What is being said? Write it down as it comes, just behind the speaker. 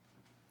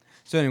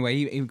So anyway,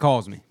 he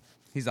calls me.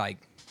 He's like,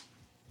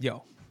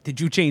 yo, did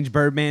you change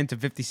Birdman to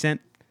 50 Cent?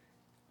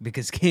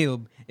 Because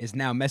Caleb is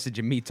now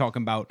messaging me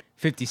talking about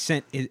 50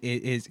 Cent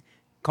is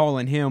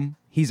calling him.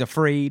 He's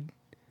afraid.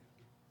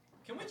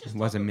 It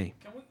wasn't me.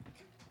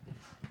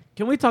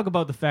 Can we talk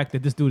about the fact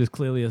that this dude is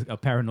clearly a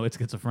paranoid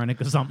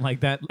schizophrenic or something like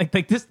that?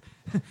 Like this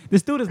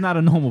dude is not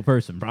a normal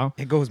person, bro.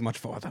 It goes much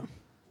farther.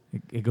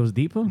 It goes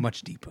deeper?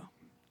 Much deeper.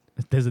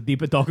 There's a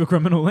deeper, darker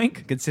criminal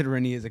link?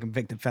 Considering he is a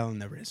convicted felon,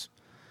 there is.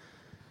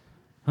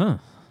 Huh.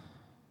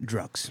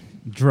 Drugs.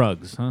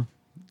 Drugs, huh?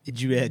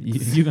 You're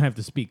going to have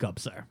to speak up,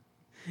 sir.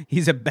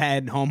 He's a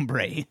bad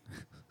hombre.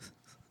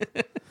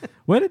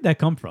 Where did that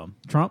come from?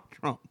 Trump?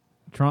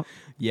 Trump?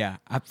 Yeah.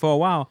 For a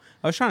while,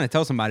 I was trying to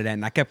tell somebody that,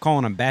 and I kept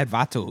calling him Bad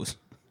Vatos.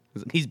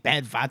 He's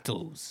Bad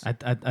Vatos.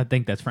 I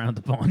think that's frowned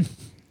upon.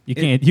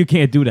 You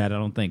can't do that, I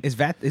don't think. Is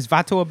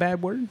Vato a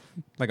bad word?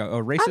 Like a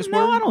racist word?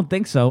 No, I don't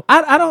think so.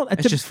 I don't.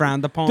 It's just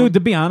frowned upon? Dude, to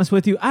be honest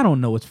with you, I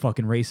don't know it's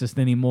fucking racist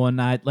anymore.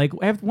 Not like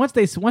once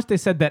they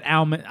said that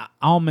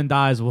almond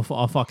eyes were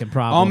a fucking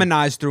problem. Almond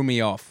eyes threw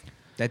me off.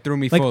 That threw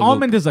me like for a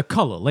almond loop. is a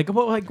color. Like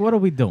what are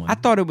we doing? I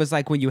thought it was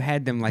like when you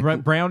had them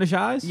like brownish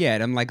eyes. Yeah,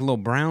 them like little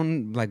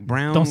brown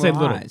Don't say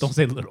little. eyes. Don't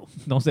say little.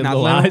 Don't say Not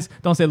little little? eyes.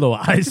 Don't say little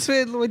eyes.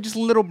 Just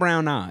little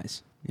brown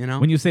eyes. You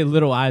know. When you say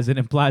little eyes, it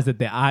implies that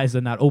their eyes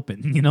are not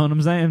open. You know what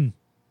I'm saying?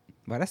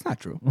 Well, that's not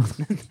true.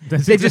 They're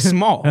just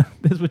small.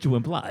 That's what you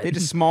imply. They're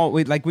just small.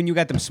 Like when you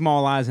got them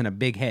small eyes and a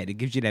big head, it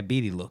gives you that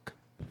beady look.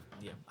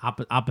 Yeah.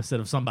 Opposite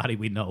of somebody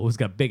we know who's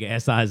got big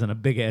ass eyes and a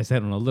big ass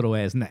head on a little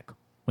ass neck.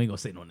 We ain't gonna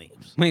say no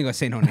names. We ain't gonna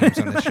say no names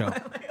on this show.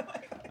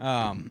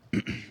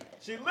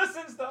 She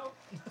listens though.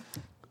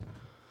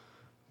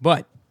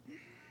 But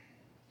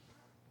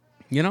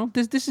you know,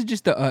 this is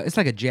just it's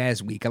like a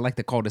jazz week. I like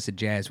to call this a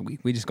jazz week.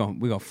 We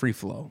go free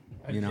flow.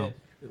 You know,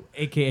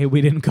 AKA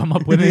we didn't come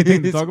up with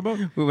anything to talk about.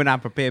 We were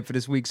not prepared for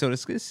this week, so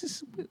it's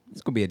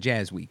gonna be a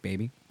jazz week,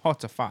 baby.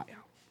 Hearts of fire.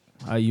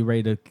 Are you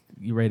ready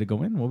to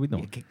go in? What are we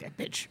doing? Yeah, kick that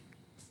bitch.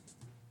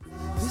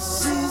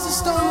 This is the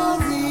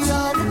story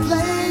of a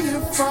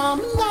player from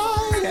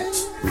night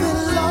that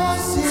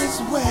lost his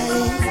way.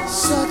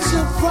 Such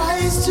a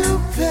price to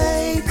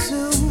pay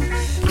to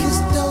kiss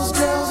those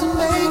girls and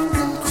make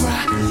them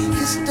cry.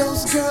 Kiss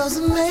those girls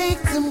and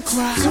make them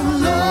cry. To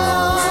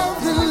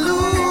love and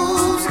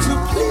lose, to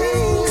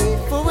plead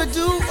for a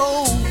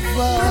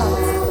do-over.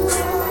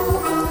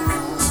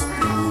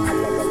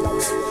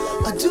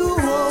 A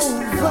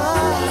do-over.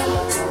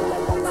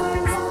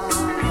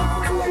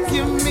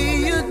 Give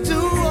me a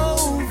do-over.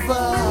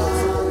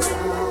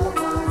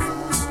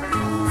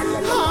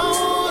 I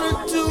want a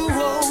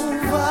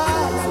do-over.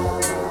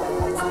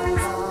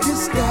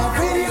 This that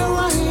Radio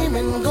Raheem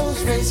and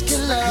Ghostface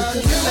Killer.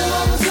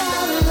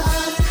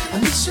 I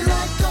miss you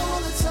like all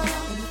the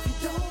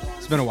time.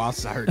 It's been a while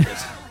since I heard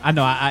this. I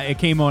know. It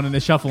came on in the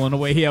shuffle on the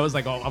way here. I was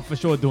like, oh, I'm for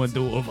sure doing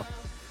do over.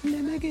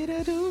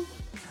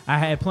 I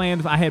had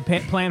planned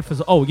for.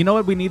 Oh, you know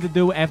what we need to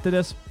do after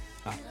this?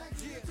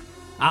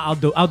 I'll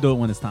do it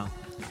when it's time.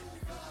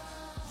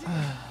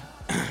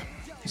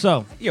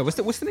 So yeah, what's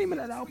the name of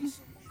that album?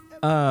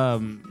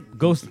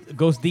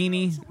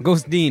 Ghostdini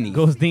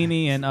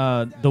and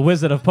The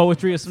Wizard of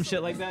Poetry or some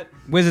shit like that.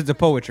 Wizards of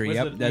Poetry.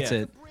 Yep, that's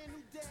it.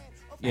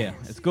 Yeah,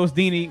 it's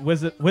Ghostdini,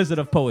 Wizard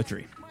of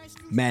Poetry.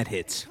 Mad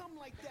hits.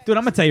 Dude,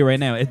 I'm gonna tell you right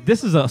now,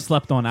 this is a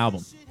slept-on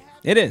album.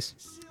 It is.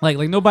 Like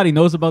nobody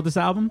knows about this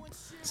album.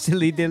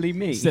 Silly dilly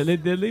me. Silly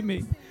dilly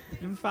me.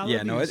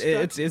 Yeah, no,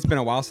 it's been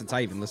a while since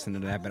I even listened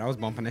to that, but I was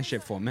bumping that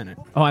shit for a minute.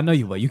 Oh, I know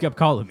you were. You kept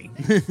calling me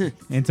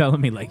and telling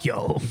me like,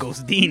 "Yo,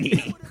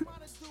 Ghostdini."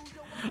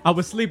 I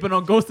was sleeping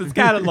on Ghost's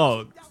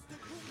catalog.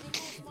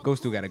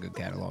 Ghost got a good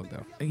catalog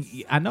though.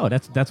 I know.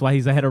 That's why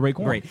he's ahead of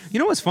Raekwon. Great. You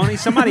know what's funny?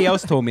 Somebody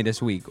else told me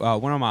this week.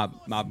 One of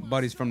my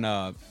buddies from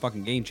the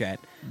fucking game chat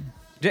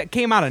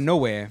came out of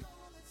nowhere.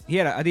 He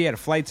had a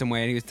flight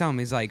somewhere, and he was telling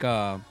me he's like,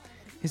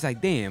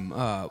 damn,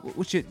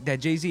 what's that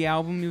Jay-Z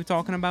album you were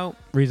talking about?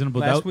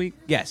 Reasonable last Doubt? week?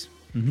 Yes.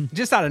 Mm-hmm.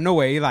 Just out of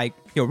nowhere, he like,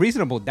 yo,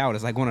 Reasonable Doubt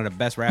is like one of the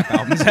best rap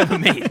albums ever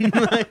made.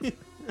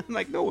 I'm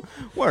like, no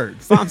word.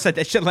 Fam said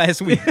that shit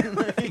last week.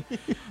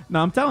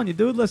 No, I'm telling you,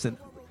 dude. Listen.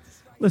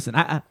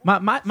 My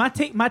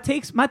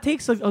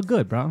takes are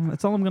good, bro.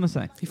 That's all I'm gonna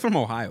say. He's from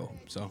Ohio,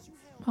 so.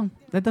 Well,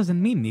 that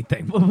doesn't mean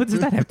anything. What does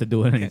that have to do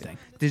with anything?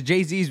 Does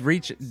Jay-Z's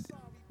reach?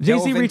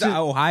 Jay-Z reaches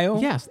Ohio.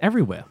 Yes,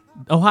 everywhere.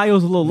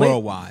 Ohio's a little late.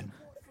 Worldwide.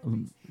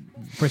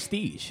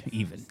 Prestige,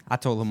 even. I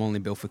told him only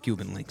built for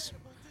Cuban links.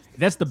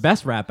 That's the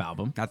best rap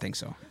album. I think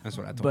so. That's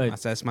what I told him. I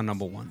said that's my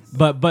number one.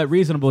 But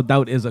Reasonable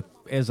Doubt is a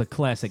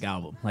classic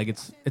album. Like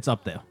it's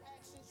up there.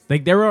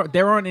 Like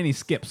there aren't any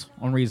skips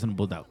on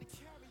Reasonable Doubt.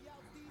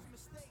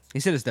 He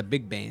said it's the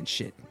big band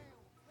shit.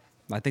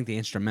 I think the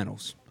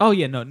instrumentals. Oh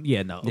no.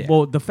 Yeah.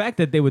 Well, the fact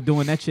that they were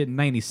doing that shit in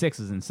 '96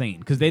 is insane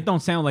because they don't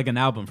sound like an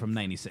album from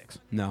 '96.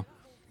 No.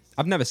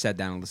 I've never sat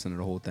down and listened to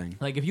the whole thing.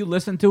 Like if you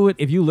listen to it,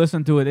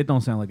 it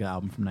don't sound like an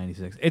album from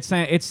 '96.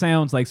 It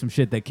sounds like some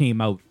shit that came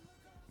out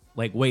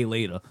like way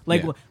later.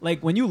 Like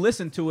when you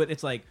listen to it,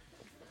 it's like,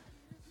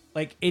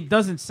 like it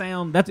doesn't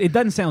sound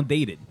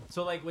dated.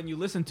 So like when you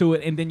listen to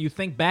it and then you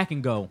think back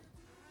and go,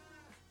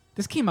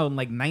 this came out in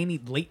like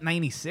late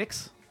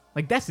 96?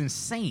 Like that's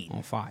insane.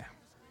 On fire.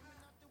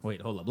 Wait,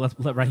 hold up. Let's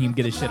let Raheem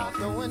get his shit off.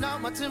 Throwing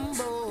out my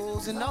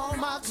Timbos and all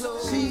my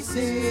clothes. She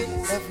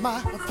said, "That's my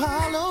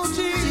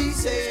apology." She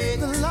said,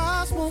 "The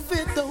loss won't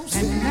fit those."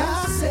 And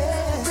I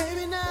said,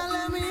 "Baby, now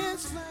let me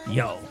explain."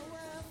 Yo.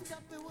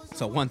 It's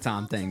a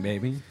one-time thing,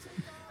 baby.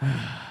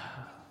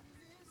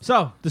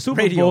 So the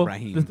Super Radio Bowl.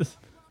 Raheem.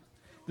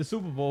 The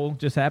Super Bowl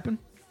just happened.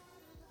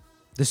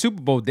 The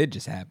Super Bowl did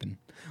just happen.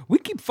 We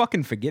keep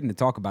fucking forgetting to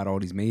talk about all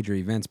these major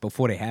events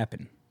before they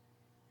happen.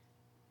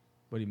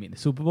 What do you mean, the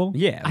Super Bowl?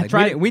 Yeah, I like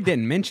tried. we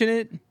didn't mention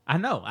it. I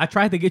know. I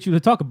tried to get you to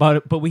talk about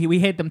it, but we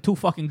had them two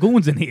fucking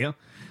goons in here.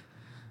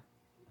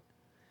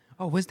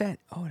 Oh, was that?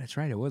 Oh, that's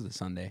right. It was a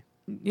Sunday.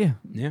 Yeah.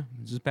 Yeah, it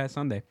was just past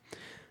Sunday.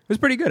 It was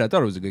pretty good. I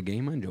thought it was a good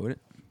game. I enjoyed it.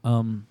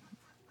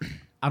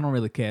 I don't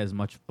really care as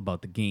much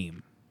about the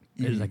game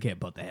as I care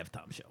about the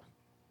halftime show.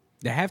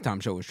 The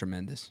halftime show was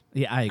tremendous.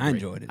 Yeah, I agree.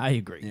 enjoyed it. I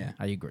agree. Yeah.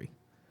 I agree.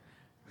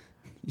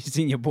 You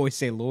seen your boy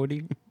say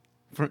Lordy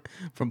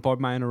from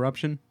Pardon My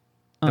Interruption?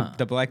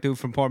 The black dude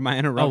from Pardon My Oh,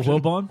 Interruption.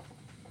 Wilbon?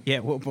 Yeah,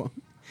 Wilbon.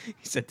 He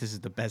said this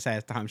is the best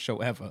halftime show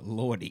ever.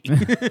 Lordy.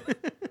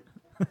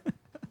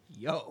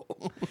 Yo.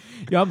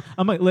 Yeah,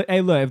 I'm like,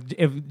 hey, look,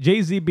 if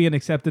Jay-Z being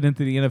accepted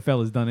into the NFL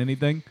has done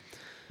anything,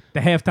 the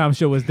halftime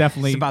show is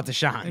definitely It's about to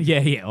shine.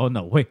 Yeah. Oh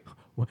no,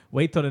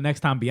 wait till the next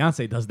time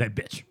Beyonce does that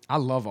bitch. I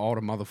love all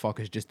the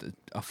motherfuckers just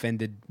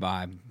offended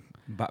by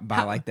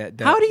like that.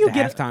 How do you the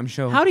get halftime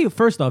show? How do you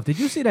first off? Did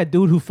you see that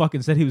dude who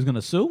fucking said he was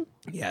gonna sue?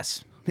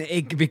 Yes.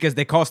 Because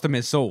they cost him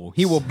his soul.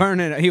 He will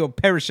burn it. He will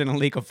perish in a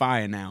lake of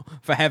fire now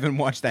for having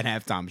watched that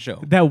halftime show.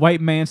 That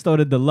white man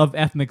started to love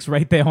ethnics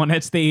right there on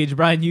that stage,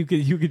 Brian. You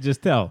could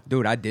just tell.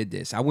 Dude, I did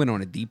this. I went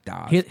on a deep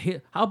dive.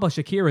 How about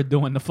Shakira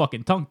doing the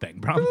fucking tongue thing,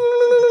 bro?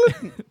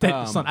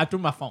 Son, I threw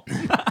my phone.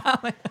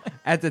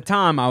 At the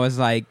time, I was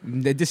like,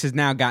 this has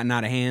now gotten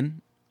out of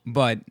hand.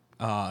 But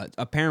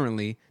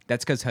apparently,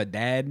 that's because her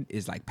dad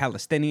is like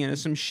Palestinian or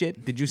some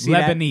shit. Did you see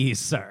that? Lebanese,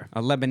 sir.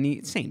 A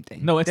Lebanese, same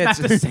thing. No, it's That's-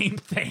 not the same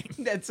thing.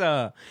 That's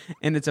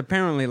and it's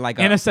apparently like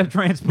a Innocent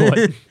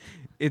transport.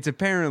 it's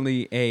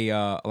apparently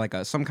a like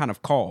a some kind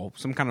of call,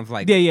 some kind of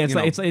like Yeah. you It's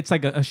know- like it's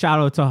like a shout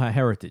out to her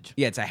heritage.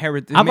 yeah, it's a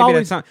heritage. I've Maybe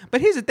always- that's not.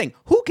 But here's the thing: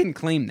 who can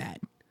claim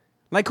that?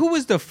 Like, who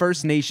was the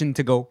first nation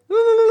to go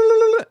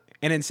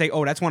and then say,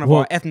 "Oh, that's one of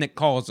Well- our ethnic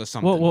calls" or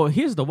something? Well,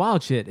 here's the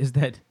wild shit: is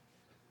that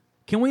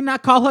can we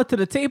not call her to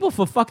the table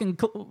for fucking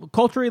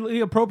culturally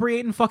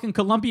appropriating fucking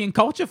Colombian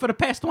culture for the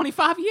past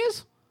 25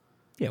 years?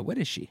 yeah, what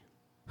is she?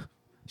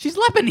 She's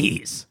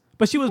Lebanese,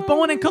 but she was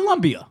born in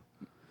Colombia.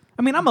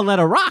 I mean, I'm gonna let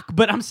her rock,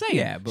 but I'm saying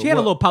Yeah, but she had a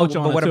what- little pouch but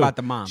on her. what too. about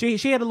the mom? She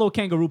had a little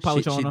kangaroo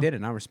pouch on She her. did it,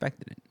 and I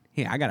respected it.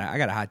 Yeah, I got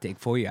a hot take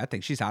for you. I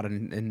think she's hotter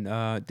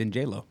than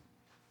J Lo.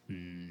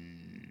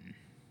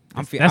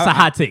 That's a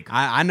hot take.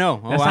 I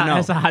know.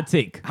 That's a hot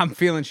take. I'm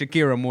feeling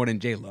Shakira more than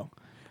J Lo.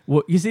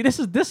 Well, you see, this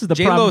is the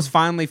J problem. Lo's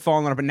finally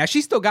falling up, and now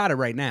she still got it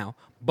right now.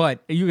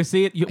 But You can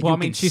see it. Well, You I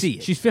mean, can see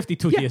it. she's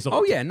 52 yeah. years old.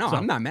 Oh yeah, no, so-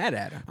 I'm not mad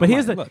at her. But I'm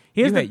here's like, the look,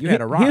 here's you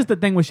had a rock. here's the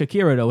thing with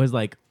Shakira though is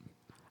like,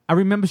 I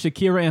remember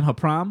Shakira in her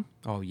prom,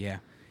 Oh yeah,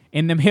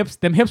 and them hips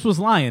was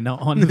lying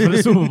for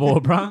the Super Bowl,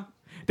 bro.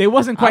 They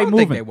wasn't quite I don't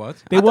moving. think they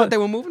was. They I wa- thought they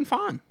were moving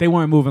fine. They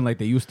weren't moving like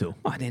they used to.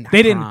 Oh, they're not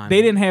They didn't. prime.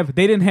 They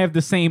didn't have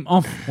the same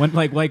oomph when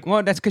like.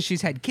 Well, that's because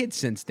she's had kids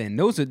since then.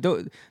 Those are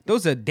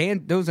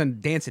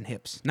dancing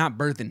hips, not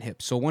birthing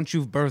hips. So once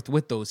you've birthed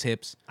with those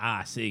hips,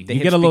 See, the you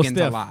hips get a little begin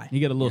stiff. to lie. You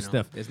get a little know?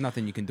 stiff. There's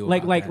nothing you can do.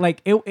 Like about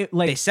like that. it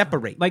like they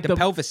separate. Like the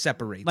pelvis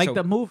separates. Like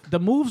so the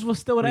moves were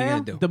still you there.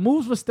 gonna do? The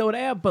moves were still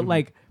there, but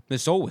like the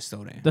soul was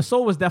still there. the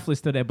soul was definitely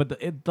still there. But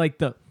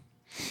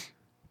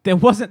there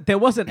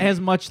wasn't as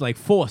much like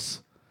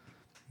force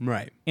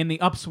Right. in the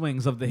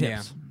upswings of the Yeah.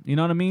 hips. You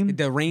know what I mean?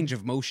 The range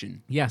of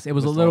motion. Yes, it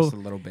was a was little, lost a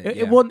little bit, It,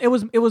 yeah. it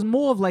was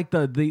more of like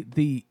the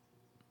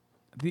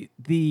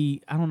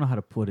I don't know how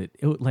to put it.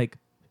 It was like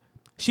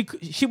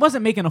she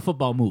wasn't making a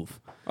football move.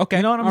 Okay.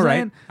 you know what I'm all right.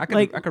 saying? I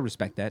like, could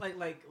respect that.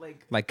 like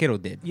Like Kittle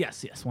did.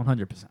 yes,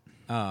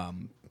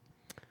 100%.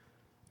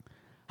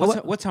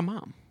 What's her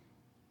mom?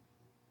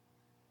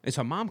 Is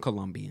her mom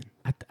Colombian?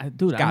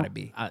 Dude, gotta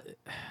be. I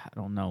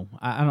don't know.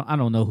 I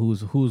don't know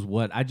who's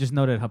what. I just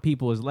know that her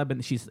people is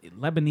Lebanon. She's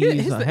Lebanese,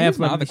 Here's half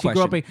my other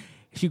Lebanese.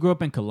 She grew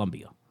up in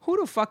Colombia. Who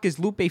the fuck is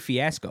Lupe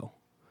Fiasco?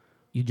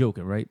 You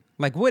joking, right?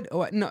 Like what?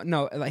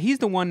 No. Like, he's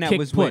the one that Kick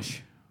was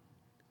push.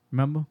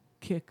 Remember?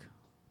 Kick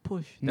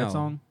push. No. That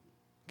song?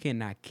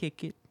 Cannot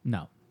kick it.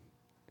 No.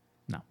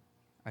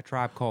 A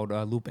Tribe Called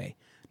Lupe.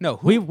 No,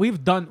 who,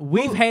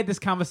 We've had this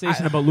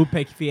conversation about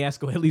Lupe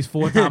Fiasco at least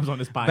 4 times on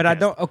this podcast. but I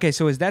don't. Okay,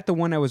 so is that the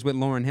one that was with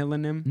Lauryn Hill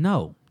and them?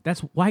 No, that's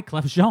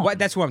Wyclef Jean. What?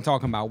 That's what I'm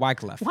talking about.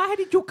 Wyclef. Why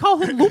did you call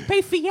him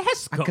Lupe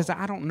Fiasco? Because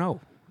I don't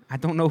know. I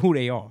don't know who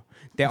they are.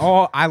 They're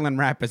all island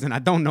rappers, and I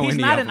don't know He's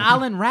any not of an them.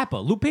 island rapper.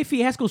 Lupe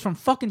Fiasco's from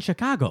fucking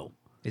Chicago.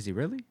 Is he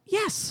really?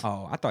 Yes.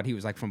 Oh, I thought he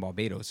was like from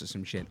Barbados or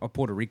some shit, or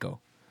Puerto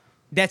Rico.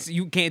 That's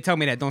you can't tell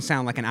me that don't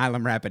sound like an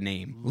island rapper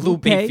name.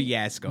 Lupe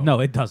Fiasco. No,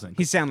 it doesn't.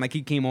 He sound like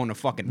he came on the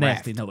fucking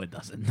Nasty. raft. No, it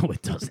doesn't. No,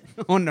 it doesn't.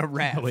 On the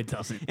raft. No, it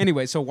doesn't.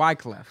 Anyway, so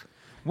Wyclef.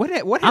 What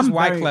has I'm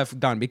very- Wyclef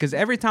done? Because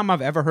every time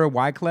I've ever heard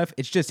Wyclef,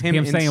 it's just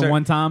him saying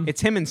one time?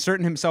 It's him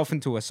inserting himself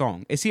into a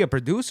song. Is he a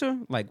producer?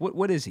 Like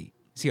what is he?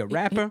 Is he a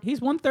rapper? He's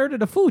 1/3 of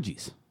the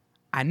Fugees.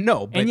 I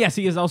know, but And yes,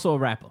 he is also a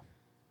rapper.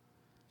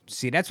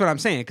 see, that's what I'm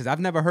saying because I've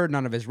never heard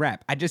none of his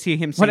rap. I just hear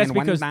him Well,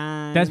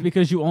 singing that's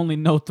because you only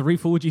know 3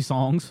 Fuji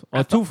songs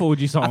or 2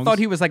 Fuji songs. I thought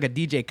he was like a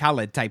DJ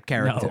Khaled type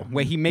character No.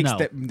 where he makes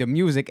No. the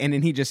music and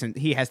then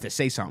he has to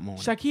say something on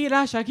it.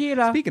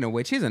 Shakira. Speaking of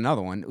which, here's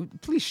another one.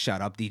 Please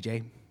shut up,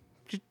 DJ.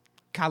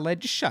 Khaled,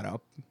 just shut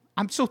up.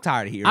 I'm so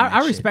tired of hearing that I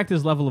shit. respect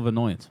his level of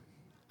annoyance.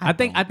 I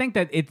think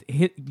that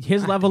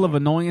his level of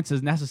annoyance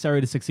is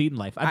necessary to succeed in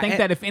life. I think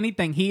that if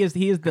anything, he is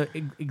the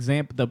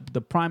example,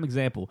 the prime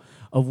example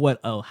of what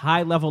a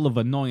high level of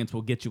annoyance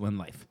will get you in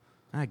life.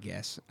 I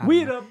guess. We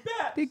don't know. the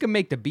best. He can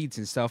make the beats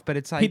and stuff, but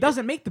it's like He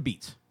doesn't make the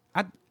beats.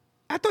 I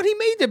thought he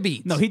made the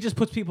beats. No, he just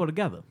puts people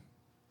together.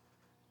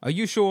 Are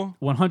you sure?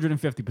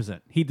 150%.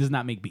 He does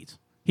not make beats.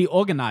 He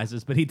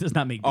organizes, but he does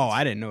not make beats. Oh,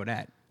 I didn't know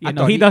that. Yeah, I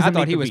no, thought he doesn't. I thought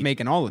make he the was beats.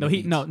 making all of the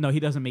beats. No, he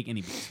doesn't make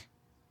any beats.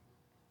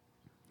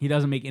 He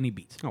doesn't make any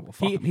beats. Oh, well,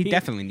 fuck him. He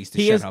definitely needs to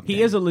he shut is, up He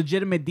then. is a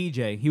legitimate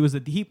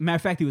DJ. Matter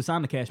of fact, he was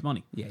signed to Cash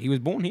Money. Yeah, he was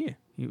born here.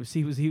 He was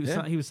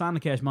Yeah. he was signed to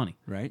Cash Money.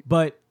 Right.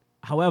 But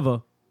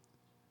however,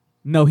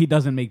 no, he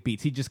doesn't make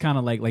beats. He just kind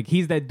of like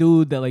he's that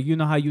dude that like you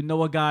know how you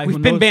know a guy We've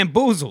who been knows,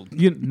 bamboozled.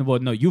 well,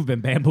 no, you've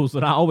been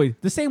bamboozled. I always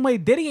the same way.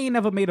 Diddy ain't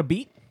never made a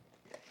beat.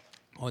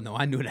 Oh no,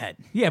 I knew that.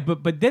 Yeah,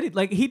 but Diddy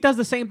like he does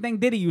the same thing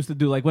Diddy used to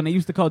do. Like when they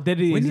used to call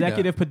Diddy the We need to-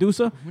 executive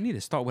producer. We need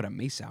to start with a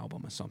Mace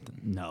album or something.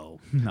 No,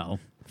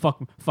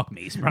 fuck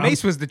Mace, bro.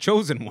 Mace was the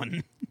chosen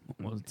one.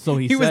 Well, so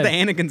He was said. the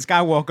Anakin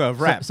Skywalker of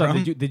rap. So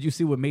bro. did you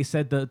see what Mace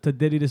said to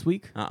Diddy this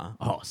week? Uh-uh.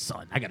 Oh,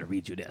 son, I gotta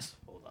read you this.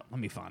 Hold up, let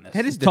me find this.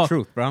 That is the Talk-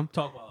 truth, bro.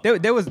 talk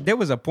about- There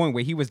was a point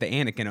where he was the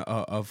Anakin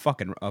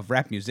of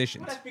rap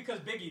musicians. Well, that's because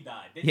Biggie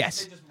died.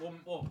 Yes.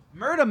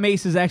 Murder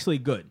Mace is actually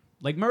good.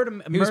 Like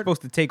He was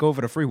supposed to take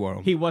over the free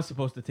world. He was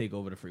supposed to take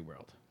over the free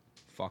world.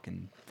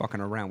 fucking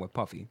around with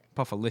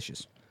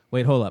Puffalicious.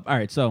 Wait, hold up. All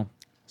right, so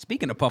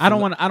Speaking of Puff, I don't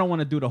want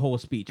to do the whole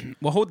speech.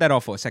 Well, hold that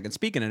off for a second.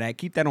 Speaking of that,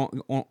 keep that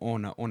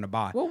on the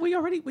bar. Well, we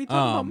talked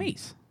about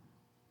Mace.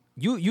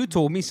 You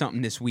told me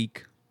something this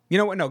week. You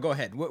know what? No, go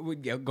ahead.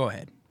 Go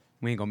ahead.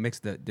 We ain't gonna mix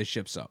the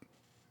ships up.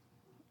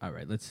 All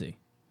right, let's see.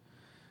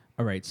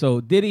 All right, so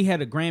Diddy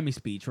had a Grammy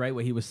speech, right,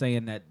 where he was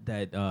saying that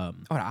Oh,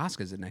 the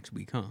Oscars are next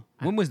week, huh?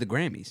 When was the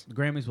Grammys? the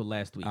Grammys were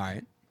last week. All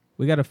right.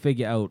 We got to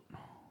figure out.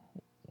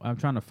 I'm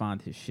trying to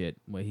find his shit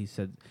where he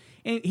said,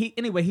 and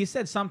he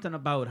said something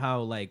about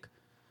how like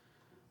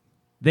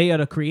they are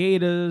the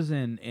creators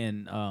and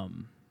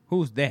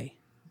Who's they?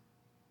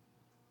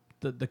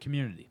 the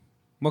community,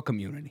 What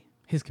community?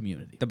 his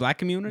community. The black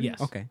community?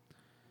 Yes. Okay.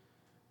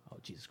 Oh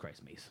Jesus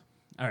Christ, Mace.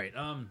 All right.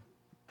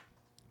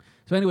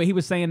 So anyway, he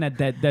was saying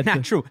that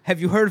Not true.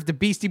 Have you heard of the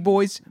Beastie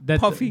Boys?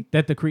 Puffy? they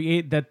are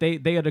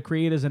the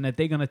creators and that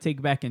they're gonna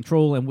take back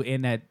control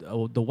and that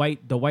the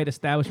white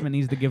establishment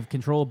needs to give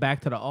control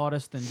back to the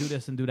artist and do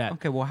this and do that.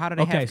 Okay, well, how do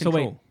they have so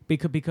control?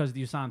 wait, because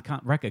you signed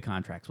record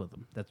contracts with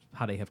them. That's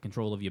how they have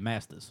control of your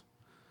masters.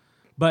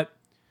 But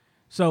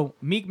so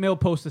Meek Mill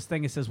posts this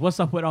thing. It says, "What's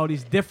up with all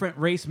these different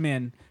race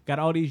men? Got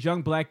all these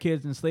young black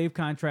kids in slave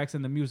contracts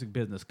in the music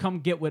business. Come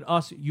get with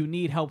us. You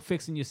need help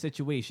fixing your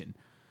situation.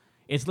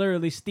 It's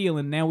literally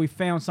stealing. Now we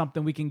found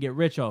something we can get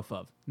rich off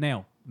of."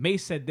 Now,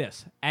 Mace said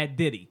this at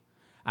Diddy.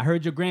 "I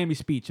heard your Grammy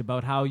speech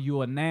about how you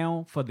are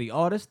now for the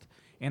artist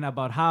and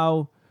about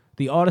how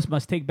the artist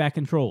must take back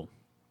control.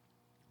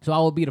 So I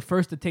will be the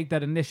first to take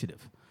that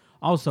initiative.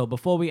 Also,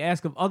 before we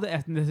ask of other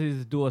ethnicities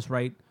to do us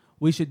right,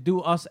 we should do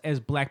us as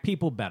black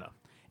people better,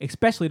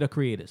 especially the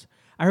creators.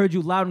 I heard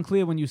you loud and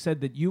clear when you said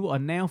that you are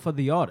now for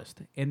the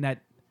artist. And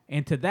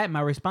to that,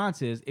 my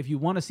response is, if you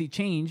want to see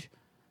change,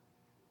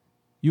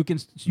 you can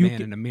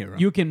Man in the mirror.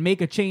 You can make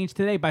a change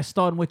today by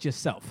starting with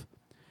yourself.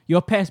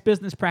 Your past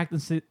business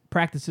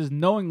practices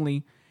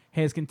knowingly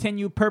has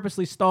continued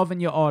purposely starving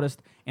your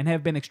artist and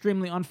have been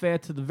extremely unfair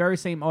to the very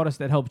same artist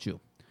that helped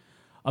you.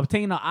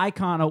 Obtain an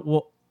icon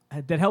award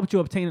that helped you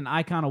obtain an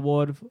icon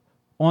award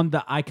on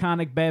the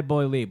iconic Bad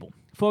Boy label.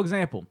 For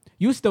example,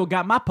 you still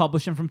got my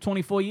publishing from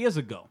 24 years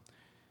ago,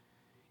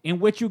 in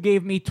which you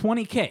gave me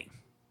 $20K,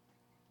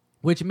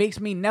 which makes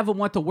me never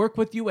want to work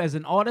with you as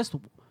an artist.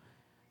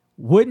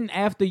 Wouldn't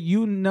after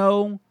you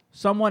know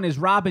someone is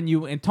robbing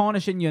you and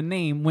tarnishing your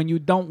name when you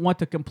don't want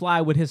to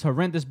comply with his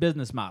horrendous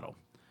business model.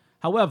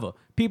 However,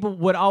 people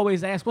would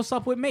always ask, what's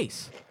up with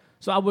Mace?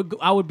 So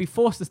I would be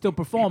forced to still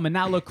perform and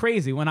not look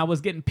crazy when I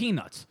was getting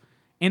peanuts.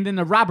 And then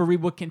the robbery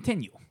would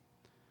continue.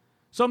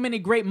 So many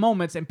great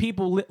moments and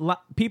people's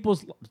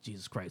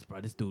Jesus Christ, bro,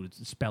 this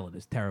dude's spelling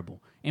is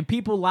terrible. And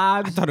people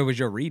lives. I thought it was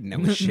your reading. That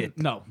was shit.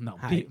 No.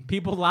 Hi.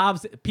 People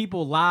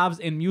lives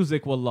and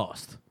music were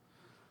lost.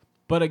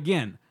 But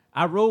again,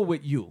 I roll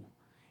with you.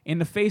 In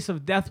the face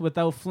of death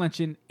without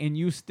flinching, and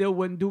you still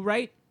wouldn't do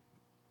right?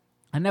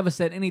 I never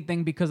said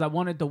anything because I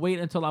wanted to wait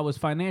until I was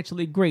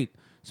financially great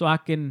so I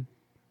can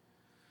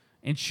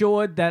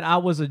ensure that I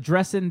was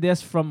addressing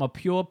this from a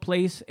pure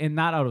place and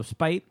not out of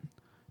spite.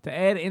 To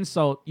add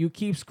insult, you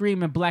keep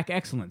screaming black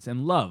excellence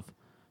and love,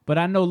 but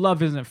I know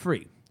love isn't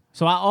free.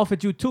 So I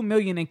offered you $2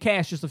 million in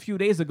cash just a few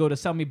days ago to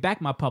sell me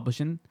back my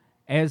publishing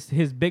as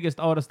his biggest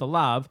artist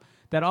alive.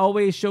 That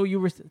always show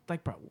you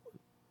like, bro,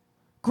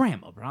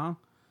 grammar, bro.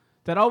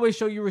 That always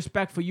show you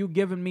respect for you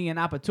giving me an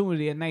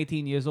opportunity at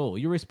 19 years old.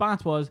 Your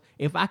response was,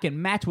 if I can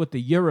match what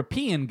the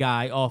European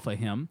guy offer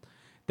him,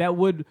 that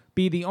would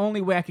be the only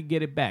way I could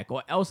get it back,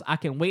 or else I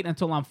can wait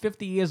until I'm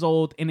 50 years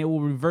old and it will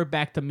revert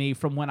back to me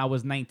from when I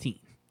was 19.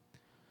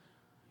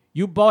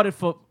 You bought it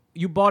for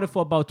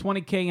about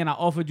 $20K and I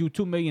offered you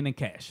 $2 million in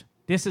cash.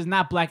 This is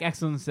not black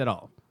excellence at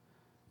all.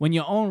 When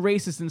your own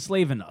race is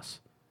enslaving us.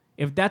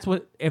 If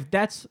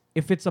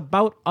it's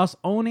about us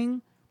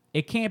owning,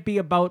 it can't be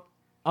about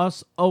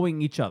us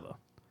owing each other.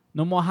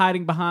 No more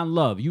hiding behind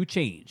love. You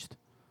changed.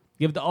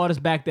 Give the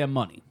artists back their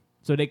money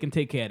so they can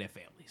take care of their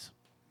families.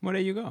 Well,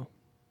 there you go.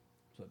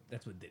 So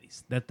that's what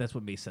Diddy's. That's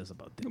what Mace says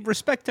about Diddy.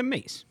 Respect to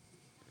Mace.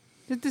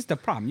 This is the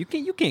problem. You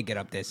can't get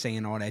up there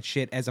saying all that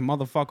shit as a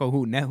motherfucker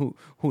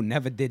who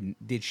never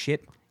did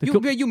shit.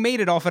 You made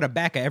it off of the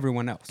back of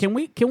everyone else. Can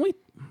we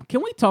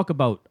talk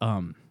about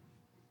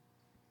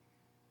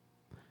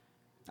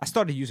I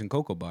started using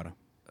cocoa butter.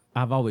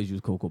 I've always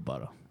used cocoa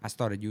butter. I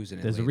started using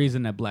it. There's a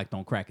reason that black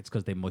don't crack. It's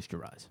because they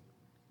moisturize.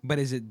 But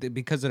is it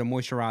because of the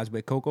moisturized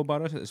with cocoa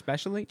butter,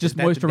 especially? Just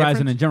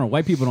moisturizing in general.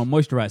 White people don't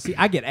moisturize. See,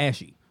 I get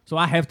ashy, so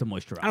I have to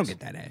moisturize. I don't get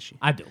that ashy.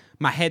 I do.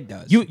 My head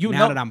does. You now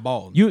know, that I'm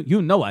bald.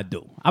 You know I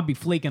do. I'll be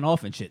flaking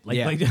off and shit. Like,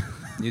 Yeah, like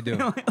you do.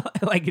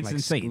 like it's like,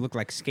 insane. You look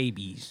like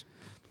scabies.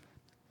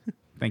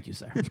 Thank you,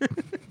 sir.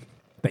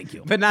 Thank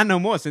you. But not no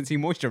more since he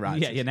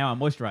moisturizes. Yeah. Now I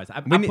moisturize.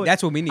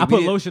 That's what we need. I We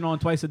put need- lotion on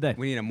twice a day.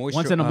 we need a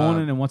once in the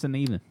morning and once in the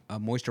evening. A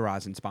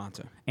moisturizing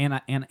sponsor. And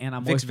I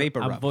Vicks Vapor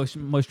Rub.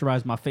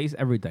 moisturize my face.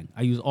 Everything.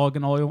 I use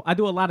argan oil. I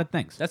do a lot of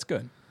things. That's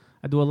good.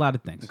 I do a lot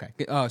of things. Okay.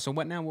 So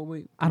what now?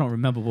 I don't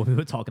remember what we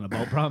were talking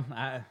about, bro.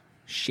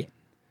 Shit.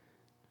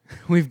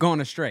 We've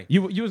gone astray.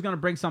 You was gonna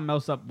bring something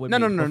else up with No.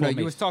 me. before You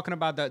Mace. was talking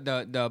about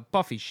the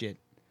puffy shit.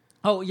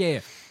 Oh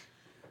yeah.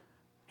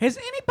 Has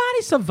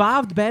anybody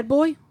survived Bad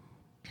Boy?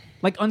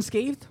 Like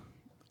unscathed?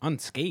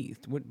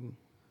 Unscathed. What?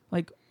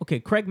 Like,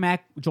 okay, Craig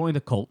Mack joined a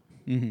cult.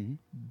 Mm-hmm.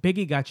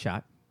 Biggie got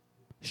shot.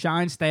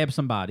 Shine stabbed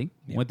somebody,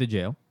 went to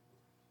jail.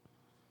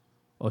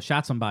 Or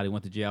shot somebody,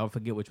 went to jail. I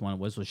forget which one it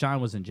was. So Shine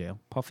was in jail.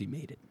 Puffy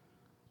made it.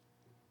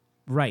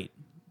 Right.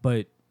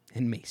 But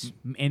And Mace.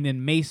 and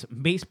then Mace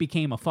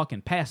became a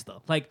fucking pastor.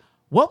 Like,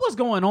 what was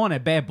going on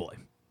at Bad Boy?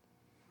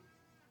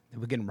 They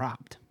were getting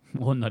robbed.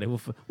 Well, no, they were.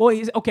 Well,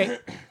 he's okay.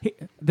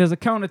 There's a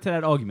counter to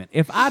that argument.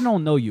 If I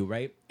don't know you,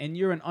 right, and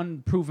you're an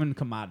unproven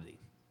commodity,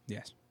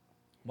 Yes.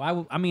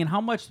 why? I mean,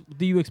 how much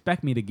do you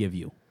expect me to give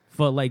you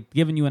for like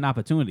giving you an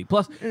opportunity?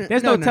 Plus,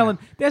 there's no, no no, telling.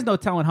 no. There's no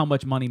telling how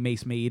much money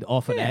Mace made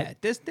off of Yeah,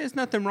 that. there's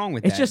nothing wrong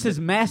with It's that. just his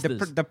masters.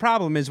 The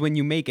problem is when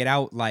you make it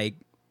out like,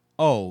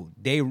 oh,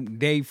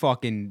 they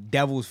fucking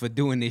devils for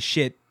doing this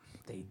shit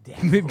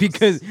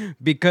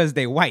because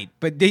they white.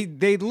 But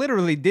they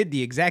literally did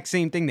the exact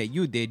same thing that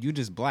you did. You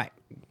just black.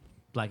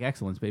 Black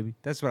excellence, baby.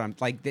 That's what I'm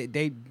like.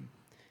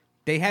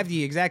 They have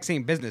the exact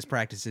same business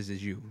practices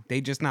as you.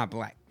 They just not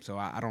black. So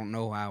I don't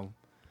know how.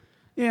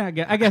 Yeah,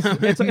 I guess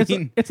it's a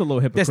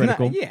little That's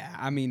hypocritical. not. Yeah,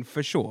 I mean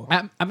for sure.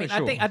 I mean, For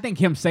sure. I think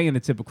him saying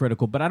it's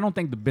hypocritical, but I don't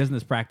think the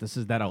business practice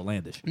is that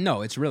outlandish.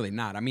 No, it's really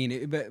not. I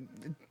mean, but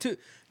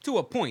to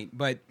a point,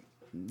 but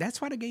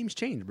that's why the game's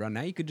changed, bro.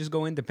 Now you could just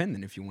go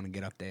independent if you want to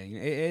get up there.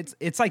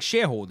 It's like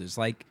shareholders.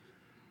 Like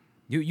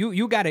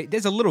you got to.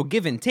 There's a little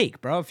give and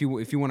take, bro. If you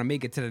want to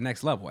make it to the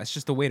next level, that's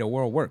just the way the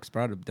world works,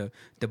 bro.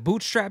 The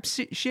bootstrap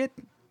shit,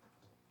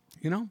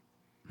 you know.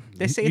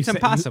 They say it's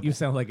impossible. You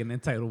sound like an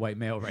entitled white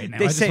male right now.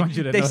 They I just say want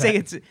you to they know say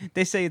that.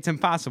 they say it's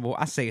impossible.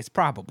 I say it's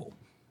probable.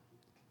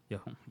 Yo.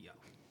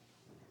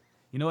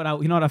 You know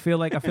what I feel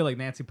like? I feel like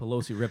Nancy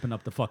Pelosi ripping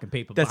up the fucking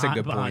paper. That's behind,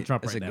 a good behind point.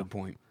 Trump That's right a now. good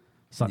point.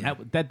 Son, Yeah.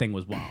 that thing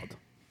was wild.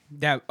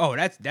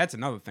 That's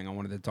another thing I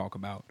wanted to talk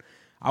about.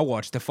 I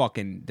watched the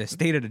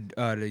State of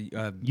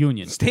the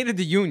Union. State of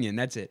the Union.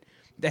 That's it.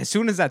 As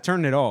soon as I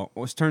turned it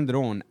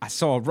on, I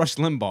saw Rush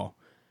Limbaugh.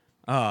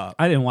 I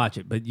didn't watch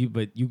it, but you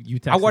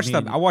texted I watched me the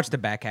and- I watched the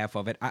back half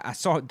of it. I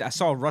saw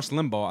Rush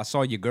Limbaugh. I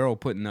saw your girl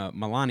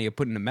Melania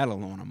putting the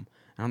medal on him,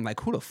 and I'm like,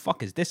 who the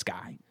fuck is this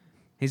guy?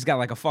 He's got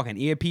like a fucking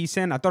earpiece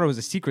in. I thought it was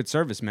a Secret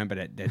Service member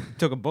that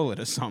took a bullet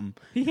or something.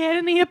 He had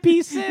an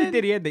earpiece He in.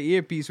 did. He had the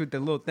earpiece with the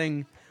little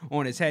thing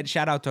on his head.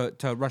 Shout out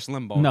to Rush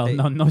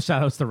Limbaugh. No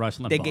shout outs to Rush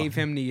Limbaugh. They gave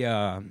him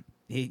the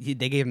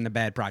they gave him the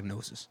bad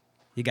prognosis.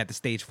 He got the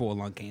stage 4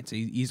 lung cancer.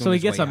 He's So on he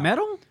his gets way a out.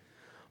 medal?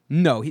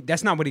 No,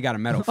 that's not what he got a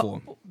medal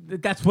for.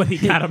 That's what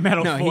he got a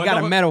medal No, for. he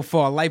got a medal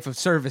for a life of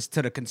service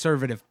to the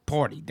Conservative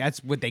Party.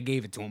 That's what they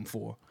gave it to him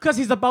for. Because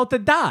he's about to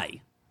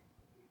die.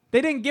 They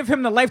didn't give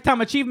him the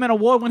Lifetime Achievement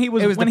Award when he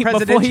was, It was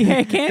before he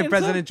had cancer. the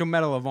Presidential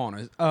Medal of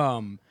Honor.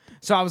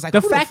 So I was like, The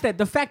who fact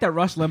that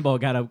Rush Limbaugh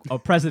got a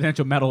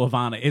Presidential Medal of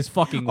Honor is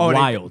fucking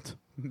wild.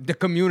 The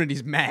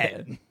community's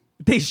mad.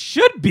 They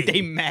should be.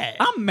 They mad.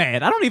 I'm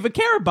mad. I don't even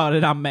care about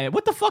it. I'm mad.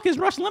 What the fuck is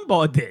Rush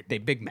Limbaugh did? They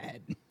big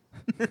mad.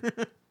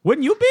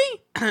 Wouldn't you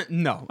be?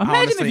 No. Imagine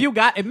honestly. if you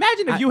got.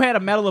 Imagine if you had a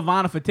Medal of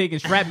Honor for taking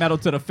shrapnel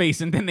to the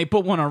face, and then they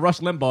put one on Rush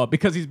Limbaugh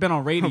because he's been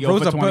on radio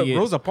for 20 years.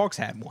 Rosa Parks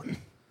had one.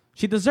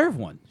 She deserved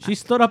one. She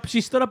stood up.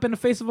 She stood up in the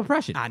face of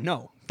oppression. I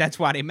know. That's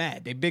why they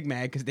mad. They big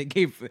mad because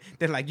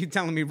they're like, you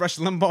telling me Rush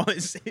Limbaugh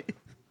is...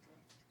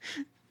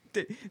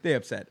 they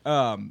upset.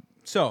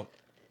 So...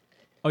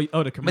 Oh, the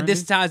community. But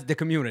this ties the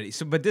community.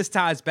 But this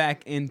ties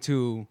back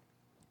into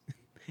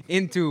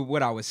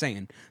what I was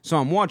saying. So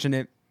I'm watching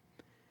it,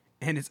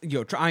 and it's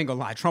I ain't gonna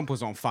lie, Trump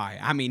was on fire.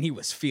 I mean, he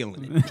was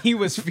feeling it. He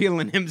was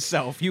feeling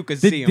himself. You could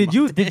see him.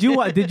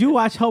 Did you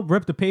watch Help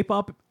Rip the Paper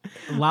Up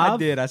live? I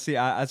did.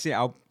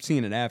 I've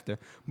seen it after.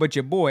 But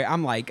your boy,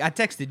 I'm like, I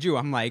texted you.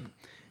 I'm like,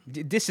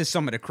 this is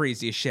some of the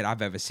craziest shit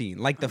I've ever seen.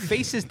 Like the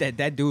faces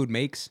that dude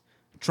makes,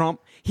 Trump.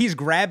 He's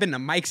grabbing the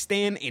mic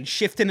stand and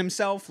shifting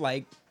himself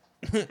like.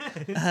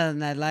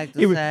 And I'd like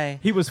to say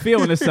He was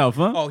feeling himself,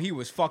 huh? Oh, he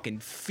was fucking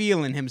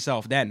feeling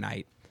himself that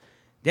night.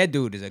 That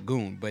dude is a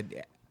goon. But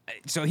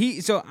so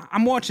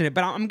I'm watching it,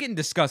 but I'm getting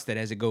disgusted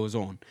as it goes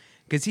on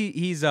because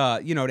he's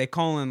they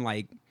calling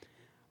like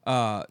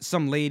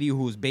some lady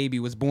whose baby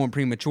was born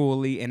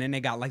prematurely, and then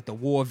they got like the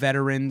war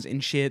veterans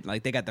and shit.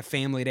 Like they got the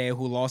family there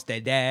who lost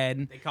their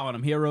dad. They calling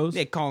them heroes.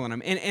 They're calling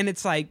them, and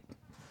it's like.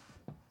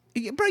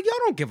 Bro, y'all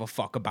don't give a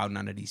fuck about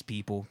none of these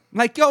people.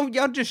 Like, y'all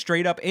just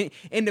straight up,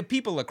 and the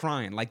people are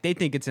crying. Like, they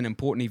think it's an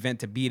important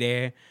event to be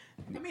there.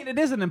 I mean, it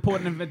is an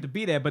important event to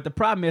be there, but the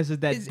problem is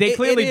that It they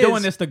clearly is.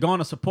 doing this to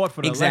garner support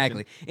for the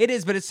Exactly. election. It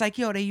is, but it's like,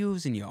 they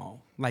using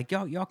y'all. Like,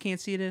 y'all can't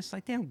see this.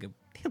 Like, they don't give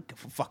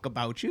a fuck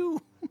about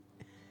you.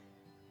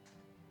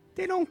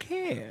 They don't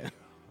care.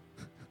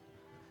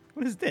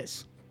 What is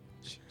this?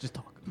 Just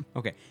talk.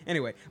 Okay.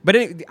 Anyway, but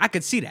I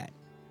could see that.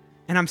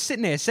 And I'm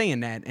sitting there saying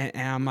that, and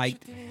I'm like...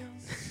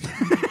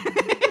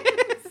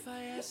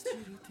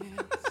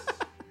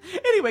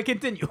 Anyway,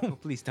 continue.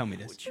 Please tell me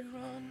this.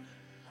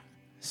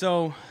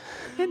 So...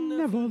 And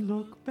never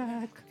look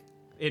back.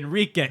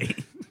 Enrique.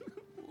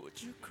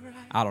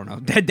 I don't know.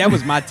 That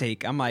was my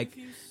take. I'm like,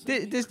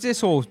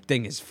 this whole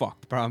thing is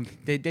fucked, bro.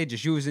 They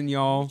just using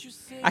y'all.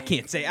 I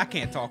can't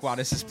talk while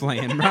this is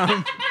playing, bro. Come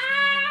on,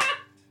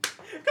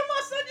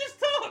 son, just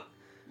talk.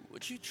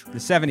 The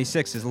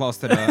 76ers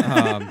lost to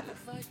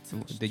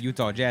the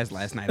Utah Jazz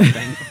last night, I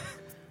think.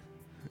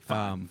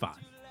 Fine.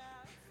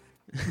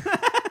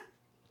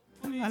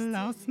 I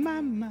lost my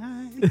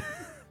mind.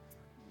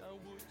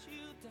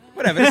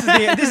 Whatever.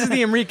 This is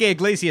the Enrique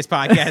Iglesias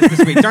podcast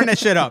this week. Turn that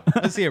shit up.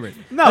 Let's hear it.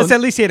 No. Let's at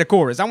least hear the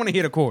chorus. I want to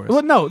hear the chorus.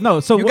 Well, no.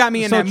 So You got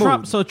me in that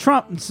Trump, mood. So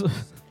Trump.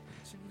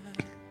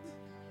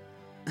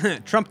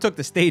 Trump took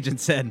the stage and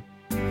said,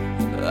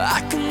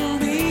 I can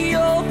be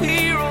your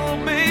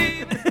hero,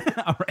 baby.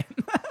 All right.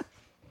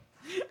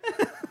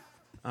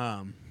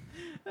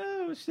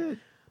 Oh shit.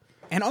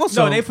 and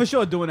also, No, they for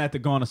sure doing that to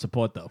garner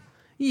support though.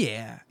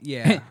 yeah.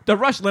 The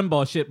Rush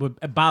Limbaugh shit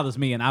bothers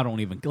me, and I don't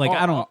even like.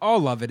 I don't.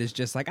 All of it is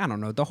just like I don't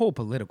know the whole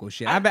political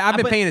shit. I've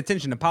been paying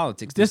attention to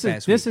politics this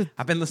past week.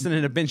 I've been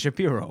listening to Ben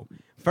Shapiro.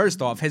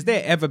 First off, has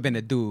there ever been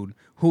a dude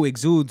who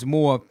exudes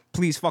more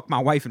 "please fuck my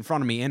wife in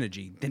front of me"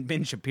 energy than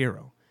Ben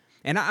Shapiro?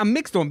 And I'm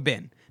mixed on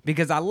Ben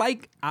because I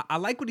like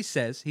what he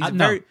says.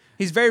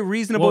 He's very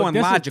reasonable and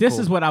logical. This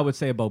is what I would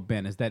say about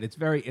Ben is that it's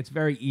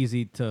very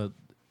easy to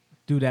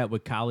do that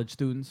with college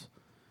students.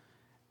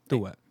 Do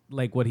what?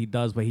 Like what he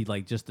does, where he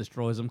like just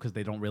destroys them because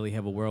they don't really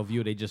have a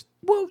worldview. They just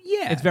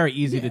yeah, it's very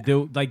easy to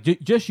do. Like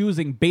just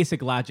using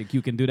basic logic,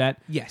 you can do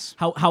that. Yes.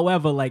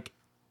 However, like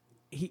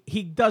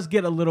he does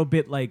get a little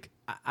bit like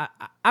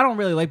I don't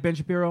really like Ben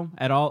Shapiro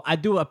at all. I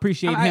do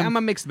appreciate him. I'm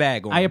a mixed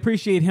bag. I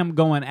appreciate him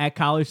going at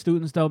college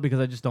students though because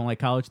I just don't like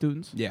college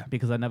students. Yeah.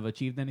 Because I never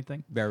achieved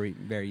anything. Very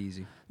very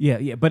easy.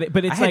 Yeah. But it's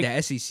I like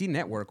had the SEC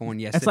network on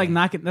yesterday. it's like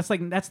knocking. That's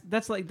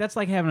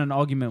like having an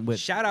argument with.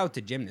 Shout out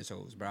to Gymnast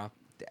Hoes, bro.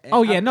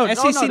 Oh, yeah, no,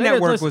 SEC no,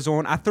 Network listen. was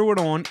on. I threw it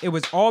on. It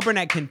was Auburn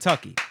at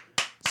Kentucky.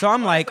 So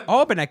I'm like,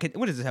 Auburn at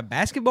what is this, a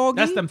basketball game?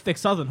 That's them thick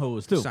Southern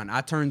hoes too. Son,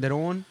 I turned it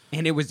on,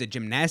 and it was the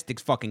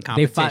gymnastics fucking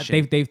They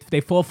competition.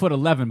 they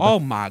 4'11". but oh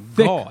my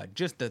thick. god!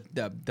 Just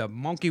the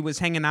monkey was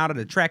hanging out of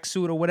the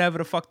tracksuit or whatever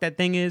the fuck that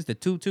thing is, the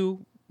tutu,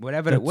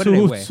 whatever. The What do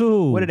they wear?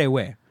 tutu. What do they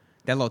wear?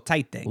 That little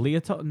tight thing.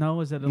 Leotard?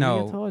 No, is it a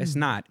No, leotard? it's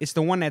not. It's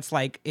the one that's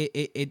like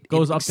it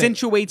Goes it up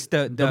accentuates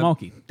the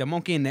monkey. the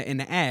monkey in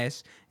the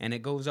ass, and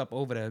it goes up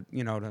over the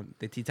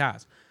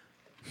titas.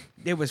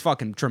 It was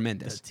fucking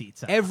tremendous. The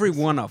titas. Every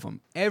one of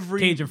them,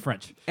 Cajun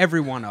French.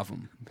 every one of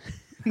them,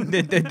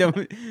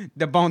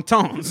 the bon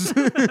tons.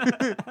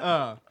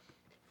 I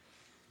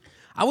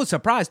was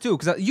surprised too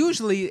because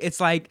usually it's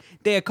like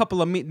they're a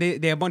couple of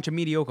they're a bunch of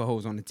mediocre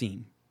hoes on the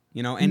team.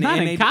 You know, and Not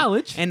and in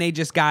college. and they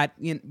just got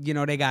they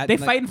got They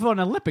like, fighting for an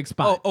Olympic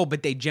spot. Oh,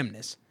 but they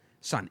gymnasts.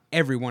 Son,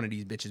 every one of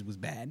these bitches was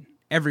bad.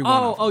 Every one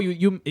of them.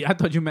 You. I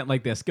thought you meant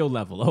like their skill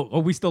level. Oh,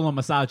 we still on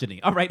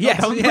misogyny. All right.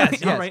 Yes, no,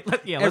 yes. All right.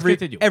 Let's every,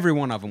 continue. every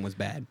one of them was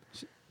bad.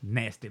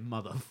 Nasty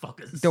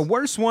motherfuckers. The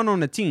worst one on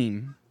the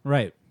team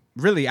right.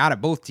 really out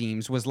of both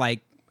teams was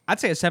like, I'd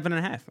say a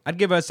 7.5. I'd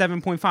give her a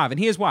 7.5. And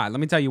here's why. Let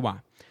me tell you why.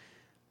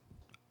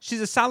 She's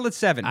a solid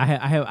 7. I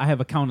have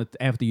a count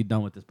after you're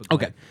done with this. But go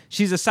Okay. ahead.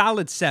 She's a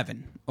solid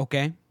 7.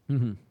 Okay.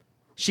 Mm-hmm.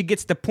 She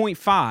gets the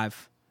 0.5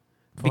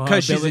 For because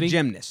her she's a ability?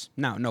 gymnast.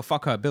 No,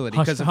 fuck her ability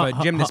because of her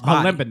gymnast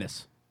her body.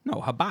 limberness.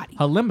 No, her body.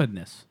 Her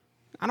limberness.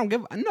 I don't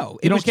give. No, You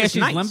it don't was care just she's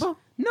nice. limber?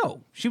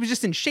 No, she was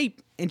just in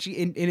shape, and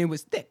and it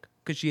was thick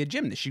because she a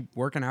gymnast. She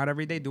working out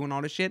every day, doing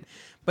all this shit.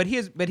 But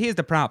here's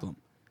the problem.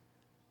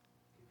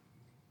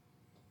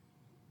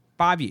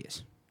 5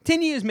 years,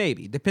 10 years,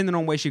 maybe, depending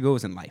on where she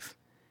goes in life.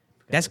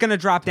 That's gonna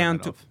drop down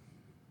it to. off.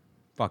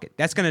 Fuck it.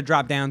 That's gonna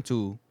drop down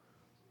to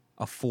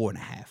a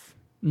 4.5.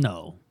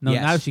 No,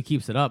 Yes. now she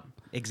keeps it up.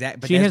 Exactly,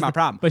 but She that's has my the-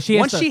 problem. but she has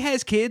Once to- she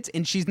has kids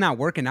and she's not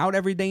working out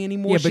every day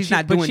anymore, she's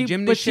not doing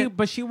gymnast shit.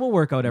 But she will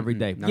work out every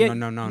day. No, yeah,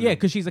 no. Yeah,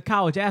 because she's a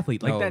college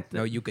athlete. Like no, that.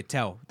 no, you could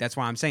tell. That's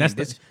why I'm saying That's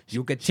this.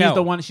 You could she's tell.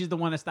 the one. She's the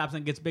one that stops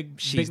and gets big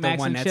She's the Macs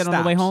one and that shit stops.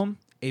 on the way home.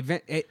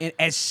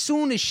 As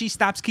soon as she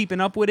stops keeping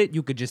up with it,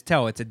 you could just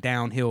tell it's a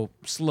downhill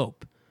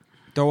slope.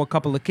 Throw a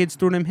couple of kids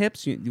through them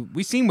hips.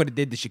 We seen what it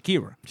did to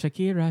Shakira.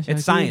 Shakira.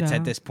 It's science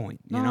at this point,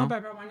 you know.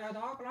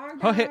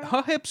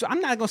 Her hips. I'm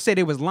not gonna say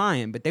they was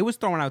lying, but they was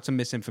throwing out some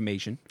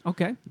misinformation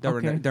Okay.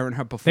 during okay. during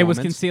her performance. They was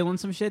concealing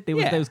some shit. They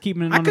was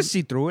keeping it. I on could the-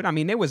 see through it. I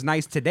mean, it was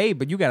nice today,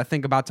 but you got to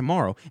think about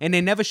tomorrow. And they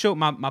never showed.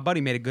 My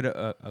buddy made a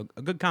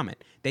good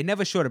comment. They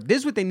never showed up. This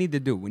is what they need to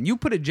do. When you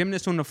put a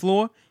gymnast on the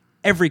floor,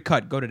 every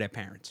cut go to their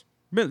parents.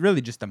 Really,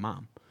 just the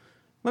mom.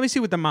 Let me see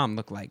what the mom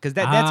looked like, because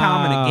that's how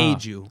I'm gonna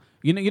gauge you.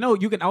 You know,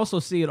 you can also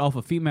see it off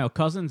of female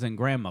cousins and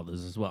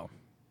grandmothers as well.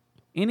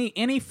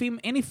 Any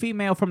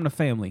female from the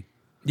family,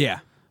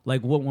 Yeah.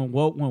 like when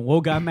Wo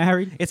got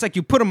married. It's like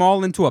you put them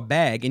all into a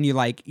bag and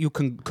you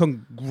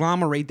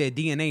conglomerate their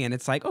DNA, and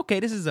it's like, okay,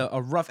 this is a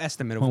rough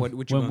estimate of what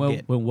you're gonna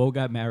get. When Wo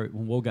got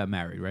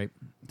married, right?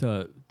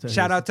 To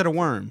Shout out to the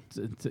worm,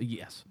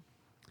 yes.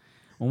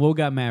 When Wo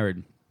got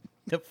married,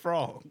 the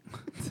frog.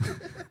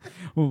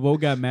 when Wo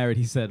got married,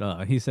 he said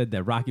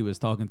that Rocky was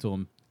talking to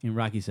him, and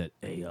Rocky said,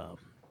 "Hey,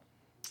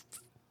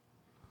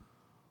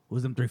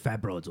 who's them 3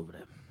 fat broads over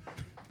there?"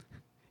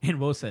 And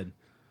Wo said,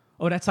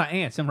 "Oh, that's our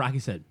aunts." And Rocky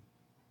said,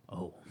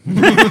 "Oh,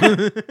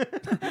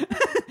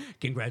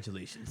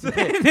 congratulations,"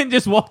 and then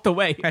just walked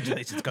away.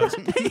 Congratulations,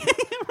 cousin.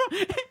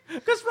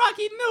 Because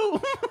Rocky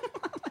knew.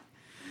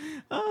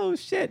 Oh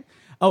shit.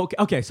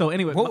 Okay. So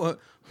anyway, the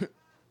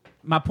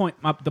point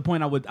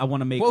I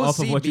want to make What off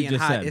of C what you being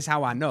just hot said. is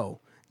how I know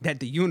that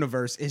the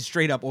universe is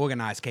straight up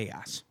organized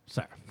chaos.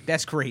 Sir,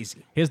 That's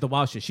crazy here's the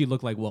wild shit. She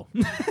looked like Will.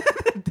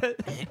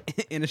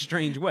 in a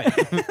strange way,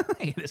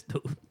 Hey, this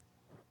dude.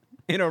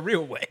 in a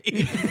real way.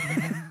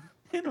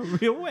 In a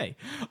real way.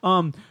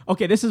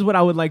 Okay, this is what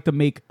I would like to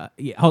make.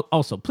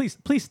 Also, please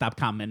stop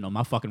commenting on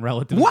my fucking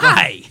relatives.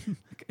 Why?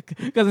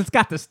 Because it's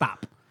got to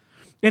stop.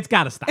 It's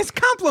got to stop. It's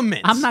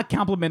compliments. I'm not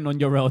complimenting on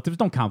your relatives.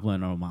 Don't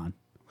compliment on mine.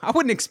 I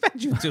wouldn't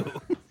expect you to.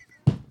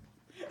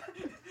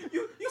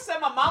 You said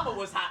my mama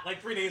was hot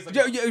like 3 days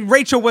ago.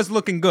 Rachel was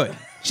looking good.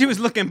 She was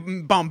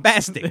looking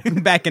bombastic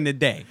back in the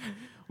day.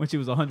 When she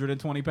was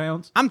 120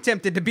 pounds. I'm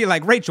tempted to be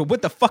like, Rachel,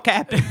 what the fuck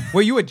happened?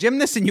 Were you a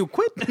gymnast and you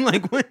quit?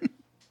 Like when?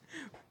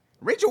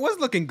 Rachel was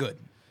looking good.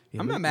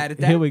 I'm not mad at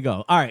that. Here we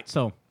go. All right,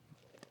 so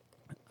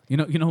you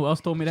know who else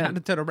told me that? Shout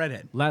out to the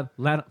redhead.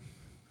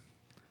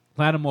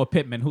 Lattimore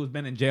Pittman, who's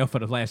been in jail for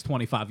the last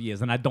 25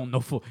 years, and I don't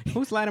know for.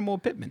 Who's Lattimore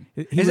Pittman?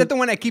 He Is was- that the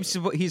one that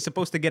he's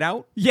supposed to get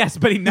out? Yes,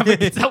 but he never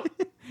gets out.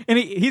 And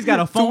he's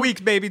got a phone. 2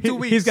 weeks, baby, 2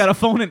 weeks. He's got a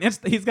phone and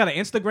he's got an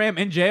Instagram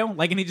in jail.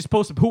 Like, and he just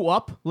posted who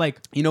up. Like,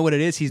 You know what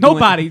it is? He's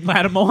nobody,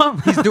 Lattimore.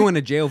 He's doing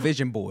a jail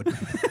vision board.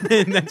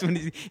 And that's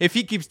when if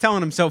he keeps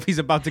telling himself he's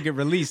about to get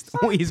released,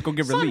 he's gonna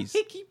get Son, released.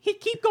 he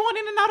keep going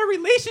in and out of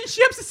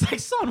relationships. It's like,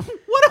 son,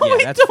 what are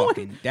we That's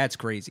doing? that's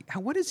crazy.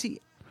 What is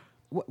he?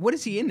 What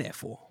is he in there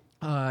for?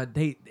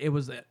 They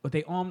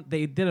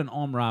did an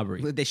armed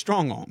robbery. They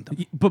strong armed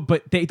him.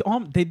 But they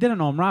did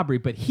an armed robbery,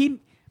 but he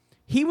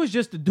was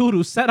just the dude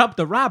who set up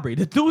the robbery.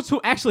 The dudes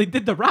who actually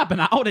did the robbing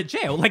are out of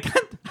jail. Like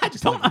I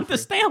just don't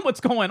understand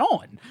what's going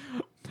on.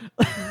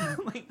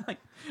 like,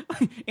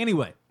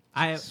 anyway,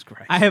 I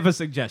have a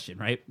suggestion,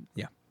 right?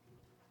 Yeah.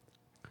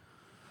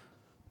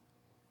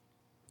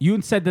 You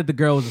said that the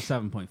girl was a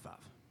 7.5.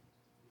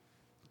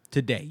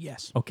 Today,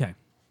 yes. Okay.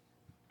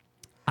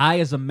 I,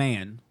 as a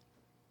man,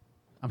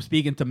 I'm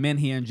speaking to men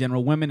here in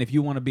general. Women, if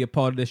you want to be a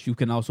part of this, you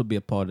can also be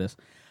a part of this.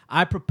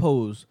 I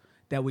propose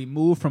that we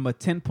move from a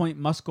 10-point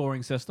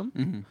must-scoring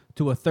system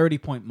to a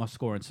 30-point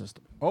must-scoring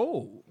system.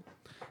 Oh.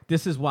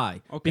 This is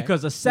why. Okay.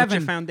 Because What's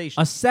your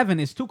foundation? a 7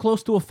 is too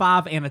close to a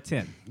 5 and a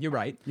 10. You're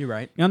right. You're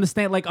right. You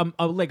understand? Like a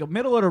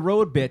middle of the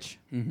road bitch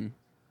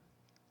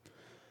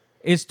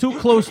is too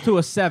close to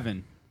a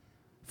 7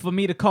 for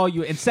me to call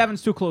you, and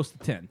 7's too close to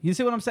 10. You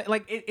see what I'm saying?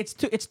 Like it's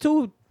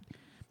too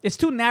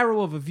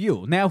narrow of a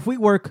view. Now, if we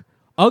work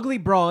ugly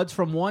broads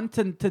from 1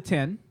 to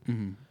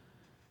 10,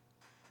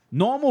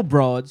 normal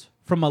broads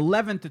from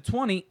 11 to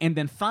 20, and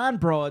then fine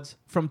broads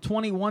from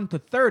 21 to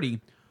 30,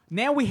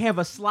 Now we have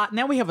a slot.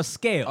 Now we have a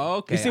scale. Oh,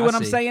 okay, You see I what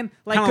I'm see. saying?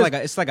 Kind of 'cause- like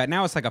it's like a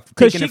now it's like a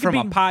 'cause taking she it from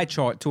could a be- pie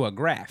chart to a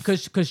graph.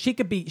 Cause she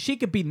could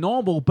be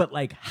normal, but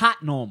like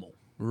hot normal.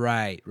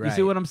 Right. You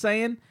see what I'm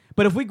saying?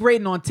 But if we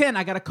grading on 10,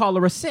 I gotta call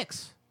her a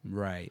 6.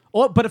 Right.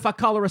 But if I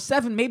call her a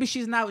 7, maybe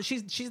she's not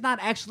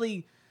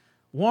actually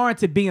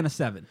warranted being a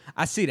 7.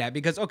 I see that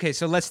because okay,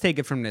 so let's take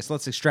it from this.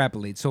 Let's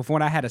extrapolate. So if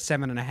when I had a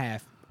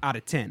 7.5 out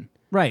of 10.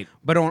 Right.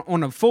 But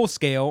on a full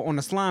scale, on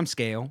a slime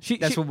scale,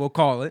 that's what we'll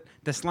call it,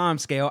 the slime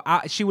scale,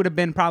 she would have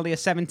been probably a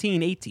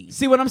 17, 18.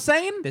 See what I'm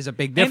saying? There's a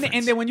big difference.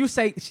 And then when you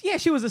say, yeah,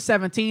 she was a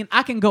 17,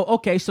 I can go,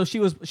 okay, so she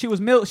was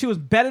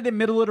better than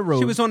middle of the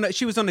road.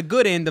 She was on the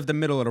good end of the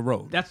middle of the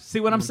road.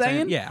 See what I'm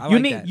saying? Yeah, I you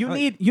like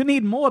need that. you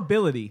need more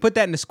ability. Put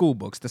that in the school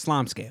books, the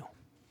slime scale.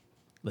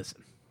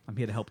 Listen, I'm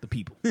here to help the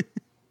people.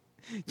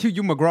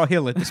 You McGraw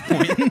Hill at this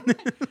point.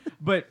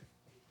 But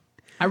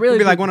I really You'd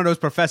be do- like one of those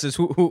professors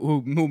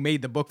who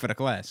made the book for the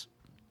class.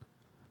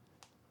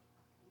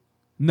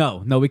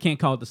 No, we can't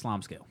call it the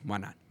slime scale. Why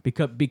not?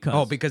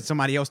 Because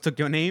somebody else took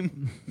your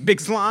name?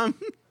 Big Slime?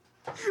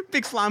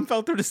 Big Slime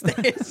fell through the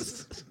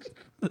stairs.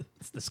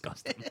 it's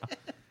disgusting.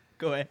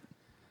 Go ahead.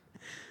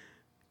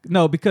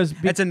 No, because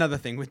That's another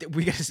thing.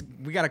 We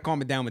got to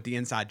calm it down with the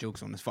inside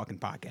jokes on this fucking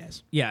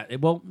podcast. yeah.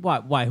 Well,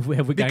 why have we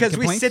got Because we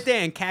complaints? sit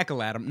there and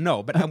cackle at them.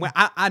 No, but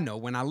I know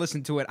when I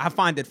listen to it, I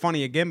find it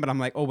funny again, but I'm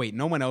like, oh, wait,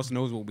 no one else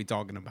knows what we're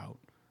talking about.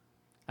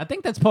 I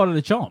think that's part of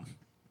the charm.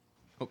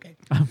 Okay.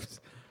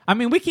 I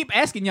mean, we keep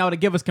asking y'all to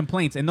give us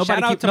complaints, and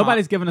Shout out to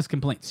nobody's giving us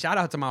complaints. Shout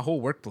out to my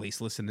whole workplace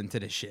listening to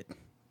this shit.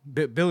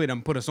 Billy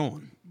done put us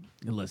on.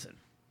 Listen.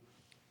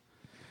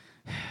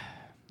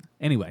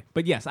 Anyway,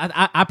 but yes,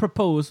 I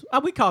propose.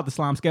 We call it the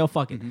slime scale.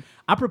 Fuck it. Mm-hmm.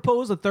 I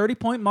propose a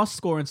 30-point must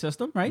scoring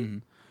system, right?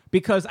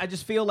 Because I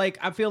just feel like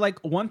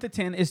 1 to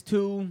 10 is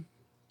too.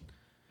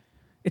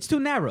 It's too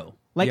narrow.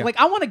 Yeah. Like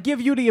I want to give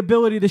you the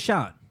ability to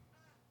shine.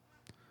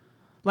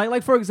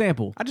 Like for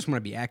example, I just want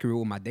to be accurate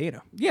with my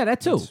data. yeah,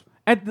 that too.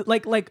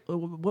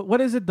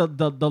 What is it?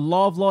 The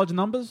law of large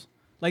numbers.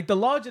 Like the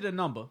larger the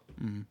number,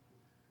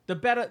 the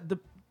better the.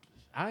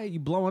 You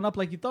blowing up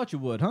like you thought you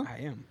would, huh? I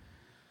am.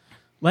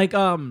 Like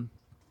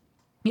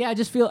yeah, I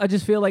just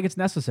feel like it's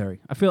necessary.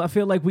 I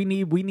feel like we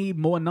need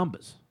more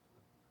numbers.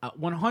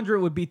 100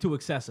 would be too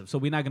excessive, so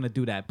we're not gonna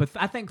do that. But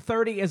I think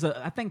 30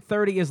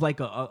 is like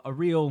a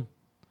real.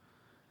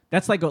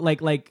 That's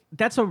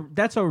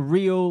that's a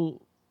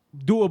real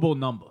doable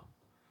number.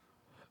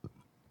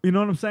 You know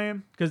what I'm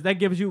saying? Because that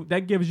gives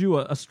you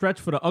a stretch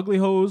for the ugly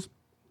hoes,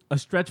 a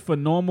stretch for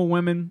normal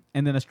women,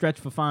 and then a stretch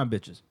for fine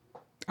bitches.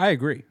 I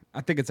agree.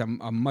 I think it's a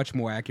much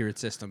more accurate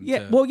system.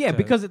 Yeah, to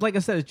because like I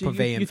said,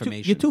 convey you're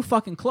information. you're too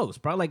fucking close,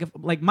 bro.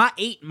 Like my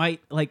 8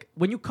 might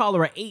when you call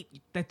her an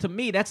 8, that to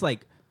me that's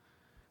like,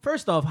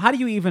 first off, how do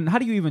you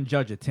even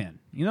judge a 10?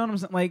 You know what I'm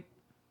saying? Like,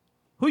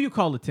 who you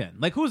call a 10?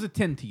 Like, who's a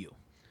 10 to you?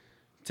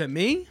 To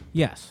me,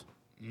 Yes.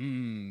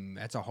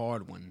 that's a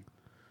hard one.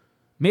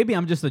 Maybe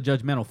I'm just a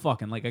judgmental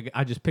fucking like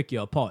I just pick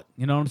you apart.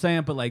 You know what I'm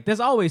saying? But like, there's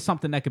always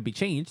something that could be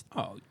changed.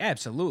 Oh,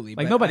 absolutely.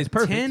 Like, But nobody's a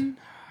perfect. 10?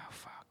 Oh,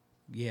 fuck.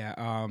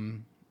 Yeah.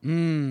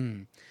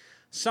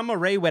 Summer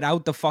Rae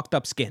without the fucked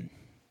up skin.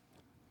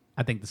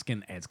 I think the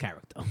skin adds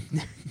character.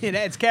 It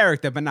adds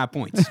character, but not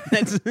points.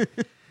 That's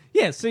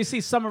Yeah, so you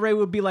see, Summer Rae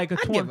would be like a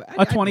give it-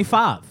 a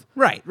 25.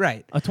 right.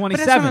 A 27. But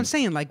that's what I'm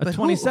saying. Like, A but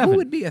 27. who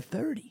would be a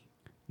 30?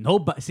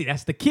 Nobody. See,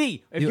 that's the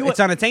key. If It's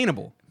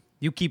unattainable.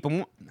 You keep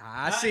them.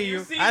 I see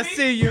you. I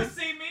see you. You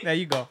see me? There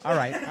you go. All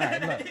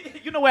right.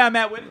 Look. You know where I'm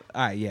at with it.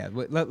 All right. Yeah.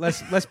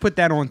 Let's put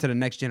that on to the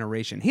next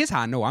generation. Here's how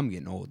I know I'm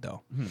getting old,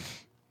 though.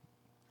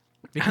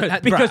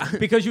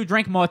 Because you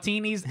drank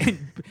martinis.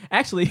 And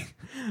actually,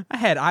 I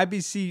had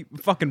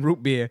IBC fucking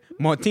root beer,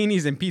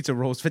 martinis, and pizza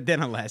rolls for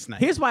dinner last night.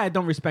 here's why I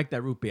don't respect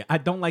that root beer. I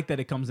don't like that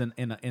it comes in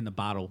a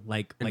bottle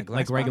like In a like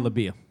glass regular bottle?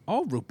 beer.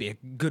 All root beer,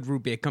 good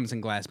root beer, comes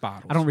in glass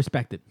bottles. I don't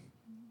respect it.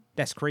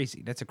 That's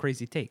crazy. That's a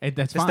crazy take.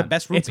 That's the fine.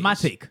 best root It's my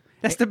beers. take.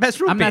 That's the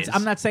best root I'm beers.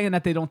 not saying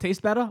that they don't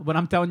taste better. What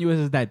I'm telling you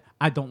is that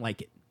I don't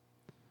like it.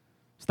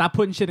 Stop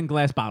putting shit in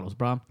glass bottles,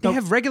 bro. They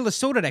have regular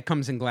soda that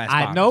comes in glass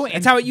I bottles. know. That's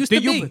and how it used to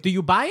be. Do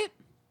you buy it?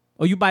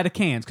 Or you buy the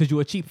cans because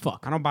you're a cheap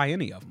fuck? I don't buy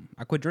any of them.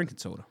 I quit drinking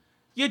soda.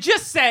 You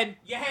just said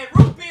you had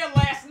root beer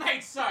last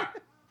night, sir.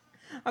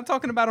 I'm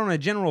talking about on a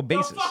general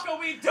basis. What the fuck are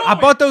we doing? I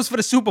bought those for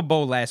the Super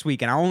Bowl last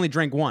week, and I only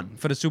drank one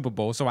for the Super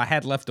Bowl, so I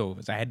had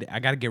leftovers. I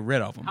got to get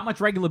rid of them. How much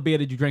regular beer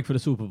did you drink for the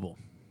Super Bowl?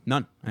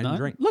 None. I didn't None?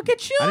 drink. Look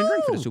at you. I didn't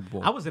drink for the Super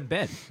Bowl. I was in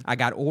bed. I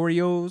got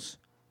Oreos,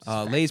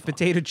 Lay's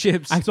potato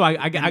chips. So I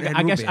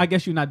and root beer.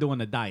 guess you're not doing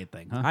the diet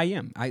thing, huh? I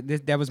am.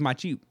 That was my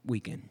cheat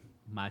weekend.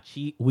 My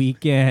cheat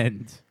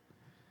weekend.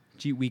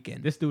 Cheat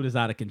weekend. This dude is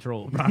out of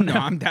control, bro. No,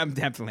 I'm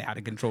definitely out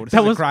of control. This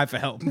That is was- a cry for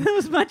help. That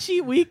was my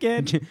cheat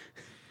weekend.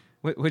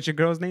 What's your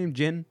girl's name?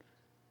 Jen?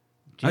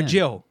 Jen.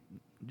 Jill.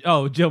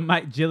 Oh,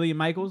 Jillian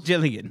Michaels.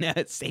 Jillian.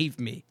 That saved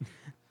me.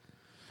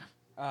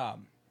 How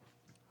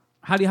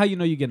you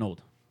know you're getting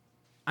old?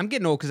 I'm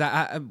getting old because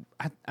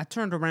I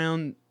turned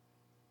around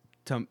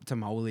to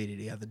my old lady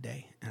the other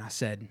day and I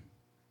said,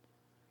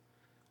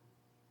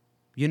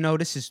 you know,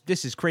 this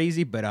is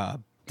crazy, but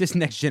This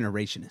next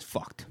generation is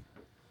fucked.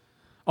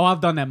 Oh,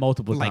 I've done that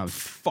multiple Like times.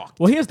 fucked.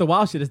 Well, here's the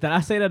wild shit is that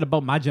I say that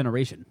about my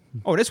generation.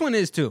 Oh, this one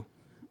is too.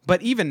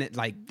 But even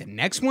like the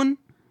next one,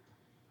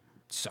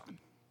 son,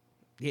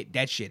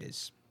 that shit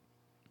is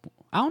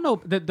I don't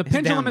know. The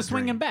pendulum down is the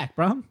swinging drain. back,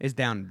 bro.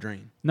 down the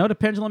drain. No, the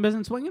pendulum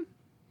isn't swinging?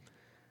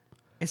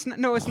 It's not.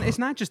 No, it's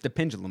not just the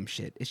pendulum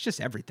shit. It's just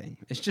everything.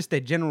 It's just the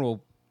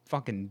general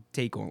fucking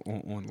take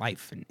on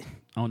life. And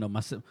Oh, no.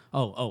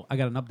 I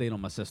got an update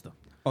on my sister.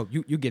 oh,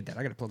 you get that.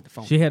 I gotta plug the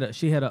phone. She had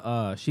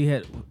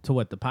to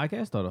what, the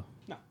podcast or the?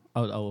 No.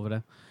 Oh,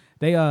 over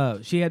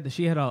there. She had a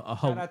Shout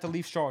out to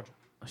Leaf Charger.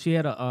 she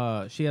had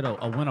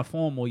a winter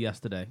formal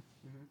yesterday,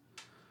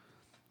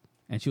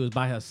 and she was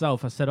by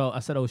herself. I said,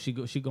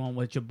 she going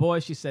with your boy?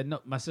 She said, no,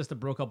 my sister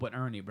broke up with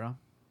Ernie, bro.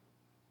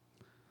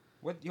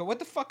 What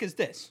the fuck is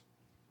this?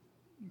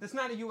 That's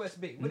not a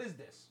USB. What is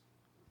this?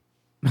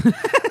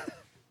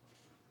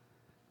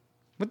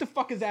 What the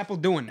fuck is Apple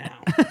doing now?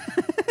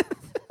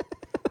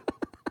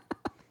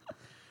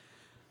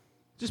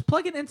 Just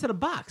plug it into the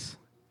box.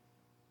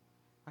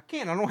 I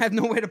can't. I don't have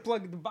nowhere to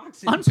plug the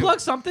box in. Unplug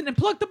something and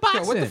plug the box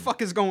Yo, what in. the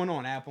fuck is going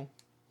on, Apple?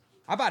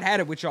 I about had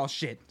it with y'all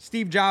shit.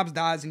 Steve Jobs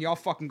dies and y'all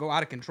fucking go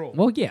out of control.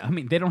 Well, yeah. I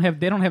mean, they don't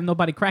have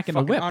nobody cracking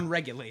the Fucking whip.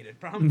 unregulated,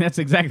 bro. That's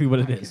exactly what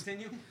it is.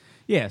 Continue.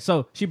 Yeah.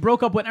 So she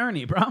broke up with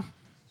Ernie, bro.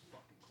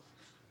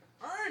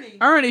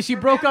 Ernie. She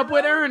From broke Baton up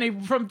with Rouge?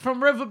 Ernie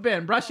from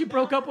Riverbend, bro. She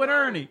broke up with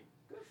Ernie.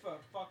 Good for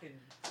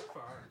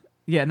her.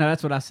 Yeah, no,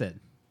 that's what I said.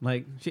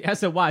 Like, I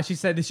said, why? She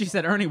said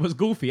Ernie was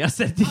goofy. I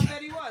said, I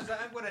bet he was.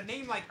 With a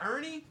name like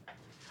Ernie?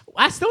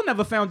 I still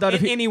never found out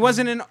if And he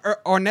wasn't an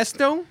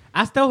Ernesto?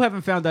 I still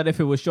haven't found out if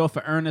it was short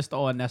for Ernest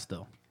or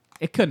Ernesto.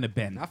 It couldn't have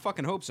been. I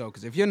fucking hope so,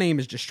 because if your name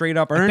is just straight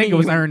up Ernie, I think it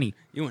was you Ernie.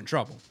 You in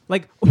trouble.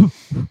 Like,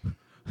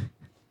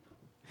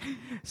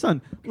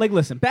 son, like,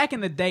 listen. Back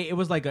in the day, it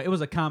was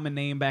a common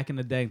name back in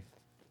the day.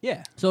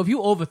 Yeah. So if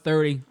you over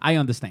 30, I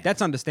understand.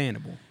 That's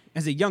understandable.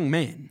 As a young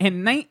man.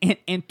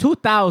 In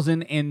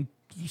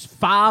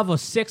 2005 or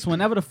 6,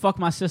 whenever the fuck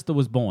my sister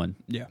was born.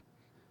 Yeah.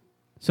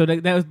 So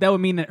that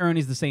would mean that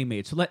Ernie's the same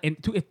age. So in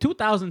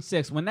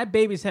 2006, when that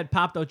baby's head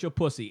popped out your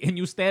pussy and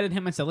you stared at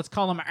him and said, "Let's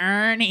call him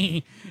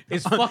Ernie,"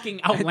 is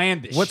fucking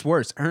outlandish. What's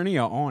worse, Ernie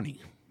or Arnie?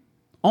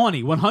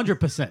 Arnie?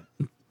 100%.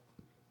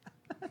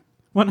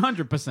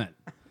 100%.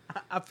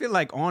 I feel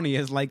like Arnie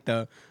is like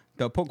the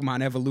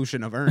Pokemon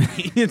evolution of Ernie.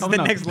 It's Oh, the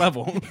no. next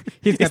level.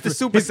 He's got It's the three-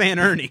 Super Saiyan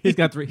Ernie. He's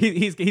got 3.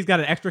 He's got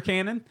an extra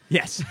cannon.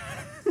 Yes.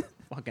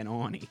 Fucking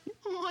Arnie.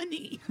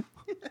 Arnie.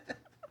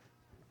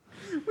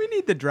 We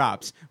need the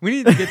drops. We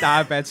need to get the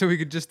iPad so we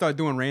could just start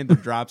doing random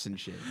drops and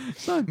shit.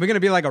 Son. We're gonna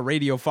be like a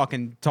radio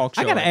fucking talk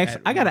show. I gotta ask.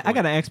 at I one point.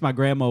 gotta ask my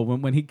grandma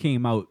when he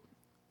came out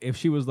if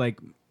she was like,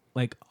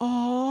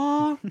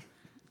 "Aw,"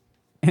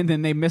 and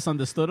then they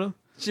misunderstood her.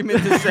 She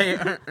meant to say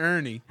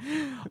Ernie.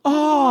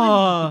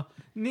 Oh,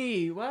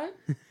 knee. What?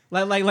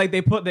 like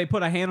they put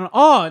a hand on.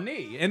 Oh,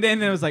 knee, and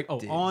then it was like, oh,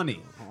 Arnie.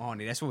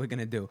 Arnie. That's what we're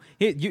gonna do.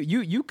 Here,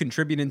 you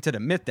contributing to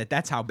the myth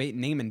that's how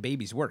naming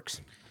babies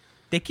works.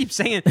 They keep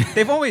saying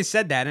they've always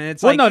said that, and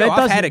it's Well, like, no, yo, that I've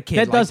does- had a kid.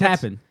 that Like, does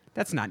that's- happen.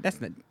 That's not.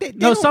 They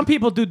No, don't- some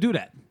people do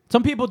that.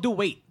 Some people do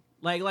wait.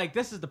 Like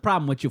this is the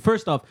problem with you.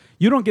 First off,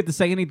 you don't get to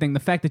say anything. The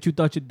fact that you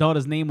thought your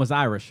daughter's name was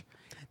Irish.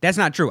 That's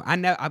not true.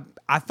 I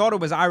thought it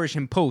was Irish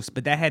in post,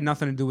 but that had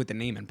nothing to do with the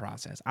naming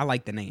process. I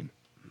like the name.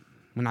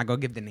 I'm not gonna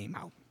give the name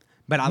out,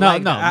 but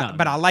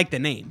I like the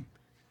name.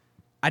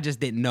 I just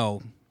didn't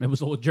know. It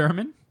was old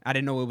German. I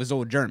didn't know it was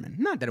old German.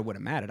 Not that it would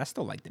have mattered. I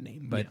still like the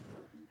name, but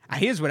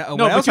here's what. No, what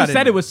but else you I said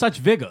didn't it know. with such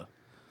vigor.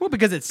 Well,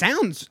 because it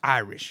sounds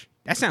Irish.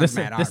 That sounds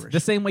mad Irish. The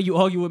same way you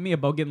argue with me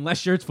about getting less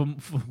shirts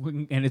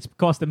and it's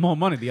costing more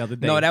money the other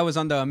day. No, that was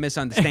under a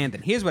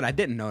misunderstanding. Here's what I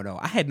didn't know though.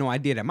 I had no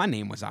idea that my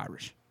name was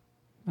Irish.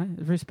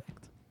 Respect.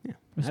 Yeah,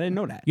 I didn't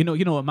know that. You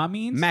know what mine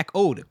means? Mac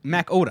Oda. Here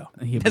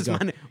we That's go. my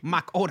name.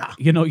 Mac Oda.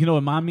 You know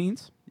what mine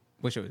means?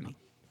 Wish it was me.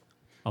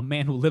 A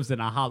man who lives in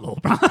a hollow,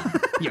 bro.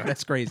 Yo,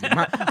 that's crazy.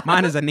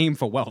 Mine is a name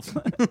for wealth.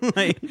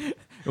 Like,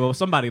 Well,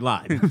 somebody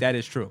lied. that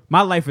is true.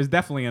 My life is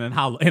definitely in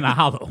a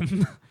hollow.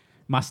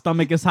 My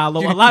stomach is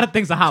hollow. A lot of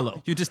things are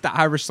hollow. You're just the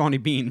Irish Sonny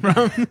Bean,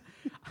 bro.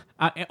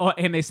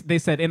 And they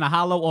said in a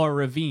hollow or a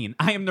ravine.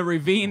 I am the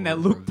ravine that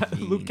Luke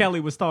ravine. Kelly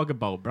was talking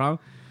about, bro.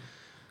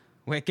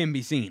 Where it can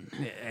be seen.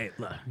 Hey,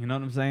 look, you know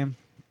what I'm saying?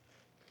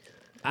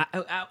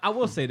 I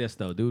will say this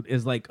though, dude.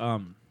 Is like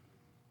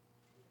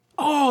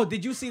Oh,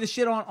 did you see the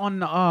shit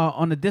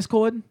on the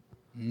Discord?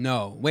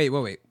 No. Wait.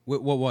 What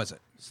was it?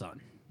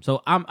 Son.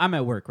 So I'm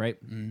at work, right?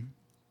 Mm-hmm.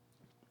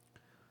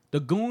 The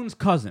goon's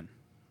cousin.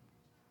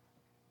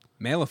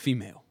 Male or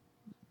female?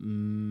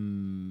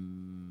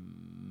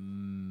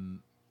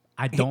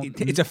 I don't.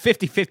 It's a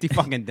 50-50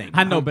 fucking thing.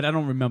 I know, but I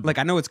don't remember. Like,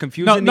 I know it's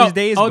confusing these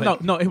days. Oh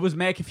but no, it was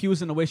mad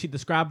confusing the way she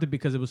described it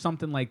because it was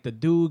something like the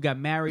dude got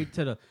married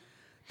to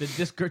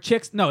this girl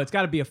chicks. No, it's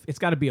got to be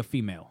a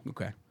female.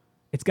 Okay.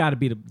 It's got to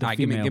be the All right,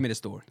 female. give me the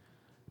story.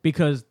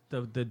 Because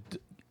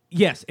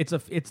yes,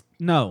 it's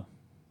no.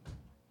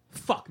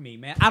 Fuck me,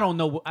 man. I don't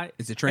know.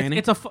 Is it tranny?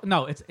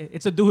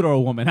 It's a dude or a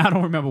woman. I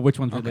don't remember which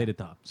one's related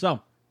to her. So,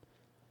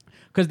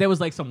 because there was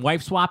like some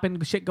wife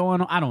swapping shit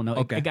going on. I don't know.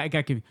 Okay. It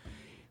got confused.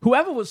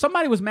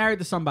 Somebody was married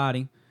to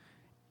somebody,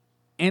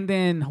 and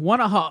then one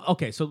of her.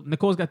 Okay, so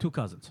Nicole's got 2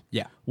 cousins.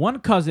 Yeah. One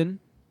cousin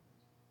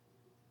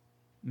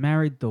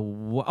married the.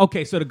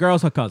 Okay, so the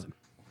girl's her cousin.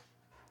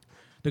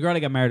 The girl that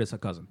got married is her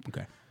cousin.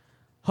 Okay.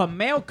 Her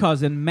male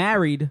cousin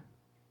married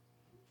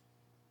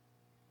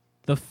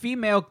the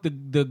female, the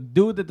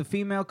dude that the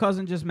female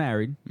cousin just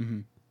married. Mm-hmm.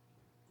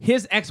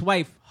 His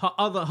ex-wife,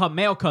 her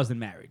male cousin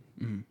married.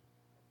 Mm-hmm.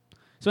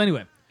 So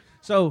anyway,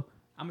 I'm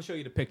gonna show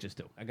you the pictures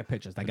too. I got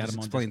pictures. I got This them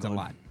on. explains a Discord.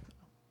 lot.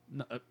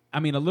 No, I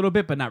mean a little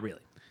bit, but not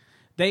really.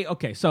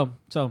 So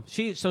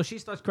she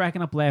starts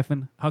cracking up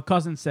laughing. Her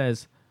cousin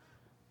says,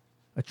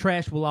 "A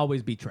trash will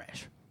always be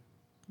trash."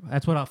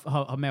 That's what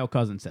her male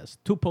cousin says.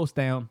 2 posts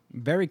down.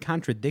 Very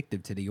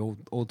contradictive to the old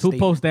 2 statement.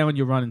 posts down,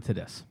 you run into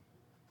this.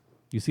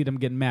 You see them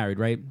getting married,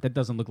 right? That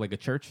doesn't look like a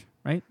church,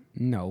 right?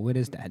 No, what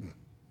is that?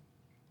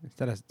 Is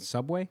that a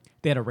subway?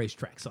 They had a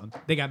racetrack, son.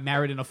 They got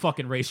married in a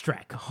fucking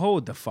racetrack.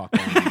 Hold the fuck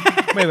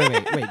on.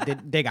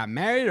 Wait. They got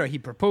married or he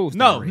proposed?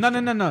 No. on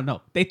a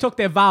racetrack? They took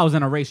their vows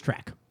in a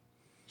racetrack.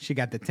 She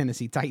got the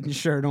Tennessee Titans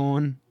shirt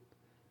on.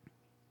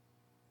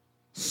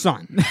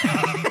 Son.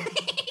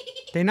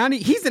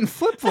 He's in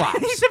flip flops.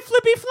 He's in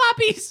flippy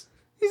floppies.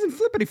 He's in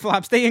flippity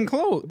flops. They in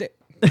clothes.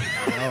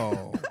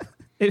 Oh.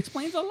 It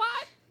explains a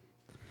lot.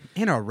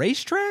 In a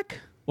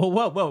racetrack? Well,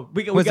 whoa.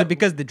 Was it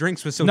because the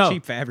drinks were so No.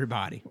 cheap for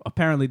everybody?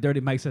 Apparently,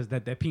 Dirty Mike says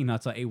that their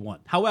peanuts are A1.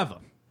 However,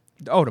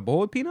 Oh, the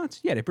boiled peanuts?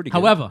 Yeah, they're pretty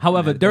good.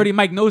 However, Dirty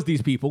Mike knows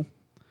these people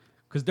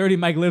because Dirty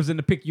Mike lives in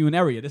the Picayune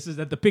area. This is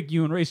at the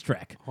Picayune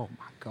racetrack. Oh,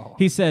 my God.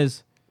 He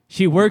says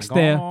she works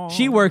there. God.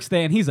 She works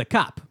there, and he's a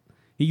cop.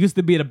 He used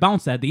to be the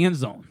bouncer at the end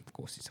zone. Of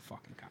course, he's a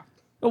fucking cop.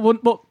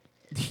 Well,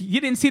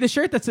 you didn't see the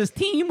shirt that says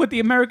team with the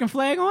American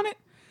flag on it?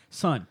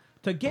 Son,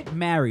 to get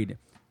married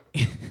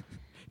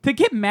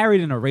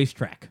in a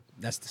racetrack.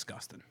 That's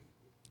disgusting.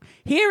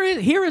 Here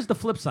is the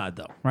flip side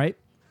though, right?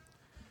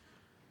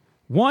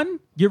 One,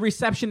 your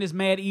reception is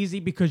mad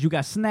easy because you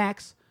got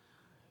snacks.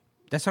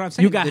 That's what I'm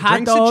saying. You got the hot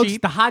drinks are dogs.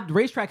 cheap. The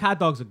racetrack hot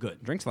dogs are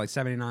good. Drinks are like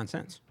 79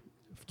 cents.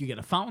 You get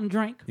a fountain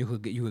drink. You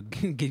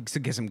could get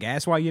some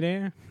gas while you're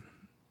there.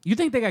 You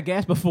think they got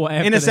gas before or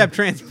after? Intercept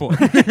transport.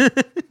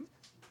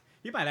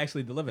 You might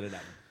actually deliver to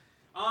that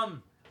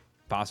one.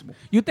 Possible.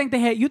 You think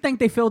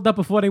they filled up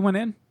before they went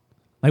in?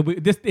 Like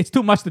it's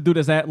too much to do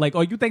this at. Like,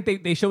 or you think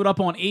they showed up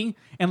on E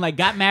and like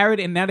got married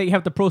and now they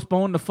have to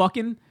postpone the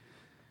fucking?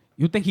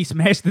 You think he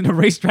smashed in the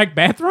racetrack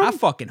bathroom? I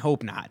fucking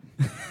hope not.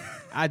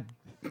 I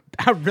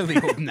really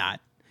hope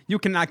not. You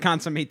cannot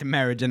consummate the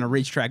marriage in a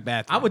racetrack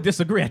bathroom. I would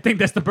disagree. I think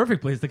that's the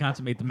perfect place to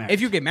consummate the marriage. If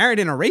you get married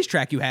in a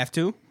racetrack, you have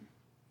to.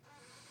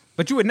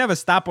 But you would never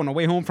stop on the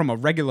way home from a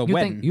regular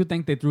wedding. You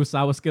think they threw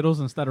sour Skittles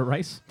instead of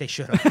rice? They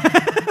should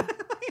have.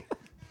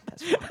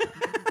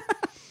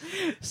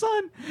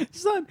 Son.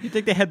 You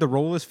think they had the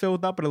rollers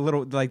filled up with a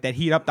little, like, that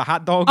heat up the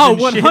hot dogs? Oh,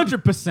 and shit?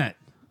 100%.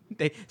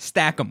 They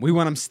stack them. We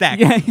want them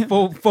stacked. Yeah.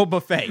 Full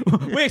buffet.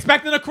 We're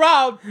expecting a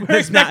crowd. We're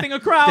There's expecting a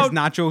crowd. There's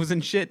nachos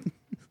and shit.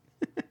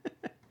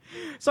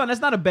 Son,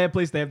 that's not a bad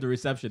place to have the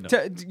reception,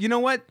 though. You know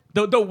what?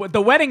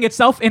 The wedding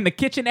itself in the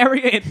kitchen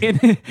area,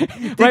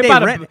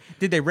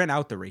 Did they rent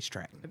out the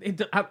racetrack?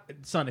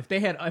 Son, if they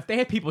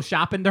had people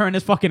shopping during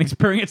this fucking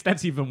experience,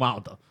 that's even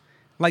wilder.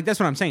 Like, that's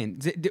what I'm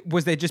saying.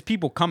 Was there just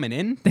people coming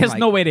in? There's Like,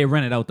 no way they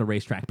rented out the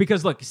racetrack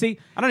because look, see,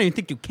 I don't even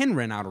think you can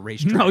rent out a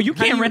racetrack. no, you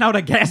How do can't rent out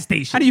a gas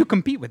station. How do you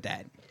compete with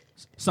that?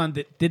 Son,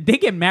 did they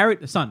get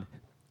married? Son,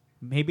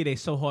 maybe they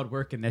so hard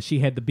working that she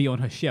had to be on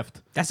her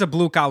shift. That's a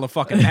blue collar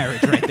fucking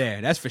marriage right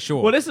there. That's for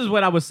sure. Well, this is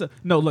what I was.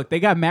 No, look,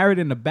 they got married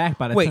in the back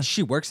by the Wait, time.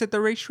 she works at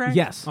the racetrack?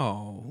 Yes.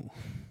 Oh.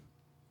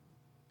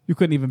 You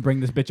couldn't even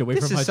bring this bitch away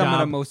This from her is some job. of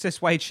the most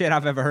cis white shit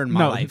I've ever heard in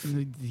my life.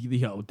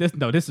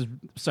 This is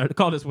sorry to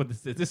call this what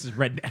this is. This is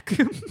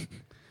redneck.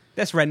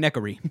 That's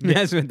redneckery.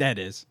 That's what that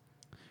is.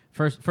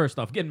 First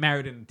off, getting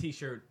married in a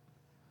t-shirt,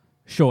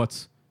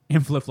 shorts,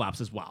 and flip flops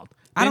is wild.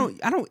 I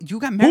don't. You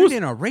got married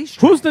in a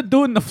racetrack. Who's the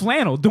dude in the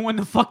flannel doing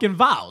the fucking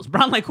vows?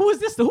 Bro, I'm like, who is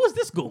this? Who is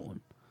this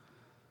going?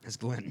 That's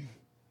Glenn.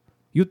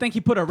 You think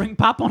he put a ring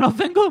pop on her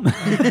finger?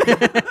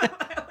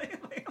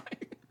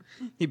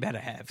 He better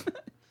have.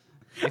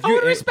 I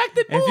would respect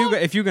it more.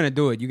 If you're gonna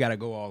do it, you gotta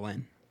go all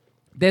in.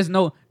 There's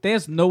no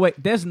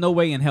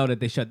way in hell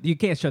that you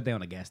can't shut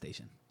down a gas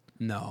station.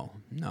 No.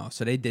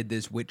 So they did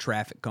this with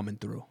traffic coming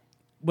through.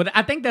 But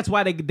I think that's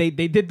why they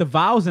did the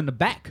vows in the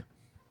back.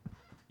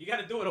 You got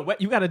to do it.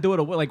 You got to do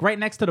it like right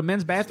next to the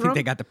men's I bathroom. think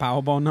they got the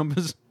Powerball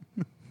numbers.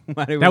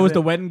 That was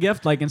the wedding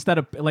gift. Like instead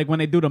of like when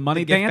they do the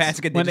money gift dance,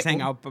 basket, they when just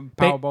hang out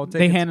Powerball tickets.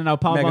 They handing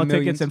out Mega Powerball Millions.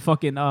 tickets and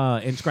fucking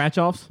and scratch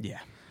offs. Yeah.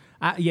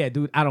 Yeah,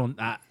 dude. I don't.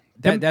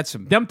 That's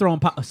some. Them throwing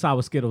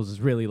sour Skittles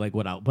is really like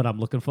what I'm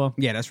looking for.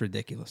 Yeah, that's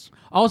ridiculous.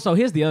 Also,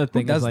 here's the other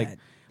thing. does is that?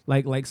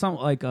 like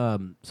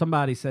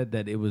somebody said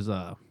that it was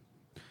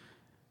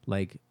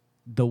like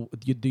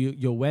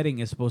your wedding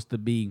is supposed to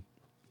be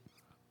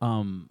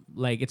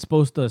like it's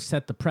supposed to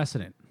set the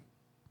precedent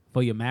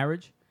for your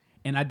marriage,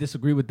 And I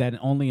disagree with that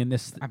only in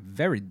this. I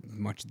very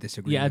much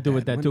disagree. Yeah, I do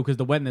with that When- too, because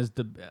the wedding is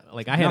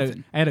like I had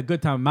Nothing. I had a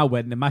good time at my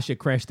wedding, and my shit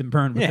crashed and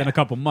burned within Yeah. a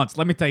couple months.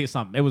 Let me tell you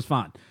something, it was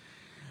fine.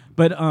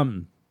 But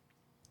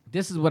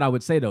this is what I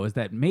would say though, is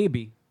that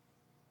maybe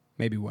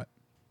Maybe what?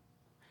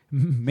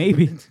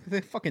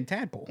 The fucking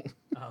tadpole.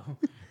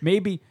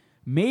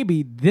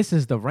 maybe this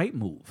is the right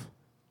move.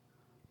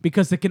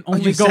 Because it can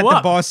only you go set up.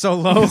 the bar so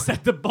low. You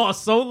set the bar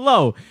so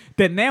low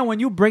that now when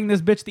you bring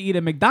this bitch to eat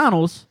at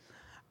McDonald's,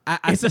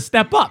 it's a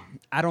step up.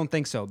 I don't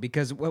think so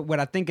because what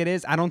I think it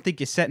is, I don't think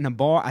you're setting a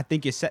bar. I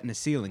think you're setting a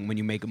ceiling when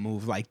you make a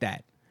move like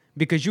that,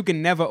 because you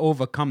can never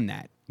overcome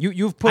that.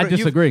 You've put I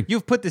disagree.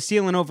 You've put the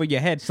ceiling over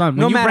your head. Son,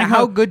 no when you matter bring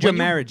how her- good your when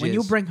you- marriage when is.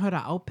 you bring her to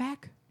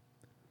Outback,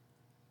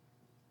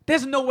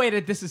 there's no way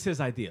that this is his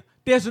idea.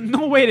 There's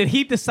no way that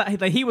he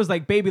decided. Like he was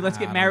like, "Baby, let's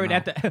get I married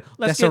don't at the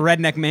That's get, a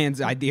redneck man's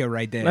idea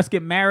right there. let's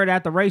get married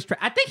at the racetrack."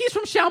 I think he's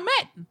from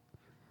Chalmette.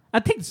 I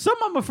think some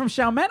of them are from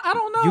Chalmette. I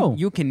don't know.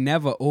 You can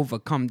never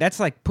overcome. That's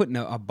like putting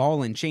a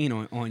ball and chain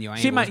on your ankles.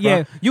 She might- bro.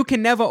 yeah. You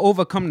can never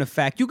overcome the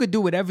fact. You could do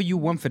whatever you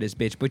want for this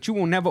bitch, but you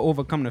will never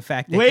overcome the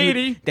fact that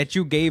Lady. that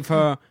you gave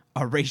her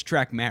a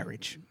racetrack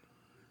marriage.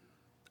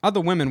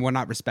 Other women will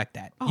not respect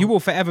that. Oh. You will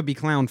forever be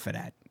clowned for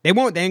that. They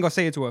won't. They ain't gonna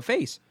say it to her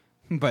face.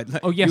 But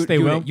Oh, yes, they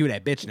you will. You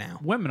that bitch now.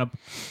 Women are.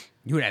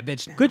 You that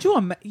bitch now. Could you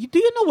imagine? Do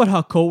you know what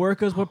her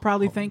coworkers were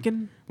probably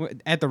thinking? What,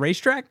 at the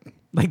racetrack?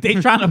 Like they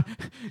trying to.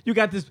 You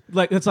got this.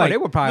 Like it's Oh, like they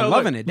were probably no,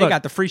 loving look, it. They look,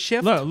 got the free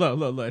shift.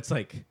 Look. It's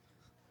like,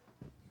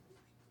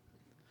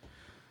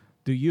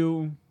 do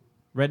you,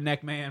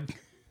 redneck man,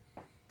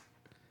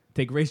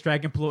 take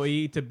racetrack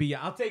employee to be?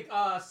 I'll take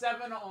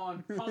 7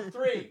 on pump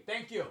 3.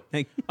 Thank you.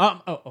 Hey,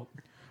 Do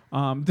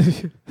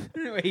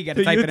you got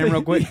to type it in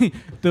real quick.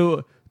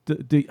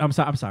 I'm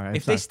sorry.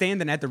 If they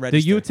standing at the do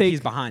register, you take?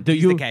 he's behind. Do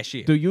He's you, the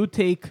cashier. Do you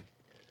take?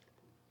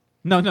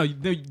 No.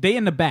 They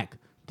in the back.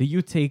 Do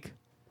you take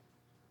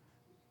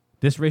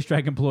this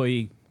racetrack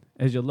employee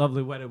as your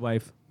lovely wedded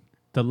wife,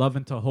 to love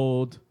and to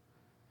hold?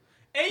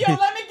 Hey yo,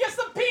 let me get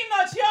some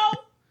peanuts,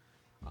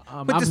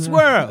 yo. With the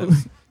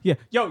swirls. Yeah,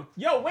 yo,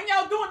 when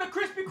y'all doing the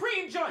Krispy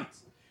Kreme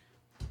joints?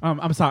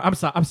 I'm sorry.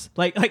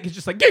 Like it's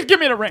just like give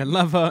me the To rent.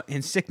 love her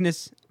in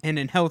sickness and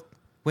in health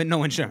with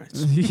no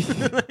insurance.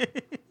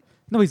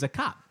 No, he's a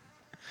cop.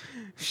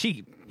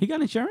 She He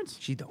got insurance?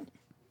 don't.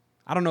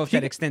 I don't know if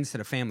that extends to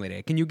the family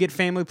there. Can you get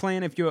family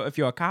plan if you're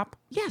a cop?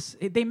 Yes,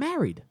 they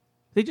married.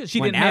 They just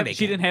Well, now they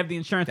she can. didn't have the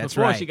insurance That's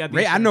before right. she got the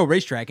I insurance. know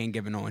racetrack ain't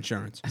giving no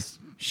insurance.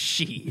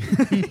 She.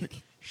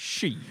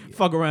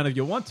 Fuck around if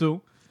you want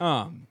to.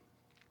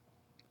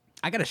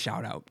 I got a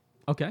shout out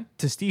Okay.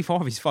 to Steve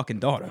Harvey's fucking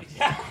daughter.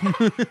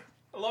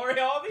 Lori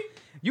Harvey?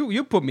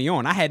 You put me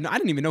on. I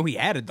didn't even know he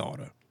had a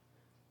daughter.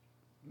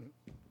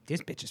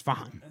 This bitch is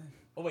fine.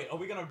 Oh wait, are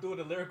we gonna do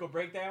the lyrical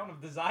breakdown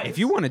of Desires? If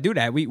you want to do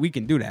that, we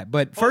can do that.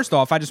 But first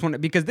off, I just want to,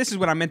 because this is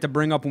what I meant to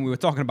bring up when we were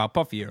talking about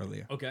Puffy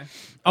earlier. Okay.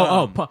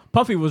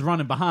 Puffy was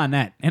running behind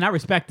that, and I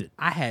respect it.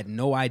 I had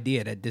no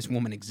idea that this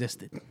woman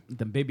existed.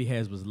 The baby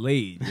hairs was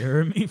laid. You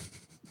heard me?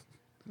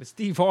 But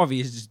Steve Harvey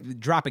is just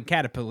dropping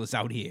caterpillars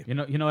out here. You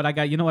know what I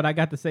got. You know what I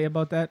got to say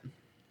about that?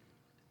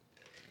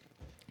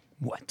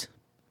 What?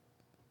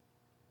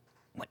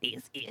 What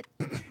is it?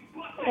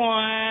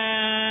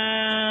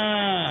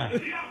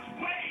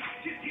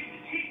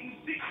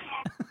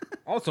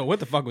 Also, what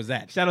the fuck was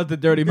that? Shout out to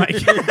Dirty Mike.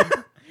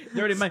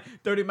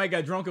 Dirty Mike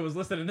got drunk and was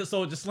listening to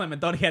Soulja Slim and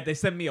thought he had to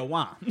send me a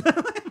wine.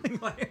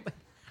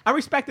 I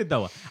respect it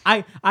though.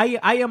 I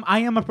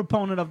am a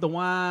proponent of the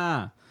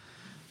wine.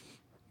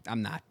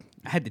 I'm not.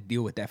 I had to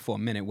deal with that for a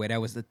minute where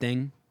that was the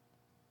thing.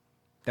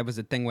 That was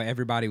the thing where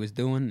everybody was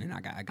doing, and I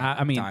got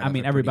I mean, tired of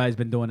it everybody's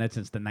been doing that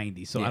since the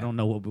 '90s, so Yeah. I don't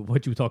know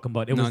what you talking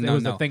about. It was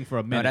No. a thing for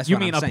a minute. that's You what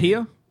mean I'm up saying.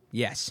 here?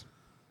 Yes.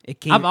 It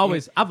came. I've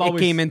it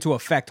came into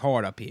effect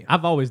hard up here.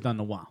 I've always done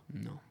the wine.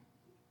 No.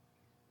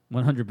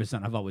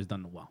 100%. I've always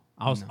done the wine.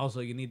 Also,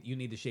 you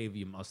need to shave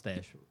your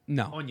mustache.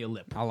 No. On your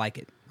lip. I like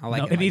it. I like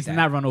No, it. it like needs that. to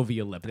not run over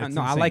your lip. That's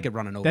no, I insane. like it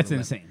running over That's the lip.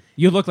 insane.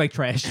 You look like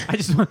trash.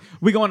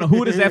 We going to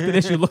Hooters after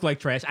this. You look like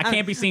trash. I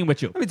can't be seen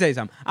with you. Let me tell you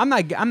something. I'm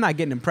not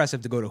getting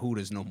impressive to go to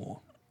Hooters no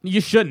more. You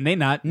shouldn't. They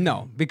not.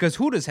 No, because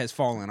Hooters has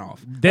fallen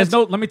off.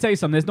 Let me tell you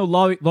something. There's no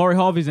Lori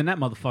Harveys in that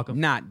motherfucker.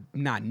 Not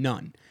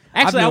none.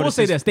 Actually, I've I will noticed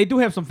say this. They do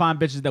have some fine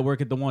bitches that work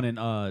at the one in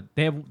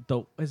they have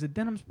is it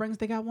Denham Springs?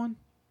 They got one?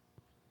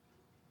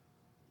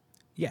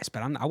 Yes,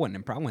 but I wasn't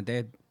impressed. I went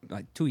there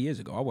like 2 years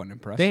ago. I wasn't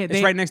impressed. They-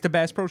 It's right next to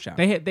Bass Pro Shop.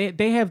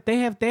 They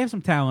have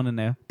some talent in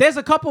there. There's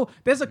a couple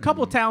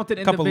talented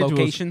couple individuals.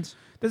 locations.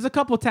 There's a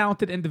couple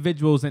talented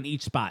individuals in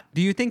each spot.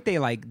 Do you think they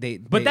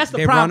But that's the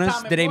they prime runners?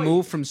 time Do they employee.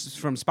 move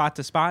from spot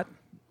to spot?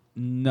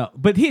 No,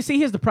 but here's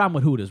the problem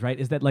with Hooters, right?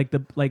 Is that like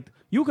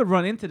you could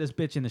run into this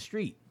bitch in the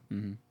street.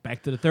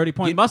 Back to the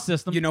 30-point bus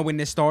system. You know when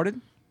this started?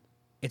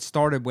 It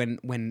started when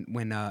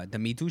the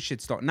Me Too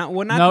shit started. No,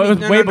 it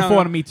was way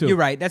before the Me Too. You're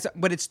right.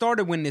 But it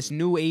started when this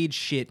new age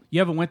shit. You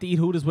ever went to eat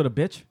Hooters with a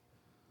bitch?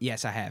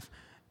 Yes, I have.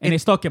 And they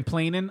start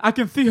complaining. I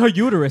can see her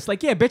uterus.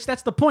 Like, yeah, bitch,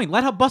 that's the point.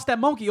 Let her bust that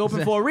monkey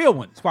open for a real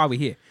one. That's why we're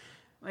here.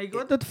 Like,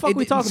 what the fuck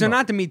we talking so about?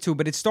 not the Me Too,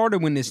 but it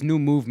started when this new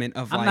movement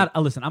of I'm like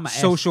not. Listen, I'm a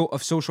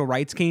social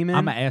rights came in.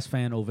 I'm an ass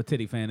fan over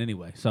titty fan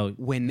anyway. So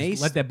When they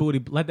just let that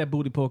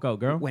booty poke out,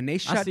 girl. when they I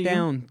shut see you.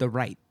 down the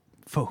right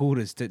for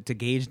Hooters to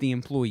gauge the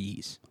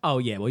employees Oh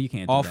yeah, well you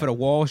can't. Do off that. of the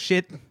wall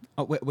shit.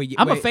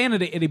 I'm a fan of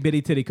the itty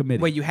bitty titty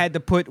committee. Where you had to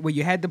put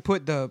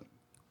the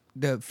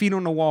feet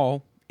on the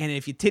wall, and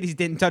if your titties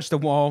didn't touch the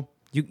wall,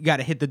 you got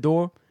to hit the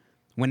door.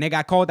 When they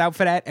got called out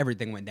for that,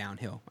 everything went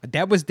downhill.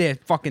 That was their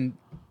fucking.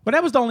 But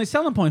that was the only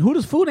selling point.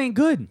 Hooters food ain't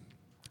good.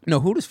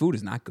 No, Hooters food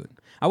is not good.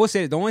 I will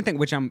say the only thing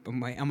which I'm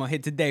gonna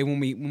hit today when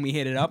we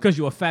hit it up Because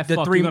you're a fat The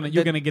fuck. three-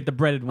 You're gonna get the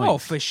breaded wings. Oh,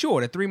 for sure,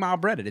 the 3 Mile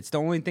breaded. It's the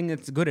only thing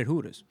that's good at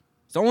Hooters.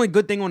 It's the only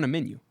good thing on the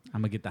menu.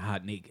 I'm gonna get the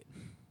hot naked.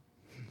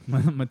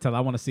 I'm gonna tell.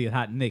 I want to see it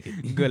hot and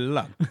naked. Good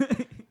luck.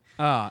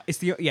 It's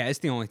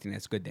the only thing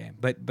that's good there.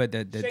 But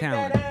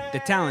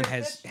the talent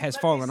has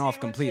fallen off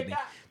completely.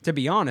 To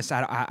be honest,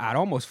 I'd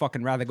almost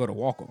fucking rather go to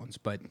Walk-Ons,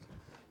 but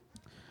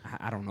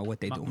I don't know what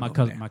they do. My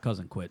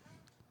cousin quit.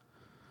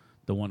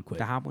 The one quit.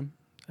 The hot one,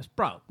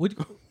 Bro, what?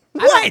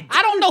 What?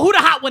 I don't know who the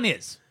hot one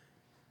is.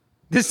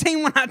 the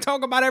same one I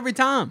talk about every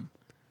time.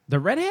 The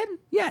redhead?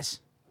 Yes,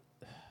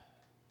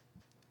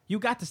 You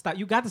got to stop.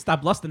 You got to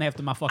stop lusting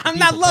after my fucking. I'm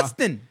not people, bro.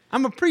 lusting.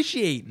 I'm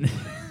appreciating.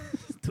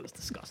 It's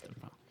disgusting,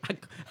 bro.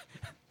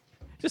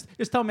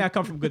 Just tell me I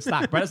come from good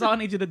stock, bro. That's all I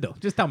need you to do.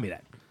 Just tell me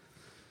that.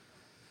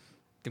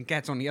 Them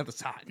cats on the other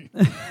side.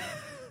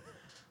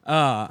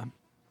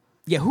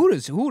 Yeah,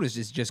 Hooters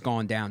is just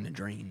gone down the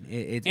drain.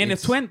 And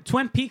if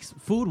Twin Peaks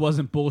food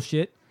wasn't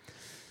bullshit,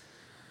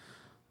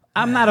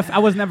 I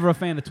was never a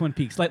fan of Twin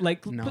Peaks. Like,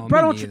 No,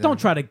 bro, me neither. don't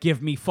try to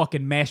give me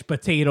fucking mashed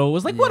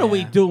potatoes. Like, what are we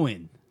Yeah.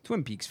 doing?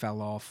 Twin Peaks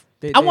fell off.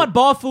 I want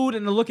bar food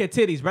and to look at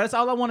titties, bro. That's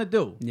all I want to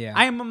do. Yeah.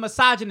 I am a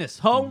misogynist,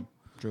 ho.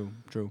 True.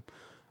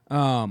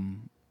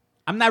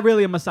 I'm not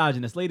really a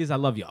misogynist. Ladies, I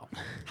love y'all.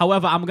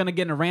 However, I'm going to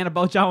get in a rant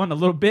about y'all in a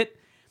little bit,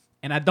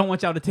 and I don't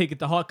want y'all to take it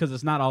to heart because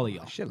it's not all of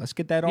y'all. Shit, let's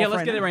get that off. Yeah,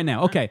 let's get it right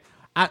now. Okay.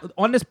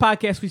 On this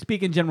podcast, we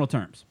speak in general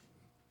terms.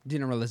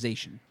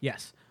 Generalization.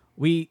 Yes.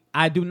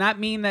 I do not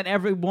mean that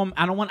every woman.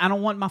 I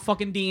don't want my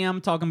fucking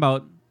DM talking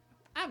about.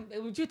 I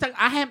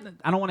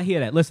don't want to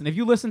hear that. Listen, if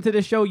you listen to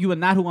this show, you are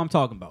not who I'm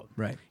talking about.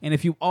 Right. And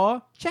if you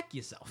are, check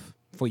yourself.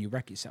 Before you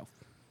wreck yourself.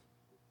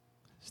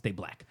 Stay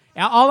black.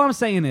 All I'm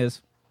saying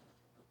is,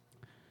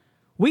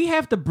 we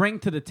have to bring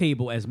to the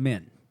table as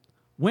men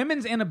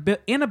women's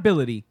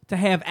inability to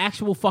have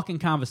actual fucking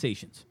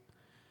conversations.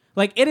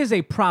 Like, it is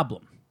a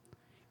problem.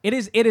 It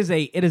is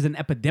an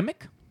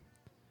epidemic,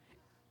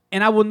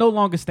 and I will no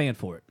longer stand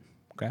for it.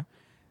 Okay.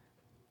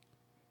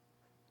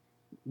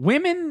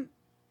 Women,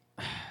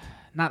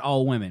 not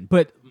all women,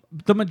 but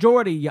the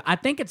majority, I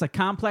think it's a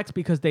complex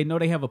because they know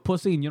they have a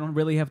pussy and you don't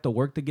really have to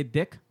work to get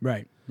dick.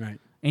 Right.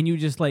 And you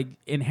just like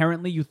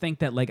inherently you think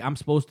that like I'm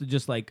supposed to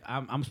just like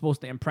I'm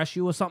supposed to impress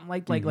you or something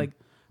like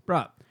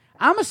bro,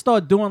 I'm gonna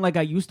start doing like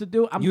I used to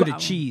do. You're the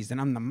cheese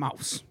and I'm the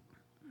mouse.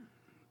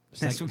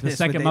 The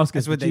second mouse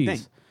gets the they cheese.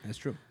 think. That's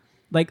true.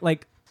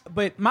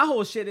 But my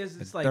whole shit is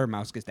it's like Third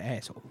mouse gets the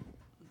asshole.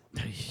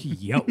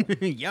 yo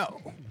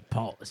Yo.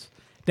 pause.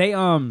 They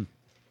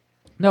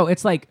no,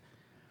 it's like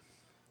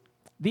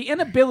the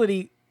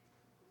inability.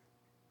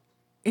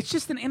 It's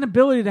just an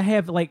inability to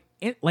have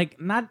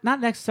not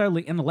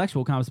necessarily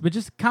intellectual conversation, but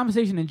just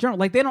conversation in general.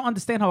 Like they don't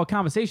understand how a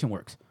conversation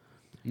works.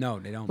 No,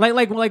 they don't.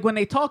 Like when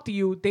they talk to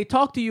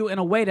you in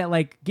a way that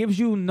like gives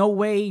you no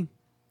way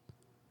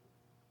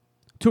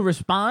to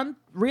respond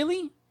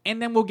really,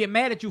 and then we'll get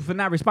mad at you for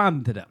not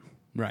responding to them.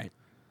 Right.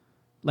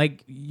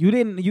 Like you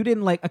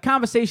didn't like a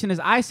conversation is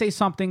I say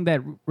something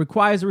that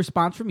requires a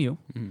response from you,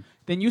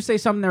 then you say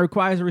something that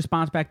requires a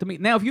response back to me.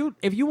 Now if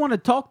you want to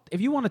talk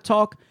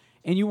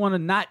and you want to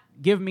not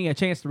give me a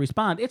chance to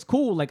respond, it's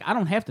cool. Like I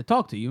don't have to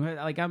talk to you.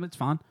 Like it's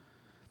fine.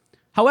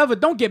 However,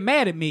 don't get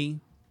mad at me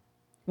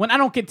when I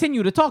don't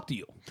continue to talk to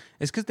you.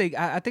 It's because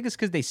I think it's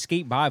because they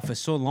skate by for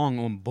so long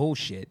on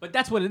bullshit. But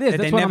that's what it is. That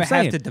That's they what never I'm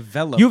saying. have to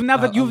develop You've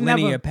a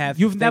linear path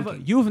you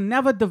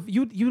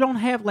don't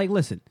have like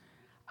listen.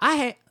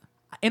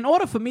 In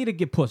order for me to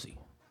get pussy,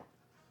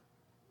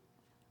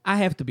 I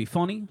have to be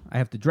funny. I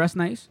have to dress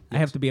nice. I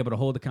have to be able to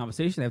hold a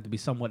conversation. I have to be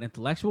somewhat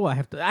intellectual. I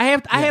have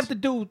to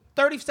do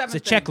 37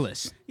 It's a things.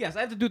 checklist. Yes, I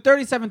have to do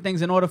 37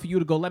 things in order for you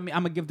to go, I'm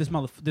going to give this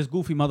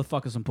goofy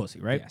motherfucker some pussy,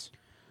 right? Yes.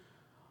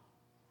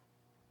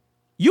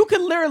 You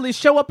can literally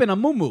show up in a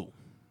muumuu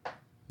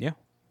Yeah.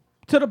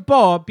 to the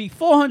bar, be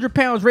 400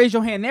 pounds, raise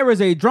your hand. There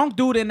is a drunk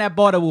dude in that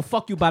bar that will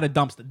fuck you by the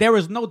dumpster. There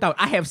is no doubt.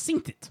 I have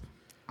seen it.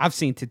 I've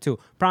seen it too.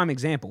 Prime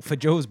example, for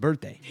Joe's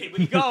birthday. Here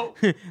we go.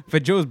 For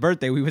Joe's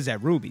birthday, we was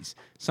at Ruby's.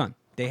 Son,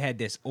 they had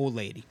this old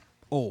lady.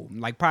 Old,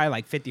 like probably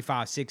like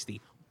 55,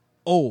 60.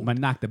 Old. I'm going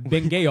to knock the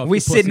Bengay off We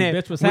you sitting pussy,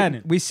 there. bitch. What's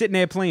happening? We sitting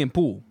there playing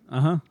pool.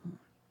 Uh-huh.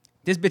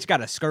 This bitch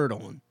got a skirt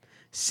on.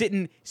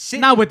 Sitting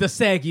Not with the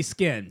saggy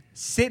skin.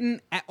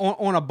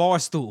 on a bar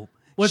stool.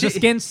 Was the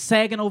skin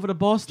sagging over the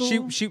bar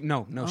stool? She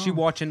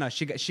watching us.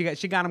 She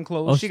got him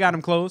closed. She got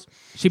him closed.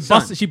 She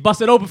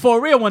busted open for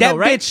a real one that though,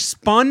 right? bitch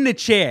spun the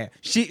chair.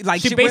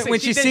 When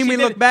she seen me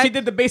look back. She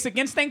did the basic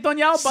instinct on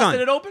y'all,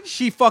 busted it open.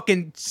 She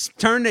fucking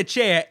turned the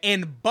chair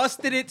and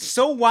busted it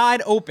so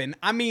wide open.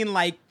 I mean,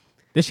 like.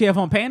 Did she have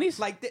on panties?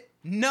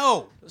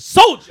 No.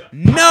 Soldier.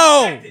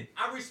 No.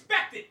 I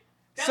respect it.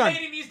 That Son.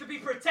 lady needs to be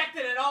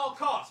protected at all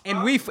costs.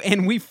 Bro.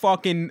 And we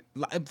fucking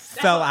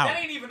fell out. That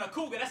ain't even a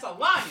cougar. That's a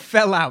lion.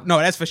 Fell out. No,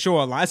 that's for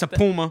sure a lion. That's a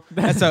puma.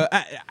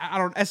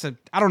 I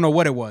don't know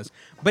what it was,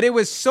 but it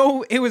was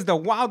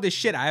the wildest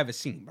shit I ever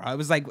seen, bro. It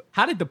was like,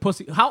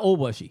 How old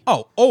was she?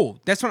 Oh,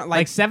 that's when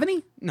Like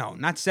 70? No,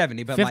 not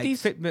 70, but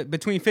 50s? like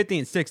between 50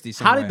 and 60.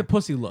 How did the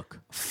pussy look?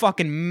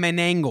 Fucking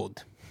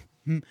manangled.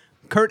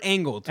 Kurt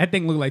Angled. That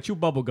thing looked like chew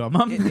bubble gum.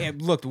 Huh?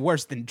 It looked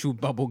worse than chew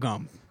bubble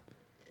gum.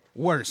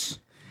 Worse.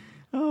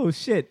 Oh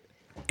shit.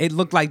 It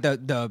looked like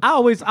the. I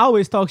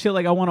always talk shit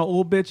like I want an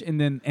old bitch,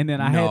 and then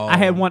I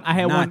had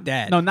one.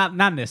 That. No, not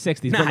in the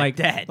 60s, Not but like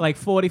that. like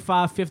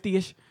 45,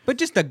 50ish. But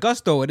just the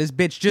gusto of this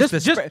bitch,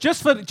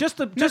 just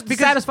to because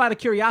satisfy the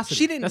curiosity.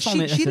 She didn't. That's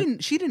only- She that's it.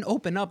 didn't. She didn't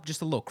open up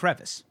just a little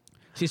crevice.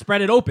 She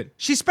spread it open.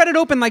 She spread it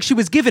open like she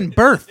was giving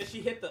birth. Did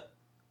she hit the?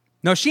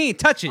 No, she ain't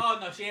touch it. Oh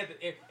no, she had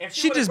the. If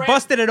She just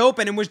busted it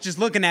open and was just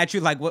looking at you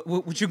like,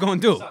 what you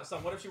gonna do?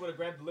 Son, what if she would have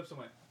grabbed the lips and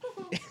went?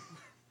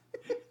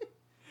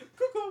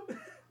 Cuckoo.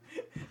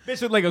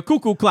 Bitch looked like a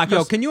cuckoo clock.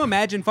 Yo, can you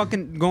imagine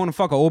fucking going to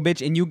fuck an old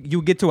bitch and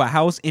you get to a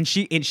house and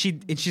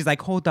she's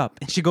like, hold up,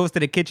 and she goes to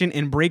the kitchen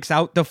and breaks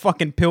out the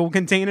fucking pill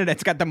container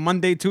that's got the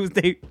Monday,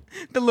 Tuesday,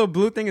 the little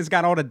blue thing has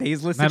got all the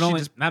days listed. Not She only,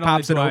 just not only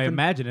pops do it I open.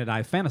 imagine it,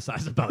 I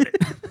fantasize about it.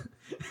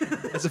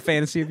 That's a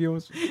fantasy of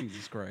yours.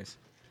 Jesus Christ.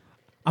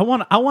 I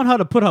want her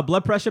to put her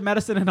blood pressure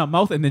medicine in her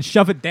mouth and then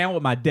shove it down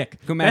with my dick.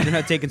 Can you imagine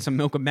her taking some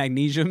milk of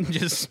magnesium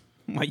just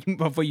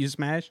before you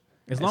smash?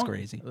 That's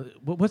crazy.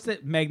 What's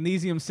that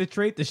magnesium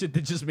citrate? The shit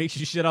that just makes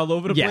you shit all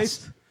over the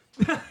Yes.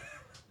 place?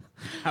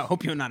 I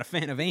hope you're not a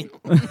fan of anal.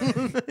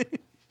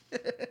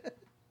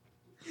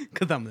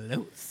 Because I'm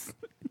loose.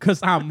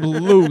 Because I'm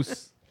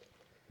loose.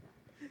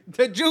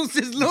 The juice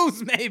is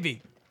loose,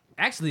 maybe.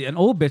 Actually, an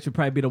old bitch would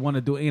probably be the one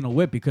to do anal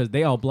whip because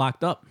they all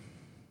blocked up.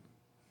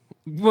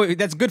 Well,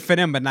 that's good for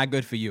them, but not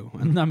good for you.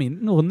 I mean,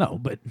 no,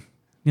 but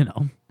you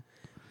know.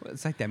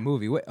 It's like that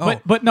movie.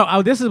 But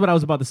no, this is what I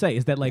was about to say.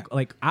 Is that like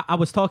I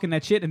was talking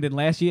that shit, and then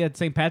last year at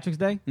St. Patrick's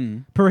Day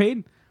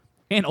parade,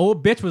 and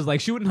old bitch was like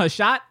shooting her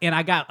shot, and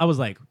I was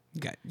like,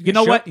 you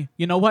know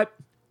what?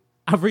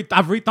 I've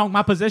rethought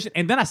my position,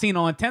 and then I seen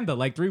her on Tinder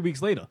like 3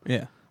 weeks later.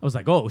 Yeah. I was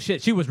like, oh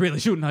shit, she was really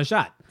shooting her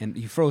shot, And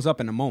you froze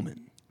up in a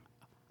moment.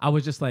 I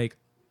was just like,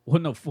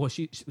 well, no,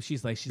 she's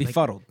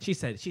Befuddled. She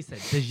said,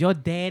 does your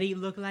daddy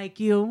look like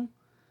you?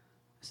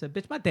 I said,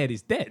 bitch, my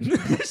daddy's dead.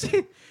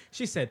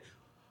 she said,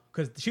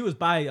 because she was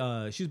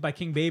by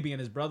King Baby and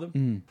his brother.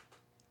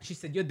 She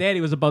said, your daddy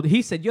was about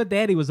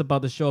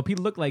to show up. He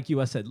looked like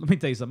you. I said, let me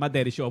tell you something. My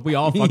daddy show up. We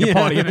all fucking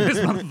partying in this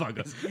motherfucker.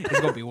 It's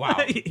going to be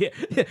wild.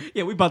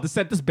 yeah, we about to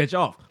set this bitch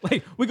off.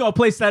 Like, we going to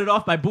play Set It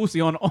Off by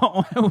Boosie on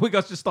we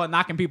going to just start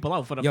knocking people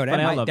out for the Yo, for the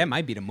hell of that it.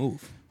 might be the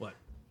move. What?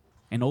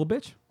 An old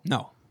bitch?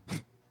 No.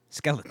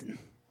 Skeleton.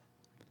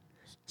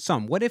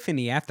 Son, what if in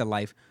the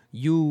afterlife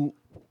you...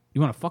 You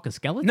want to fuck a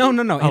skeleton?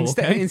 No. Oh,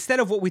 Instead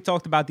of what we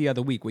talked about the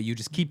other week, where you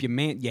just keep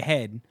your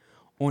head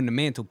on the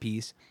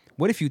mantelpiece,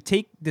 what if you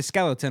take the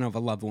skeleton of a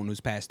loved one who's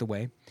passed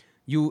away,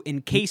 you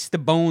encase the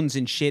bones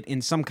and shit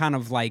in some kind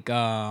of like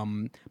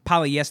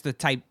polyester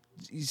type,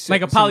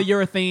 like a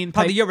polyurethane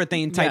type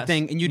Yes.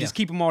 thing, and you just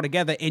keep them all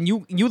together, and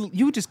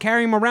you just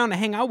carry them around to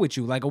hang out with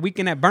you like a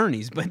weekend at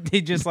Bernie's, but they're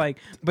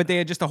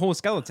just a whole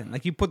skeleton.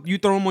 Like you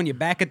throw them on your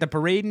back at the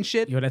parade and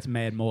shit. Yo, that's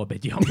mad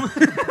morbid, yo.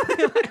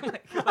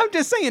 I'm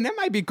just saying that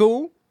might be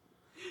cool.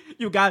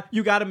 You got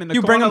him in the corner.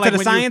 You bring him to like the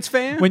when science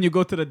fair? When you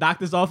go to the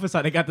doctor's office,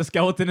 how they got the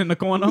skeleton in the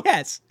corner.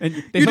 Yes,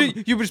 And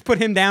you just put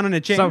him down in a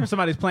chair.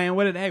 somebody's playing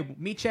with it. Hey,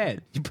 meet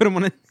Chad. You put him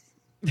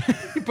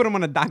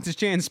on a doctor's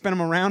chair and spin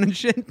him around and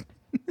shit.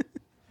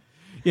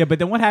 Yeah, but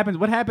then what happens?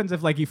 What happens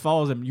if like he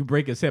falls and you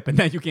break his hip and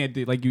then you can't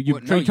do like you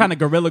Well, no, trying to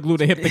gorilla glue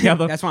the hip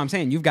together? That's what I'm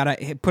saying. You've got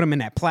to put them in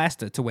that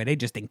plaster to where they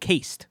just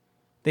encased.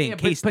 They yeah,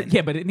 encased.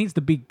 but it needs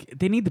to be.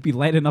 They need to be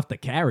light enough to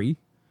carry.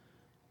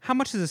 How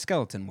much does a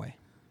skeleton weigh?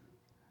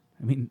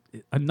 I mean,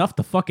 enough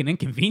to fucking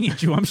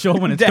inconvenience you. I'm sure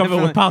when it's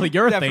covered with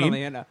polyurethane.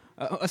 Definitely, and,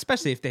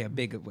 especially if they're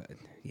big.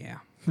 Yeah.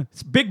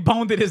 It's big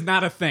boned. It is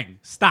not a thing.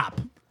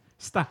 Stop.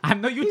 I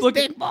know you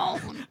looking.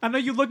 I know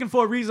you're looking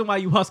for a reason why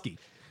you husky.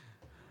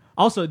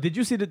 Also, did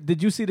you see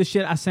the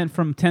shit I sent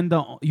from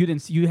Tinder?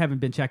 You haven't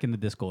been checking the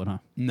Discord, huh?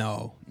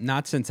 No,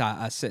 not since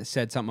I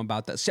said something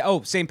about that.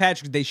 Oh, St.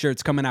 Patrick's Day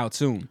shirt's coming out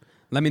soon.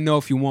 Let me know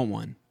if you want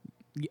one.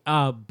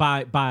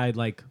 By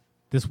like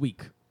this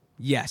week,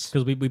 Yes.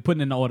 because we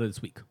putting in the order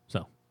this week.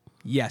 So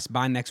Yes,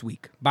 by next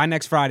week. By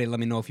next Friday, let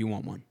me know if you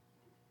want one.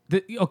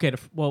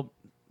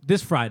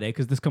 this Friday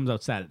because this comes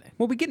out Saturday.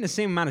 Well, we're getting the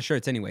same amount of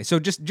shirts anyway. So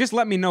just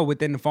let me know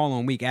within the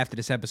following week after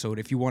this episode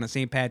if you want a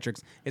St.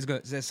 Patrick's. It's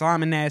good. It's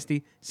Slime and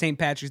Nasty St.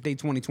 Patrick's Day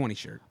 2020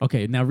 shirt.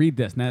 Okay, now read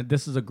this. Now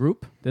this is a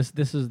group. This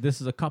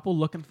is a couple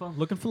looking for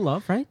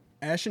love, right?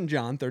 Ash and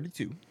John,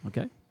 32.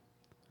 Okay.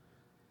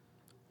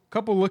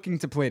 Couple looking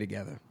to play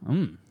together.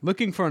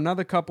 Looking for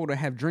another couple to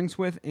have drinks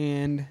with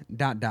and ...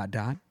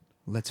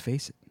 Let's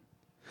face it.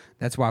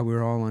 That's why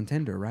we're all on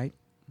Tinder, right?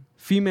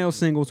 Female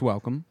singles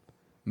welcome.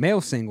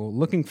 Male single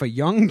looking for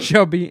young,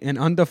 chubby, and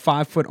under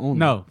 5 foot only.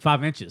 No,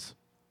 5 inches.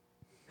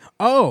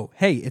 Oh,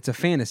 hey, it's a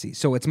fantasy,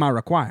 so it's my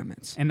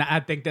requirements. And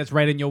I think that's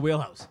right in your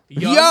wheelhouse.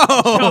 Young,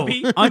 Yo!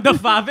 chubby, under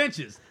 5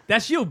 inches.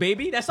 That's you,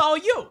 baby. That's all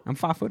you. I'm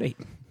 5'8".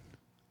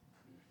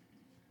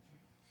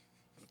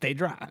 Stay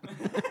dry. All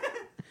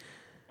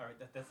right,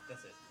 that's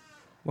it.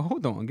 Well,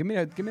 hold on. Give me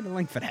the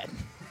link for that.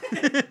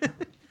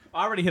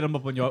 I already hit him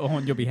up on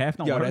your behalf.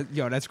 Don't worry.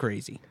 That's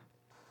crazy.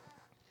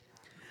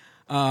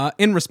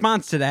 In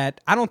response to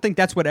that, I don't think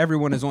that's what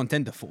everyone is on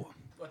Tinder for.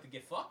 What, to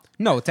get fucked?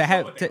 No, to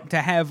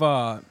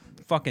have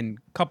fucking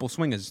couple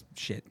swingers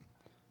shit.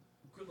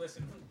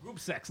 Listen, group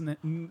sex.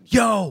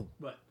 Yo,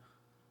 What?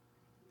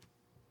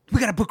 we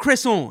gotta put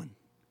Chris on.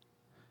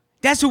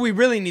 That's who we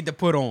really need to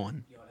put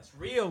on. Yo, that's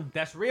real.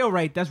 That's real,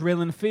 right? That's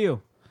real in the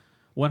field.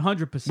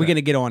 100%. We're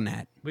gonna get on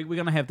that. We're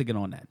gonna have to get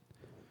on that.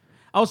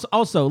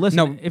 Also, listen.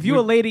 No, if you're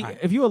a lady, all right.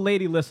 if you're a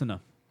lady listener,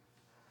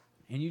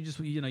 and you just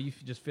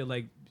feel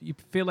like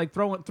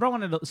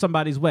throwing it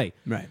somebody's way.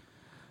 Right.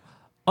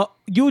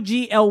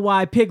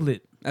 UGLY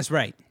Piglet. That's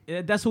right.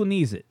 That's who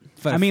needs it.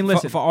 For, I mean,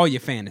 listen. for all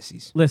your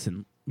fantasies.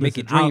 Listen. Make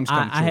your listen, dreams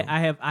come true.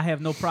 I have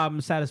no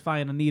problem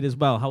satisfying a need as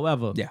well.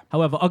 However,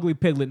 Ugly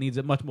Piglet needs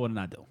it much more than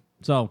I do.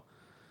 So,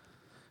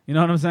 you know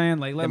what I'm saying?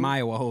 Like, Them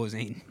Iowa hoes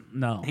ain't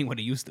no, what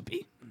it used to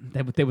be.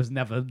 There was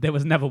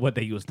never what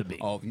they used to be.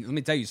 Oh, let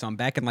me tell you something.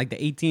 Back in like the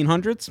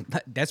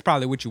 1800s, that's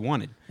probably what you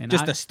wanted. And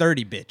Just a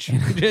sturdy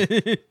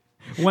bitch.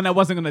 One that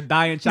wasn't gonna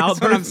die in childbirth.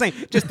 That's what I'm saying.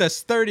 Just a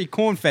sturdy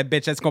corn-fed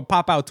bitch that's gonna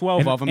pop out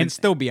 12 of them and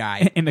still be all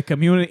right. And the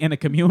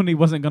community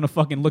wasn't gonna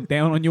fucking look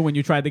down on you when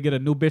you tried to get a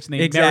new bitch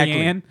named Mary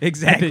Ann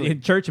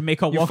in church and make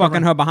her You walk fucking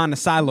around. her behind the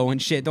silo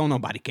and shit. Don't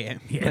nobody care.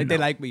 Yeah, They no.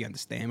 like, we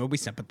understand, but we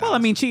sympathize. Well, I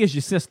mean, she is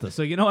your sister,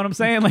 so you know what I'm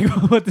saying. Like,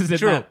 what does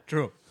it matter?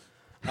 True.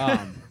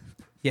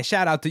 Yeah,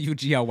 shout out to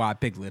UGLY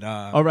Piglet.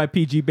 All right,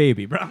 PG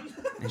baby, bro.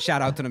 And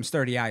shout out to them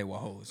sturdy Iowa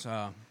hoes.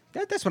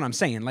 That's what I'm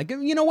saying. Like,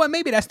 you know what?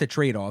 Maybe that's the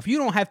trade-off. You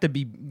don't have to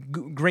be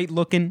great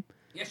looking.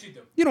 Yes, you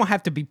do. You don't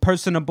have to be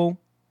personable.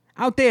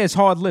 Out there is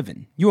hard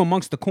living. You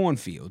amongst the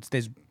cornfields.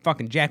 There's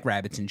fucking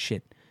jackrabbits and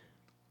shit.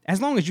 As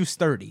long as you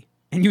sturdy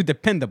and you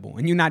dependable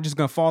and you're not just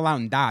gonna fall out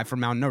and die from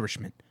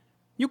malnourishment,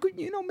 you could,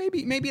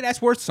 maybe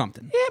that's worth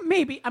something. Yeah,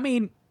 maybe. I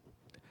mean,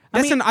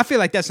 I feel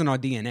like that's in our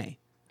DNA.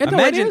 No,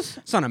 it is.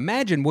 Son,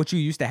 imagine what you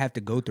used to have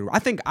to go through. I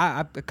think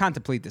I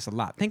contemplate this a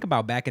lot. Think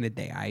about back in the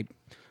day.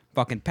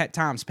 Fucking pet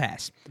times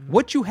past.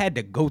 What you had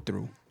to go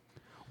through.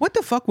 What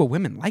the fuck were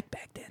women like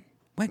back then?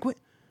 Like what?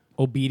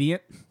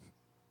 obedient.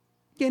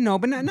 Yeah, no,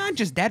 but not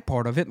just that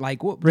part of it.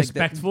 Like what?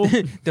 Respectful.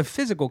 Like the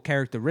physical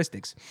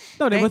characteristics.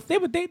 No, they had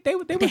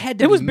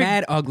to be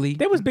mad ugly.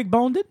 They was big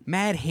boned.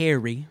 Mad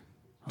hairy,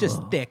 just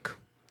thick,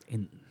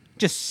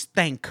 just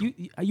stank.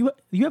 You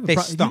have They a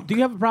stunk. do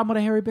you have a problem with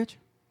a hairy bitch?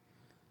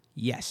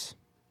 Yes,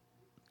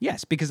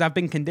 because I've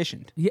been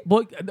conditioned. Yeah.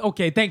 Well,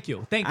 okay. Thank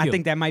you. I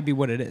think that might be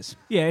what it is.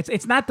 Yeah.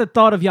 It's not the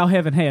thought of y'all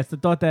having hair. It's the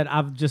thought that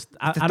I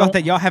thought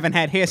that y'all haven't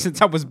had hair since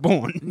I was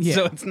born. Yeah.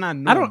 So it's not.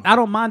 Normal. I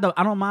don't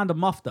mind the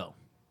muff though.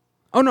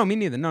 Oh no, me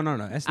neither. No.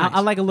 That's nice.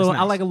 I like a little. That's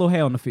nice. I like a little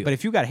hair on the field. But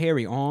if you got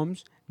hairy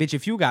arms, bitch,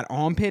 if you got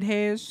armpit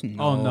hairs,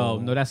 no. Oh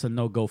no, that's a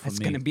no go for me.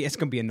 It's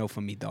gonna be a no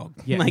for me, dog.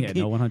 Yeah, like, yeah,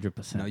 no,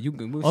 100%.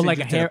 No, we'll or send like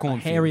you a to the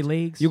cornfields. hairy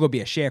legs. You gonna be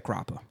a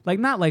sharecropper. Like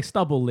not like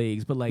stubble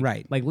legs, but like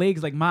Right. like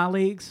legs like my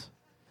legs.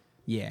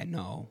 Yeah,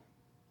 no.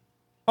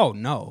 Oh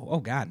no. Oh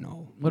God,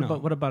 no.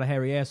 What about a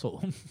hairy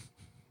asshole?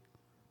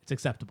 It's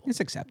acceptable. It's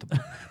acceptable.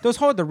 Those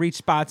hard to reach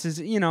spots is,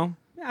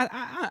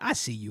 I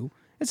see you.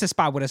 It's a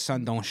spot where the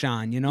sun don't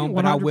shine, Yeah,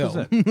 but I will.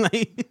 100%.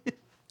 Like,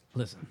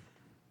 Listen,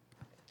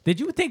 did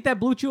you take that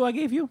blue chew I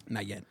gave you?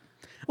 not yet.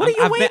 What are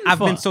you waiting I've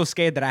for? been so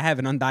scared that I have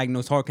an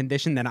undiagnosed heart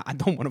condition that I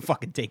don't want to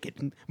fucking take it.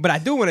 But I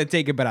do want to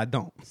take it, but I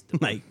don't.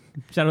 Like,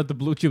 Shout out to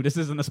Blue Chew. This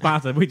isn't a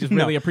sponsor. We just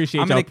really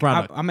appreciate your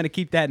product. I'm gonna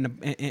keep that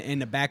in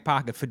the back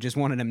pocket for just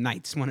one of them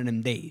nights, one of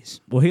them days.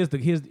 Well, here's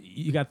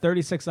you got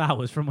 36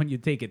 hours from when you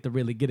take it to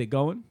really get it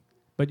going.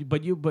 But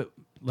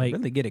like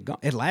Really get it going.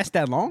 It lasts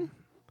that long?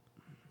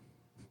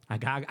 I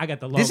got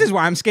the low. This is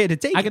why I'm scared to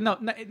take I it. can no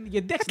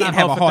your dick's I can't not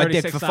have hard a for hard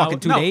dick 36 for fucking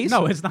hours. 2 No, days.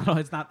 No,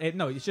 it's not.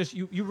 No, it's just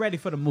you ready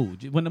for the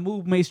mood. When the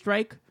mood may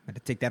strike, I had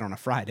to take that on a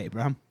Friday,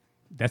 bro.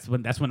 that's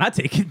when I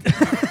take it.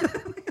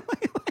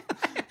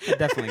 I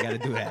definitely got to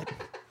do that.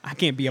 I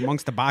can't be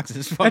amongst the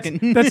boxes,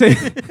 fucking. That's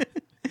it.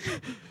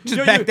 just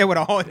Yo, back there with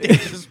a hard dick.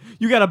 Just,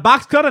 You got a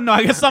box cutter? No,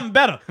 I got something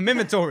better. I'm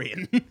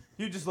inventorying.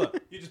 You just look.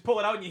 You just pull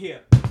it out and you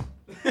hear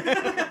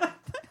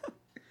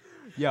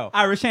Yo,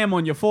 Irish ham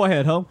on your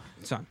forehead, ho.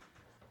 son.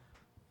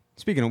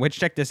 Speaking of which,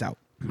 check this out.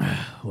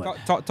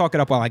 Talk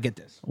it up while I get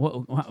this.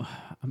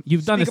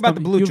 You've done Speak this about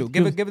the Blue you've- Chew.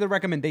 Give you've- it the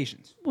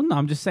recommendations. Well, no,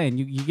 I'm just saying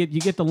you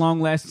get the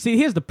long last. See,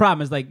 here's the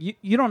problem: is like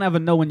you don't ever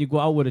know when you go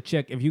out with a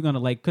chick if you're gonna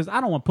like. Because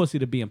I don't want pussy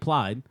to be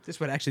implied. This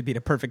would actually be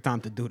the perfect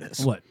time to do this.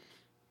 What?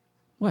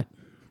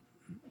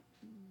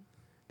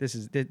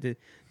 There's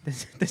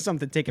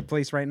something taking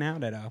place right now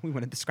that we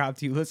want to describe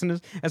to you listeners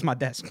as my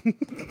desk.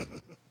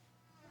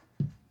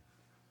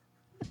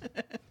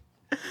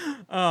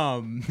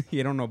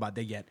 You don't know about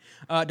that yet.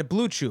 The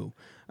Blue Chew.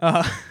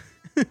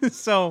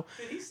 So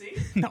Did he see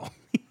it? no.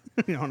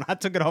 No, I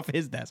took it off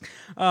his desk.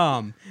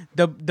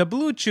 The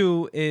Blue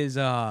Chew is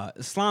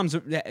Slams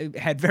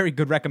had very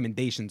good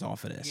recommendations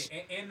off of this.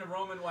 And the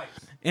Roman wipes.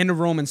 And the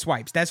Roman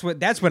swipes. That's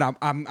what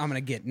I'm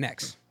gonna get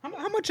next.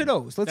 How much are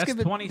those? Let's That's give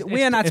it. 20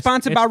 We are not it's-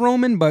 sponsored by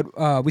Roman, but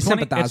we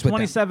sympathize It's with them.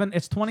 27.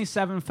 It's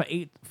 27 for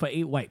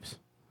eight wipes.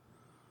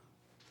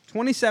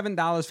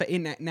 $27 for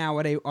eight. Now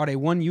are they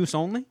one use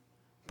only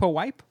per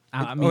wipe?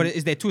 I mean- or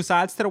is there two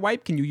sides to the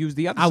wipe? Can you use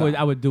the other side?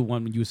 I would do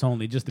one use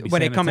only just to be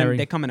But sanitary.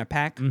 they come in a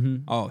pack.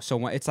 Oh,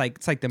 so it's like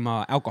them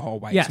alcohol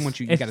wipes. Yes, Once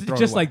you it's gotta throw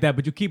just it away. like that.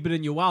 But you keep it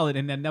in your wallet,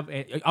 and then never.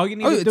 All you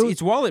need Oh, to do.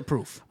 it's wallet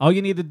proof. All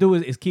you need to do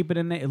is keep it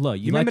in there. Look,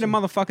 You remember the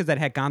motherfuckers that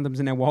had condoms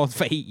in their wallets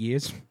for 8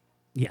 years?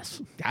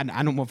 Yes. I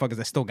know motherfuckers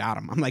that still got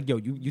them. I'm like, yo,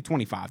 you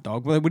 25,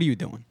 dog. What are you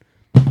doing?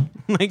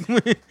 Like,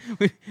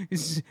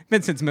 it's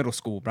been since middle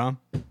school, bro.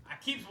 I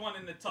keep one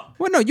in the tuck.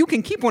 Well, no, you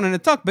can keep one in the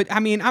tuck, but I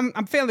mean, I'm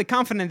fairly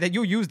confident that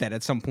you'll use that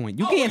at some point.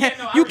 You Oh, can't yeah, have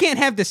no, I you re- can't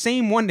have the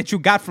same one that you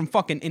got from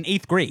fucking in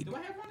 8th grade. Do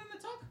I have one in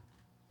the tuck?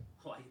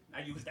 Oh,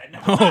 I use that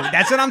now. Oh,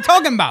 that's what I'm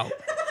talking about.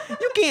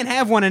 You can't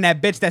have one in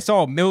that bitch that's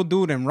all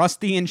mildewed and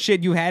rusty and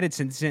shit. You had it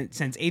since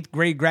 8th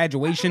grade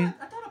graduation.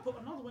 I thought I put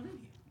another one in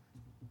here.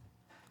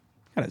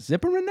 Got a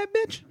zipper in that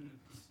bitch?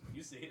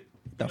 You see it?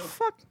 The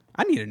fuck?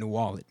 I need a new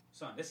wallet.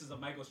 Son, this is a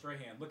Michael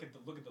Strahan. Look at the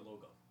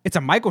logo. It's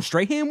a Michael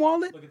Strahan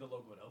wallet? Look at the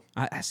logo though.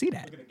 I see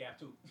that. Look at the gap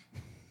too.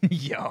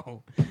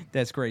 Yo,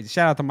 that's crazy.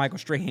 Shout out to Michael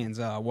Strahan's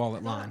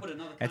wallet line. put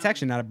another That's condom.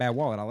 actually not a bad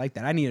wallet. I like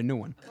that. I need a new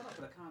one. I thought I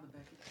put a condom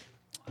back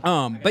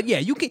here. But yeah,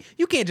 you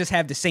can't just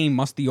have the same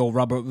musty old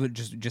rubber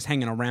just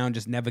hanging around,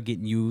 just never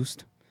getting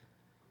used.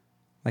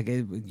 Like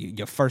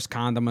your first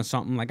condom or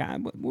something. Like,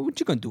 what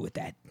you gonna do with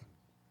that?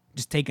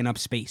 Just taking up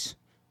space.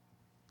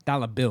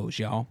 Dollar bills,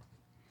 y'all.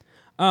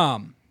 I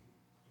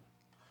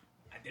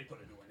did put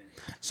a new one in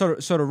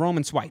here. So the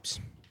Roman swipes.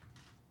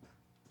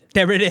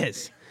 There it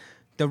is.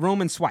 The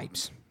Roman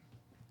swipes.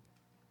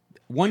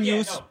 One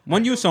use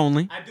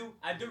only. I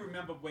do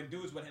remember when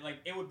dudes would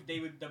like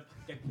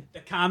the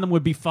condom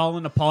would be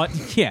falling apart.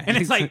 Yeah, and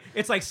it's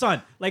like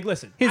son, like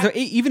listen.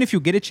 Even if you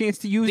get a chance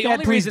to use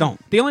that, please don't.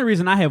 The only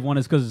reason I have one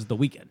is because it's the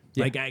weekend.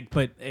 Yeah.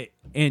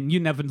 And you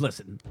never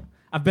listen.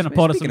 I've been a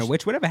part of Speaking some. of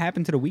which, whatever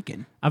happened to the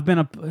weekend? I've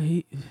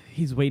been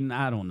he's waiting.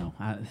 I don't know.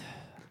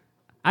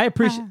 I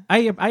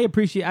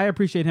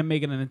appreciate him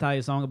making an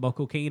entire song about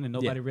cocaine and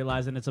nobody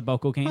realizing it's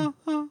about cocaine.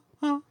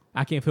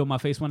 I can't feel my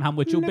face when I'm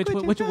with you, bitch.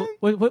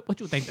 What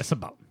you think that's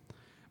about?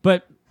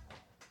 But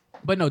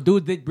no,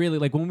 dude did really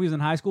like when we was in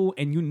high school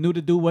and you knew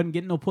the dude wasn't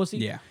getting no pussy.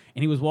 Yeah.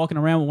 And he was walking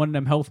around with one of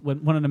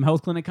them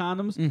health clinic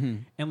condoms,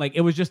 and like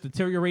it was just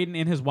deteriorating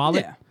in his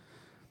wallet. Yeah.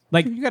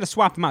 Like You got to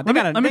swap them out. let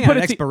me put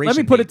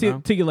it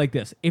to you like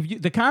this: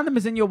 if the condom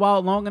is in your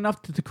wallet long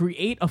enough to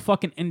create a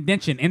fucking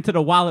indention into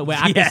the wallet where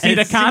I can see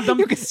the Yes. condom,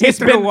 You can see it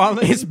through the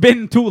wallet. It's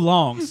been too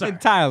long, sir.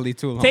 Entirely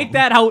too long. Take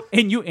that out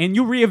and you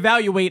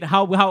reevaluate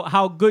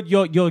how good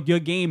your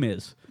game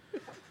is.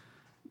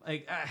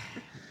 Like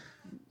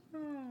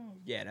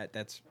Yeah,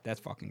 that's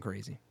fucking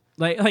crazy.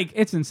 like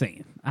it's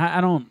insane.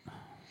 I don't.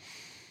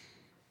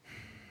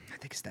 I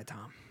think it's that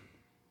time.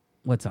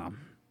 What time?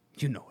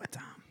 You know what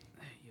time.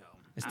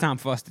 It's time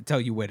for us to tell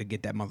you where to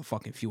get that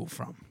motherfucking fuel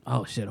from.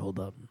 Oh shit! Hold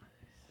up.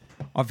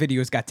 Our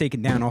videos got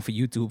taken down off of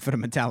YouTube for the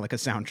Metallica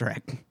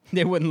soundtrack.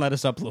 They wouldn't let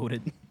us upload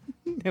it.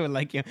 They were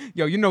like,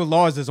 yo, you know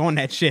Laws is on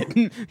that shit.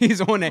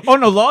 He's on that. Oh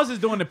no, Laws is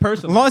doing it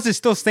personally. Laws is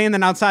still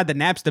standing outside the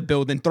Napster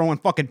building throwing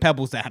fucking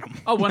pebbles at him.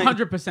 Oh,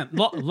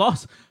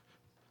 100%.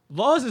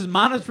 Laws is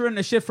monitoring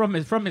the shit from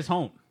his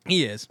home.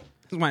 He is.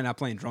 That's why not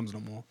playing drums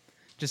no more.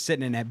 Just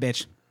sitting in that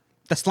bitch.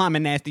 The Slime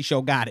and Nasty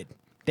Show got it.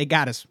 They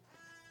got us.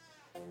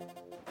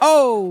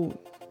 Oh!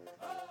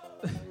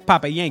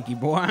 Papa Yankee,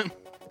 boy.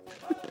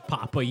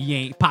 Poppy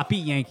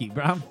Yankee,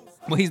 bro.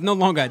 Well, he's no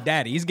longer a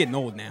daddy. He's getting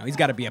old now. He's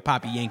got to be a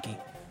Poppy Yankee.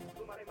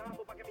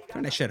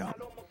 Turn that shit up.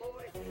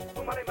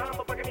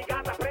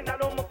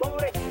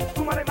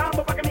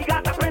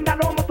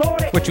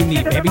 What you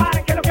need, baby?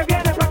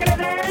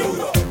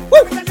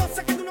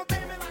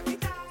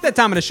 That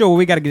time of the show where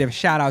we got to give a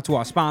shout out to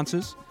our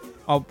sponsors,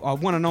 our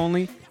one and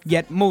only,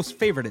 yet most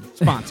favorited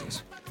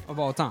sponsors of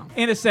all time.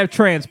 Intercept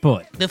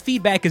Transport. The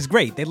feedback is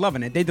great. They're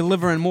loving it. They're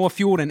delivering more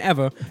fuel than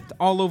ever to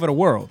all over the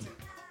world.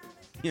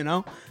 You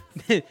know?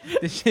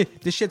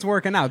 This shit's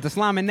working out. The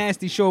Slime and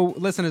Nasty Show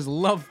listeners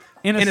love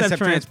Intercept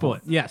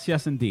Transport. Yes,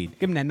 indeed.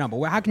 Give them that number.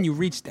 Well, how can you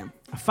reach them?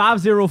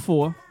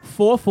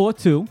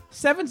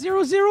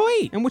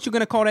 504-442-7008. And what you going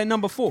to call that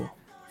number for?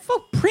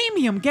 Fuck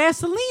premium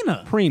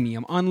gasolina.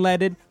 Premium,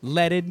 unleaded,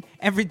 leaded,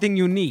 everything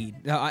you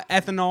need.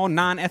 Ethanol,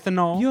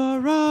 non-ethanol.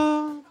 You're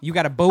all You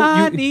got a boat.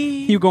 I You,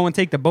 need you go and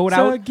take the boat to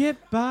out.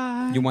 get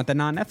by. You want the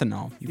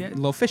non-ethanol. Yeah. A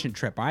little fishing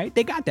trip, all right?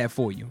 They got that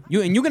for you.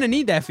 And you're going to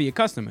need that for your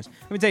customers.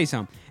 Let me tell you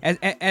something.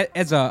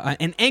 As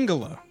an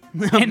angler.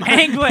 An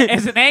angler,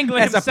 as an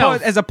angler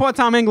himself. As a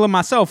part-time angler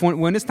myself,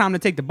 when it's time to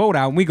take the boat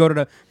out and we go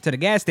to the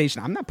gas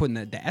station, I'm not putting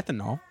the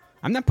ethanol.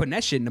 I'm not putting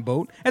that shit in the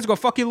boat. That's going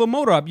to fuck your little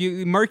motor up.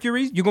 You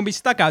Mercury, you're going to be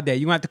stuck out there.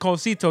 You're going to have to call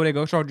Cito. They're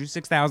going to charge you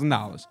 $6,000.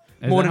 More that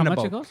than how the much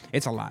boat. it costs?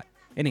 It's a lot.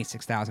 It ain't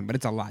 $6,000, but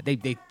it's a lot. They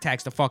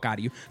tax the fuck out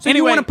of you. So you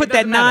Anyway, want to put it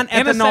that doesn't matter.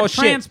 non-ethanol Intercept shit.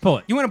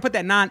 transport. You want to put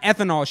that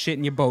non-ethanol shit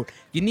in your boat.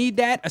 You need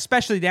that,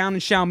 especially down in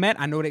Chalmette.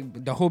 I know the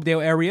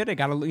Hopedale area. They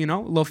got a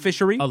little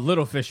fishery, A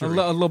little fishery. a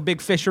little big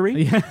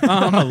fishery.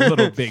 A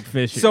little big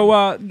fishery.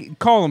 So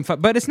call them,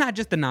 but it's not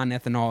just the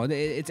non-ethanol.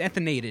 It's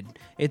ethanated.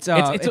 It's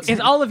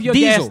all of your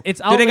diesel. gas. It's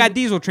all They of got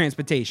diesel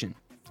transportation.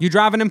 You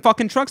driving them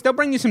fucking trucks? They'll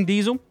bring you some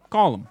diesel.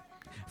 Call them.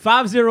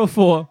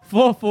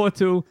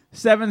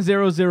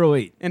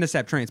 504-442-7008.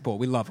 Intercept Transport.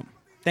 We love them.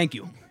 Thank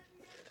you.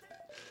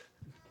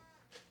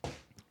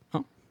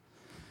 Huh?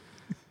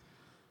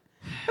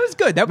 That was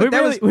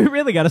good. We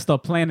really got to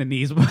start planning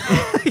these,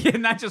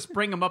 not just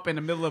spring them up in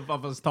the middle of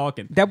us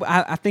talking.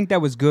 I think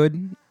that was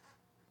good.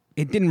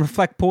 It didn't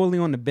reflect poorly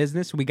on the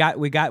business. We got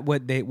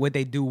what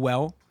they do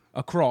well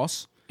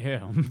across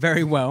Yeah,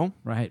 very well.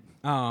 right.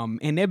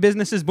 And their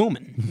business is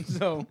booming.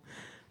 So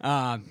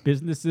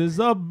Businesses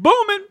are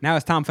booming. now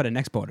it's time for the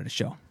next part of the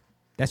show.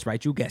 That's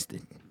right, you guessed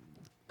it.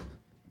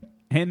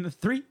 And the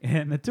 3,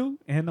 and the 2,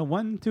 and the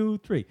 1, 2,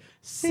 3.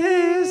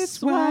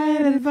 Sis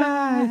White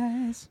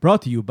Advice.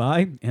 Brought to you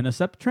by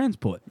Intercept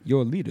Transport.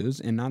 Your leaders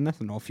in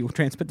non-ethanol fuel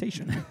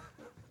transportation.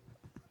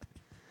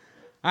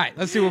 All right,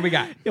 let's see what we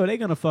got. Yo, they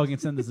gonna fucking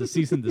send us a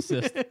cease and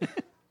desist.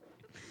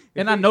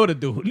 And I know the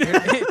dude.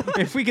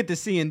 If we get the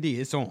C and D,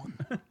 it's on.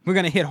 We're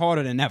gonna hit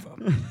harder than ever.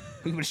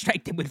 We will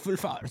strike them with full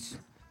force.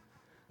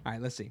 All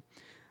right, let's see.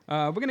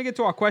 We're gonna get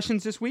to our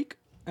questions this week.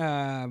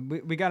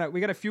 We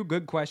got a few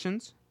good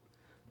questions.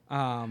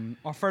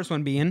 Our first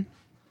one being,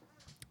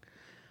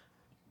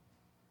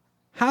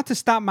 how to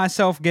stop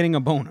myself getting a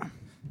boner?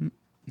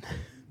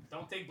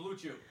 Don't take Blue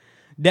Chew.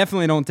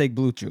 Definitely don't take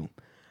Blue Chew.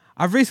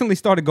 I've recently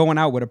started going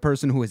out with a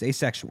person who is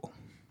asexual.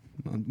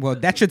 Well,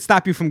 that should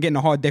stop you from getting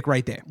a hard dick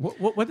right there.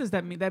 What does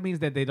that mean? That means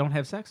that they don't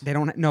have sex? They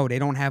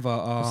don't have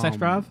a sex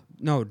drive?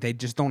 No, they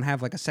just don't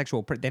have like a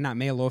sexual. They're not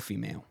male or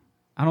female.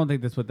 I don't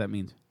think that's what that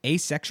means.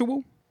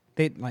 Asexual?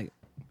 They like.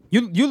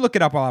 You look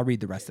it up while I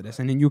read the rest of this,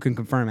 and then you can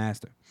confirm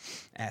after.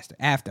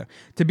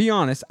 To be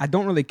honest, I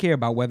don't really care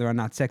about whether or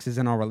not sex is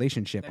in our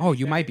relationship.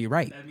 You might be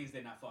right. That means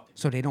they're not fucking.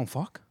 So they don't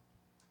fuck?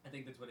 I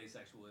think that's what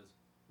asexual is.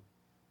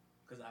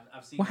 Because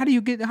I've seen. Well, how do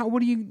you get? What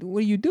do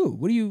you do?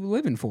 What are you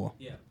living for?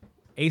 Yeah.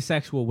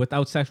 Asexual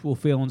without sexual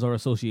feelings or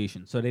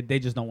association. So they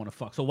just don't want to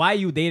fuck. So why are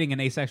you dating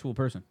an asexual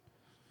person?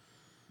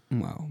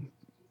 Well,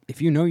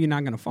 if you know you're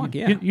not gonna fuck,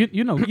 yeah.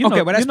 You know.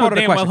 Okay, well, that's part of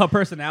the damn well question. her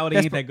personality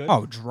ain't that good.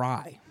 Oh,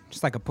 dry,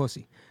 just like a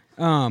pussy.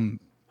 Her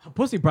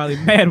pussy probably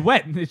mad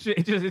wet.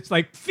 It's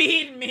like,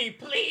 feed me,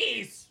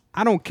 please.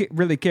 I don't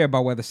really care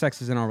about whether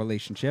sex is in our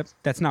relationship.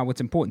 That's not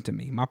what's important to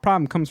me. My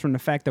problem comes from the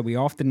fact that we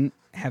often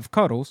have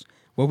cuddles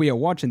where we are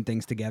watching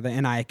things together,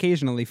 and I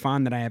occasionally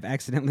find that I have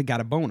accidentally got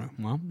a boner.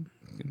 Well,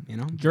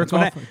 Jerk that's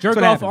off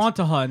happens.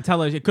 onto her and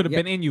tell her it could have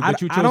been in you, I-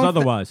 but you I chose don't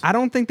otherwise. I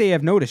don't think they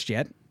have noticed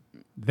yet.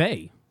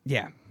 They.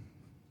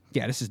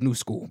 Yeah, this is new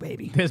school,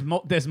 baby.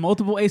 There's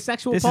multiple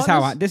asexual This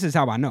partners? is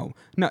how I know.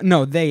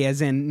 No, they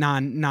as in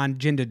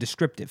non-gender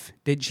descriptive.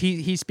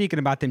 He's speaking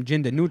about them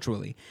gender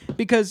neutrally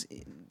because.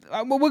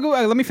 Let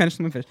me finish.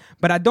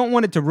 But I don't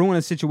want it to ruin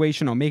a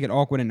situation or make it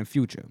awkward in the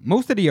future.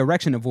 Most of the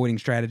erection avoiding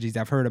strategies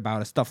I've heard about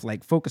are stuff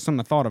like focus on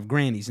the thought of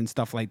grannies and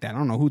stuff like that. I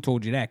don't know who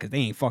told you that because they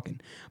ain't fucking.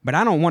 But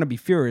I don't want to be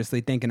furiously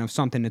thinking of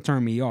something to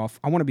turn me off.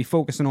 I want to be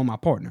focusing on my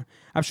partner.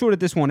 I'm sure that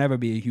this won't ever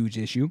be a huge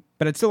issue,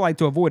 but I'd still like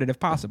to avoid it if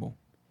possible.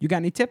 You got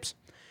any tips?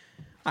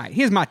 All right,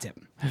 here's my tip.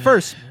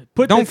 First,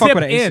 Put don't the fuck tip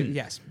with an in.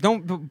 Yes,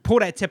 don't pull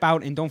that tip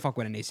out and don't fuck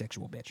with an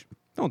asexual bitch.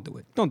 Don't do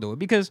it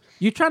because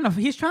He's trying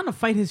to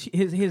fight his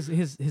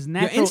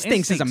natural your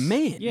instincts as a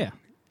man. Yeah.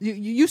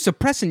 You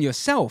suppressing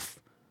yourself.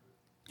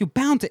 You're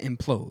bound to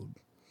implode.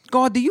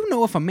 God, do you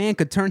know if a man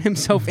could turn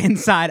himself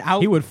inside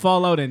out? He would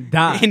fall out and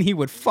die. and he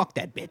would fuck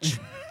that bitch.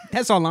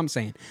 That's all I'm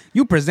saying.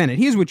 You present it.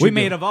 Here's what you we do.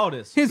 made of all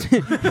this. Here's,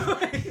 put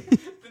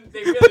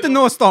the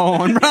North Star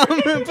on, bro.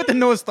 Put the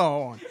North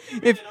Star on.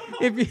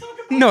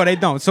 No, they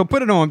don't. So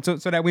put it on so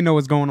that we know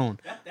what's going on.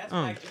 That's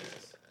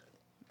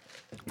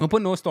I'll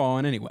put North Star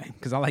on anyway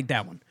because I like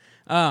that one.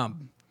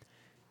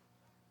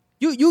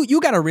 You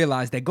got to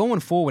realize that going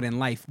forward in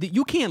life,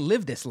 you can't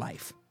live this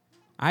life.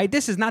 All right,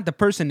 this is not the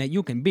person that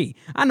you can be.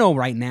 I know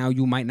right now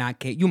you might not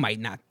care. You might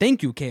not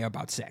think you care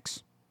about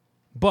sex,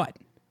 but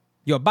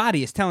your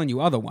body is telling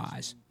you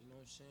otherwise.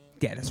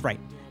 Yeah, that's right.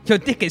 Your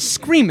dick is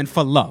screaming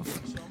for love,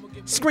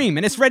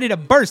 screaming. It's ready to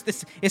burst.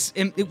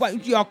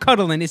 Y'all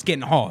cuddling. It's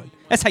getting hard.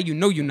 That's how you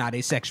know you're not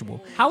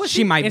asexual. How is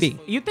she might is- be?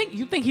 You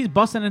think he's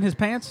busting in his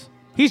pants?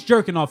 He's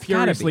jerking off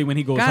Gotta furiously be. when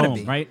he goes Gotta home,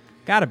 be. right?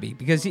 Gotta be,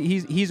 because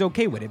he's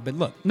okay with it. But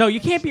look, No, you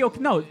can't be okay.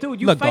 No,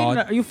 dude, you Look, fighting.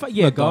 God. You fight.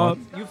 Yeah, Look, God.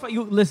 God.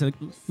 You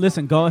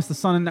listen, God. It's the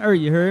sun and the earth.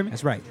 You heard me?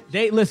 that's right.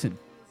 They listen.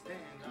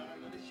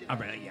 All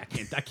right, yeah,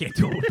 I can't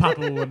do it with Papa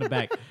Wu in the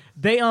back.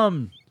 They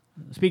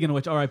Speaking of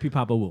which, R.I.P.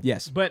 Papa Wu.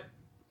 Yes. but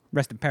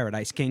Rest in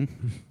paradise, King.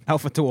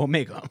 Alpha to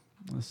Omega.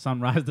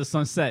 sunrise to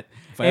sunset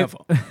Forever.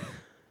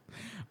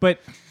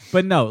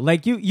 But no,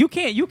 like you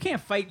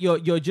can't fight your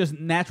just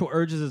natural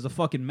urges as a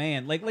fucking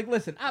man. Like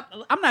listen,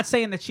 I'm not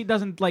saying that she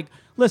doesn't like.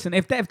 Listen,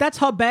 if that's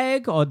her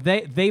bag or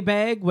they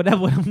bag,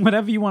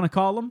 whatever you want to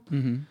call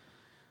them,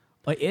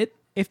 like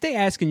If they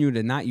asking you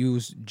to not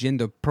use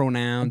gender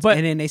pronouns, But-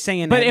 and then they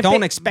saying but that if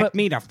don't they- expect but-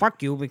 me to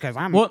fuck you because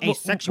I'm well,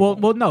 asexual.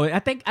 well, no, I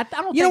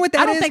don't. You know what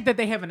that I don't is? think that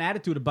they have an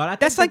attitude about it. I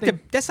that's think like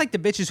that that's like the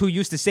bitches who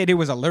used to say they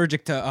was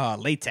allergic to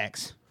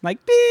latex.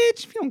 Like,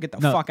 bitch, if you don't get the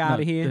they, fuck out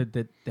of here.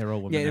 They're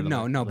all women. Yeah, that are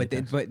no, like- no, like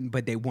but that.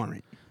 but they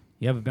weren't.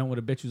 You ever been with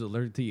a bitch who's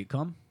allergic to your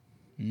cum?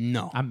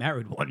 No. I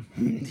married one.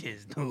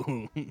 Yes,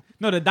 no.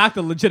 No, the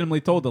doctor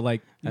legitimately told her, like,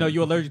 no,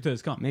 you're allergic to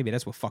his cum. Maybe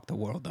that's what fucked the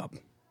world up.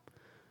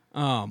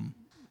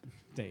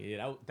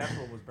 Yeah, that's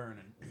what was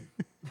burning.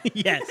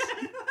 Yes.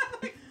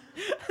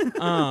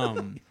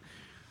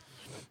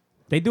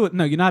 They do it.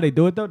 No, you know how they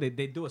do it though. They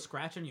do a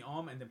scratch on your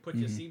arm and then put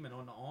your semen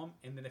on the arm,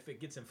 and then if it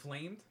gets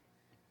inflamed,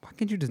 Why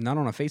can't you just nut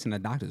on a face in the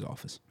doctor's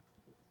office?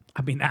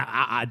 I mean,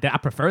 I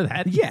prefer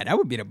that. Yeah, that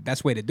would be the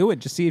best way to do it.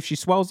 Just see if she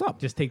swells up.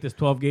 Just take this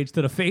 12 gauge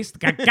to the face.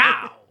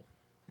 Gow.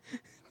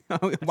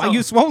 Why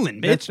you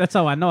swollen, bitch? That's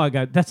how I know I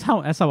got. That's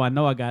how I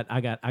know I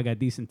got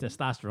decent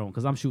testosterone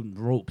because I'm shooting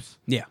ropes.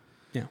 Yeah,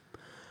 yeah.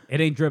 It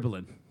ain't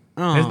dribbling.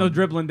 There's no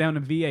dribbling down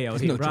in VA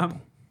out here, no bro.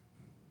 dribble.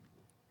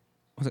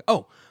 I was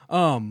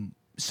like,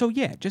 so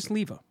yeah, just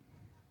leave her.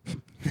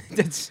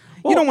 That's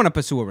you don't want to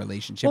pursue a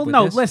relationship. Well, with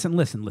no, this.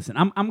 listen.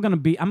 I'm gonna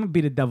be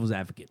the devil's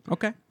advocate.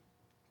 Okay,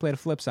 play the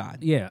flip side.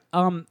 Yeah.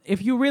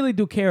 If you really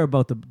do care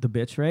about the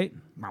bitch, right?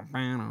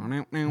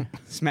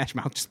 Smash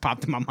Mouth just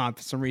popped in my mind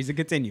for some reason.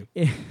 Continue.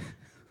 If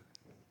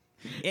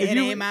It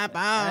you- ain't my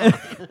fault.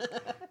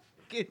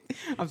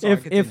 I'm sorry.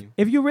 Continue.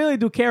 if you really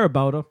do care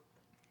about her,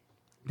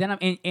 then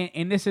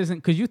and this isn't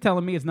because you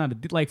telling me it's not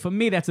like for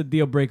me that's a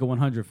deal breaker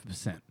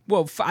 100%.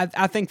 Well,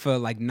 I think for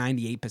like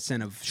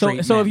 98% of So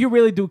straight so men. if you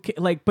really do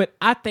like, but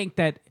I think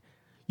that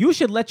you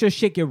should let your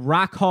shit get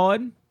rock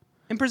hard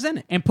and present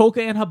it. and poke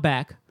her in her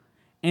back,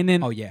 and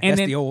then Oh yeah, and that's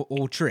then the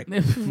old trick.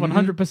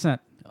 100%.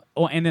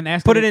 Or and then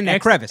ask Put her it in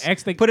that crevice.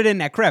 Put it in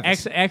that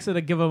crevice. Ask her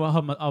to give her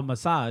a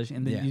massage,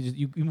 and then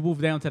Yeah. you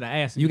move down to the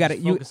ass. And You gotta-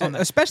 just you- focus on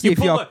that. especially you if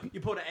pull y'all- you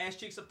pull the ass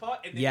cheeks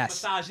apart, and then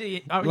Yes. you massage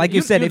it. Like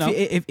you said, know.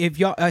 if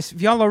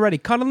y'all already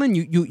cuddling,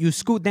 you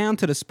scoot down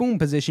to the spoon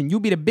position. You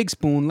be the big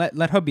spoon.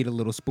 Let her be the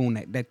little spoon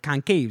that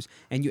concaves,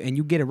 and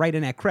you get it right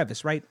in that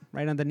crevice, right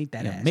underneath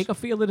that ass. Make her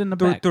feel it in the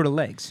through, back. through the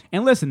legs.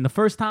 And listen, the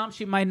first time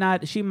she might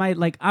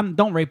like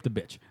don't rape the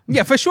bitch.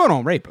 Yeah, for sure.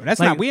 Don't rape her.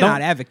 That's Like, not. We're don't-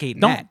 not advocating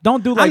don't- that.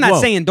 don't do I'm like, not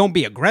whoa. saying don't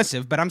be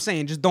aggressive, but I'm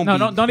saying just don't.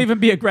 No, be, don't even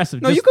be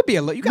aggressive. No, you could be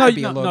a. You gotta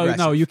be a little no, aggressive.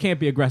 no, you can't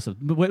be aggressive.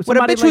 But What a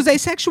somebody bitch who's like-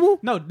 asexual.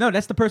 No,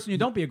 that's the person you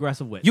don't be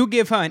aggressive with. You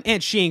give her an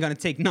inch, she ain't gonna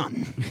take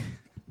none.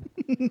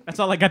 That's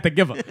all I got to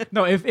give her.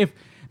 No, if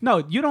no,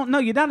 you don't. No,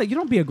 you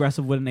don't be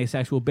aggressive with an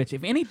asexual bitch.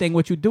 If anything,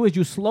 what you do is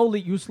you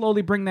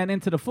slowly bring that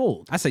into the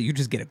fold. I say you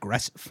just get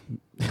aggressive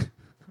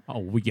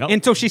Oh, yo.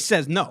 until she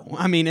says no.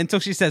 I mean, until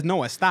she says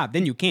no, I stop.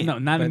 Then you can't. No,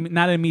 not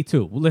But- in me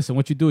too. Well, listen,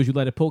 what you do is you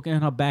let it poke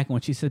in her back, and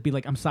when she says, "Be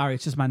like, I'm sorry,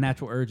 it's just my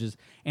natural urges,"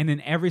 and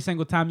then every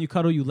single time you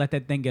cuddle, you let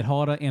that thing get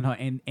harder in her,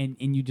 and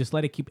you just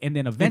let it keep, and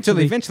then until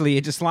eventually,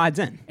 it just slides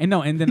in. and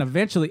then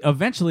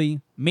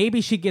eventually,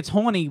 maybe she gets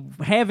horny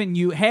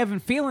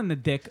feeling the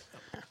dick.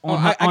 Oh,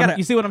 I gotta-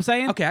 you see what I'm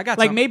saying? Okay, I got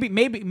like something.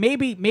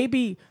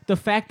 maybe the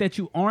fact that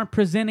you aren't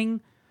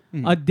presenting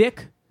a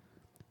dick,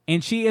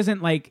 and she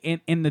isn't like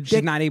in the She's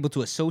dick, not able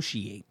to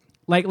associate.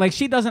 like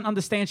she doesn't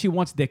understand she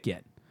wants dick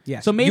yet.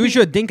 Yes. So maybe use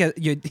your dick as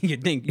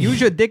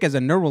use your dick as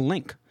a neural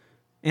link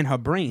in her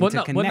brain to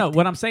connect. no.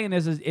 What I'm saying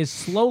is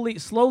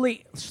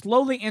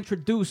slowly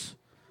introduce.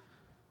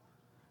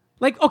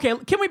 Like, okay,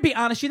 can we be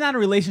honest? You're not in a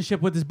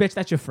relationship with this bitch.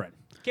 That's your friend.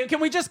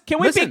 Can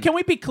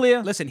we be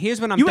clear? Listen,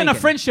 here's what I'm you thinking. in a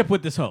friendship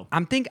with this hoe.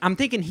 I'm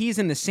thinking he's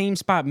in the same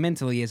spot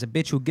mentally as a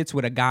bitch who gets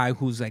with a guy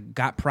who's like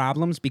got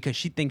problems because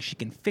she thinks she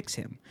can fix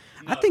him.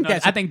 I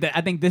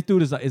think this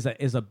dude is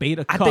a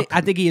beta cuck. I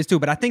think he is too,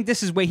 but I think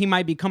this is where he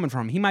might be coming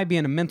from. He might be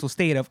in a mental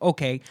state of,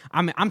 okay,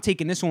 I'm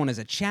taking this on as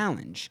a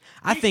challenge.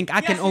 I think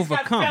I can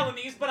overcome.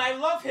 felonies, but I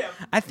love him.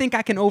 I think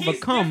I can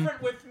overcome.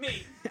 with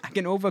me. I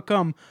can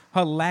overcome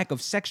her lack of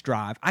sex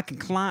drive. I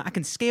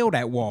can scale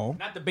that wall.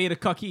 Not the beta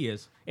cuck he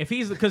is. If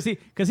he's because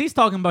he's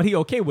talking about he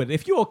okay with it.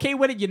 If you okay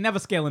with it, you're never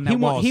scaling that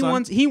wall. He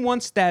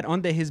wants that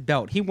under his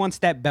belt. He wants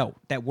that belt,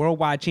 that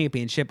worldwide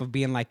championship of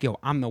being like, yo,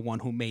 I'm the one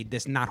who made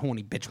this not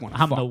horny bitch wanna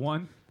fuck. I'm the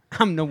one.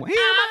 I'm the one.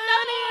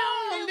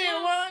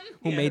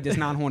 Who made this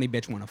non horny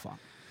bitch wanna fuck.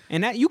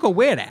 And that you could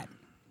wear that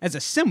as a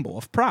symbol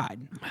of pride.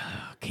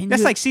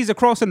 That's like Caesar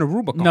crossing the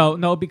Rubicon.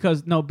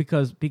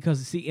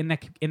 because see in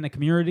the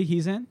community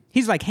he's in.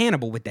 He's like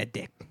Hannibal with that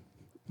dick.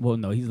 Well,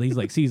 no, he's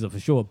like Caesar for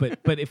sure.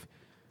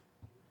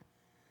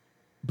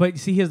 But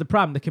see, here's the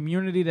problem: the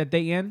community that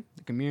they in,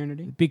 The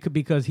community.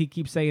 because he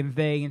keeps saying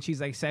they and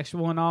she's like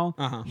sexual and all.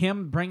 Uh-huh.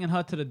 Him bringing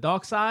her to the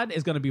dark side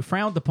is going to be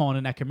frowned upon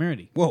in that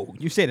community. Whoa,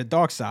 you say the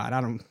dark side.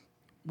 I don't.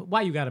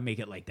 Why you got to make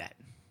it like that?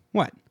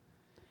 What?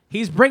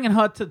 He's bringing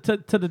her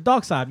to the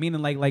dark side,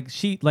 meaning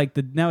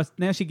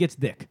now she gets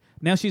dick.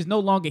 Now she's no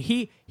longer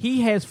he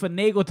has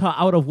finagled her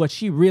out of what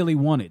she really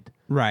wanted.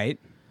 Right.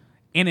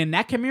 And in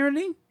that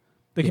community,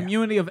 the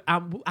community of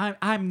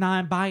I'm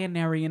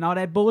non-binary and all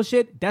that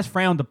bullshit, that's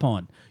frowned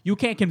upon. You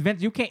can't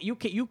convince you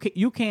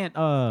can't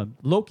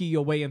Loki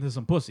your way into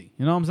some pussy.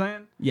 You know what I'm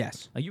saying?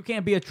 Yes. Like you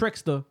can't be a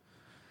trickster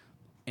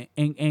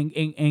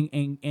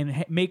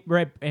and make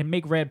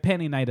Red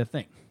Penny Night a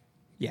thing.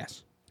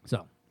 Yes.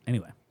 So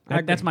anyway, I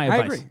agree. that's my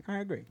advice. I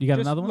agree. You got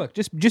Just- another one? Look,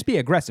 just be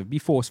aggressive. Be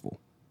forceful.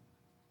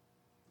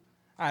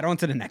 All right, on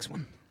to the next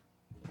one.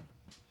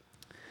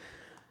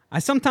 I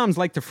sometimes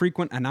like to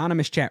frequent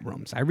anonymous chat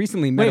rooms. I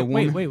recently met a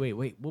woman.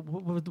 Wait. What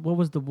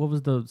was the Well,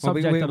 subject of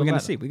the we're gonna letter?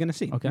 see. We're gonna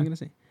see. Okay. We're gonna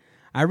see.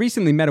 I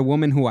recently met a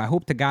woman who I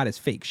hope to God is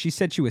fake. She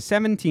said she was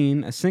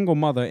 17, a single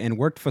mother, and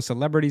worked for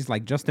celebrities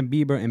like Justin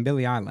Bieber and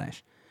Billie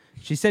Eilish.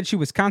 She said she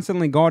was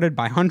constantly guarded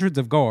by hundreds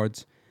of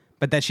guards,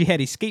 but that she had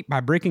escaped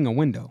by breaking a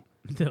window.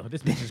 No,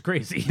 this bitch is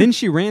crazy. Then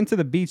she ran to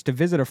the beach to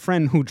visit a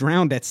friend who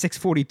drowned at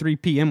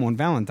 6:43 p.m. on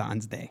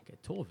Valentine's Day.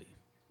 Torvy.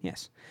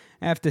 Yes.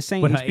 After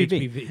saying With her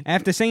HPV. HPV.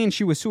 After saying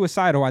she was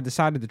suicidal, I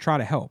decided to try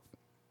to help.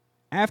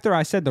 After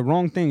I said the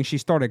wrong thing, she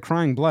started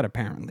crying blood,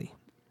 apparently.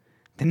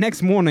 The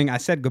next morning, I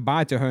said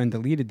goodbye to her and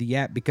deleted the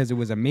app because it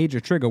was a major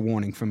trigger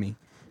warning for me.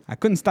 I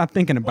couldn't stop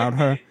thinking about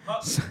her.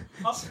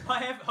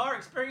 Her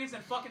experience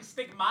in fucking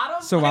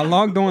stigmata? So I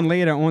logged on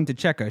later on to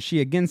check her. She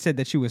again said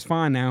that she was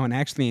fine now and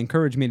actually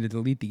encouraged me to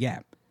delete the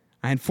app.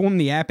 I informed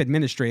the app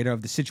administrator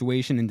of the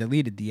situation and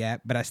deleted the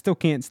app, but I still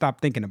can't stop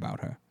thinking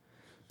about her.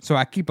 So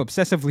I keep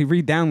obsessively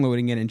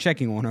re-downloading it and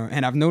checking on her,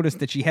 and I've noticed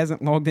that she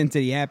hasn't logged into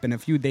the app in a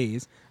few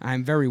days. I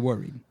am very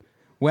worried.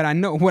 What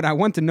I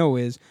want to know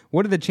is,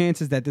 what are the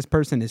chances that this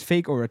person is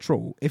fake or a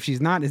troll? If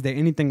she's not, is there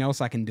anything else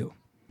I can do?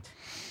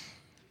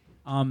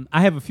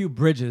 I have a few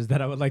bridges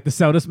that I would like to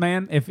sell this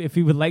man if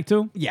he would like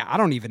to. Yeah, I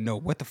don't even know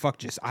what the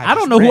fuck I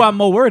don't know who I'm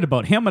more worried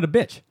about, him or the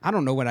bitch. I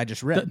don't know what I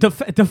just read.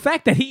 The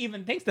fact that he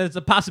even thinks that it's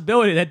a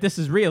possibility that this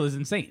is real is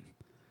insane.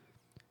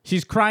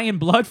 She's crying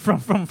blood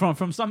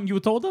from something you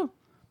told her.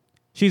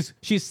 She's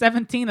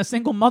 17, a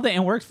single mother,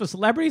 and works for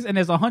celebrities, and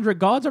there's 100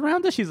 guards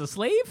around her. She's a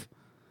slave.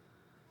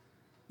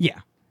 Yeah,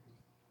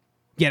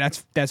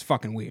 that's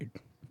fucking weird.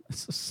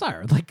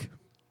 Sir, like,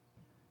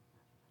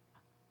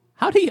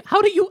 how do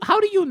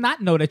you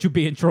not know that you're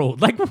being trolled?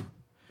 Like,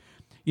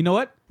 you know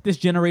what? This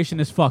generation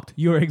is fucked.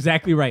 You're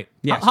exactly right.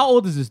 Yes. How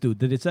old is this dude?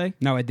 Did it say?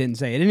 No, it didn't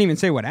say. It didn't even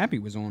say what app he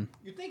was on.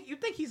 You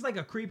think he's like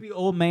a creepy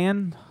old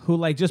man who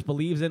like just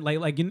believes in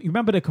like you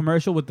remember the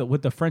commercial with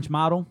the French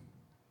model?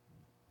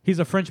 He's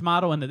a French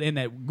model, and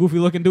that goofy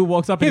looking dude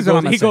walks up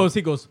and he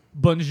goes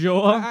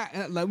bonjour.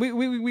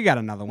 We got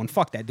another one.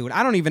 Fuck that dude.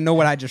 I don't even know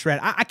what I just read.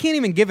 I can't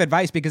even give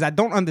advice because I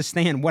don't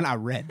understand what I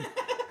read.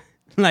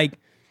 Like,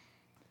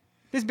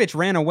 this bitch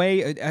ran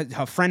away.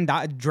 Her friend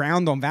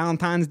drowned on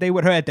Valentine's Day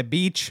with her at the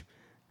beach.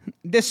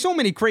 There's so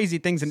many crazy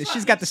things in it.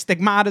 She's got the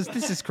stigmatas.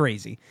 This is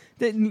crazy.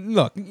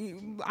 Look,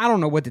 I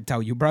don't know what to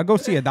tell you, bro. Go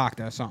see a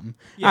doctor or something.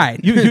 Yeah. All right.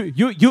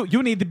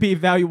 You need to be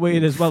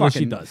evaluated as well as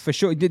she Fucking, does. for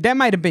sure. That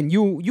might have been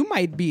you. You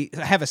might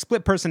have a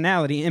split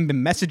personality and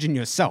been messaging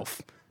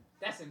yourself.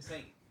 That's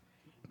insane.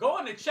 Go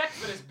on and check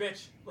for this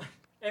bitch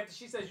after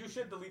she says you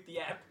should delete the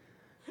app.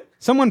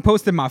 Someone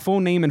posted my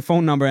full name and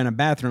phone number in a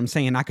bathroom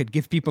saying I could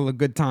give people a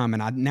good time,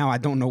 and now I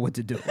don't know what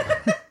to do.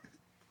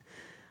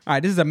 All right,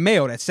 this is a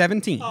male that's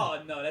 17.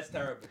 Oh no, that's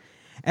terrible.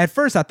 At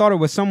first, I thought it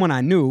was someone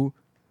I knew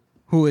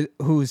who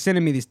was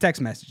sending me these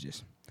text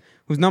messages,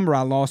 whose number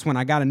I lost when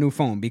I got a new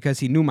phone because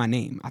he knew my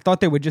name. I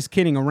thought they were just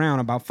kidding around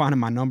about finding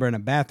my number in a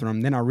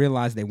bathroom. Then I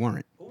realized they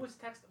weren't. Who was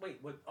texting? Wait,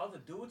 were other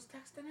dudes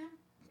texting him?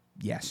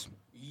 Yes.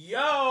 Yo!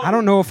 I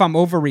don't know if I'm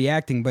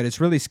overreacting, but it's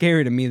really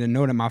scary to me to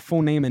know that my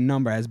full name and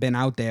number has been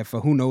out there for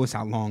who knows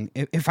how long.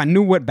 If I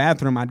knew what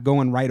bathroom, I'd go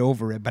and write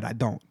over it, but I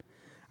don't.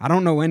 I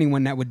don't know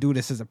anyone that would do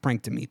this as a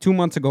prank to me. 2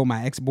 months ago,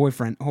 my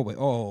ex-boyfriend...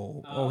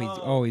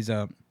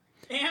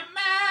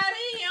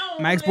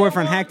 My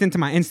ex-boyfriend hacked into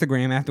my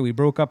Instagram after we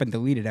broke up and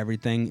deleted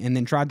everything and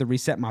then tried to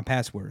reset my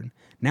password.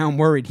 Now I'm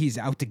worried he's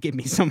out to get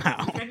me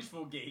somehow.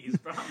 Vengeful gaze,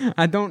 bro.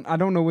 I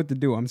don't know what to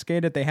do. I'm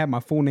scared that they have my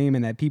full name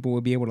and that people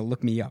will be able to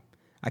look me up.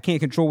 I can't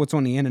control what's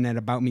on the internet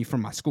about me from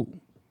my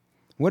school.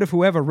 What if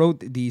whoever wrote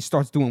these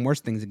starts doing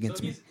worse things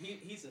against me?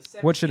 He's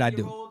a What should I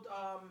do?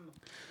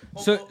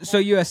 17-year-old, So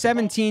you're a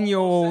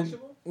 17-year-old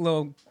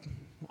little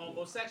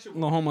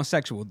homosexual.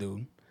 homosexual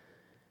dude.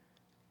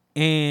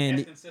 And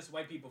Asking cis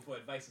white people for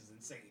advice is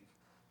insane.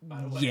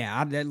 By the way.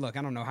 yeah, look,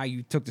 I don't know how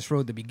you took this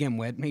road to begin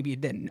with. Maybe you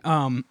didn't.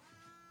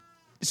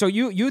 So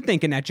you're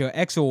thinking that your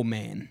ex-old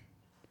man.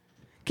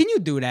 Can you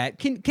do that?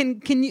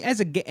 Can you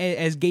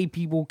as gay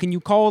people, can you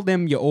call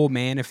them your old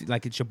man if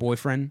like it's your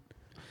boyfriend?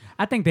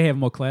 I think they have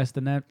more class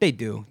than that. They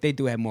do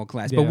have more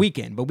class, Yeah. but we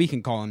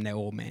can call him their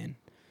old man.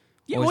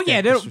 Yeah, Or is well,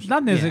 yeah, that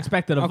nothing is yeah.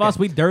 expected of Okay. us.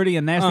 We dirty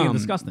and nasty and Um,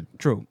 disgusting.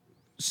 True.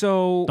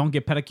 So Don't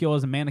get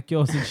pedicures and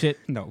manicures and shit.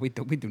 no, we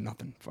do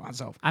nothing for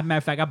ourselves. As a matter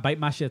of fact, I bite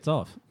my shits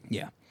off.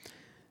 Yeah.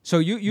 So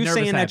you Nervous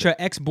saying that habit. your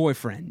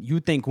ex-boyfriend you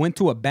think went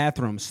to a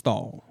bathroom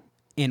stall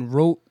and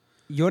wrote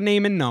your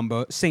name and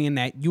number saying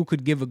that you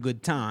could give a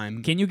good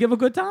time. Can you give a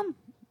good time?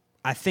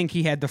 I think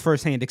he had the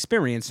first-hand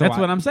experience. So That's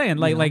what I'm saying.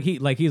 Like, you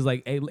know. he's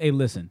like, hey,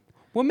 listen,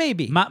 Well,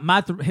 maybe.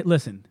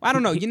 listen. I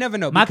don't know. You never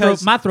know. My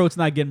because throat's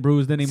not getting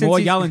bruised anymore.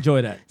 he's- Y'all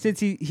enjoy that. since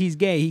he's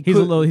gay, he He's could, a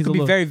little- he's could a be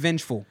little- very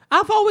vengeful.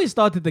 I've always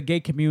thought that the gay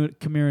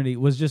community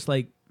was just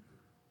like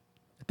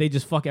they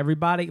just fuck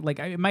everybody. Like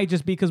it might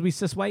just be because we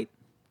cis white.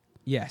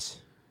 Yes.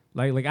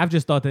 Like I've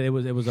just thought that it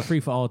was a free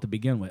for all to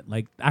begin with.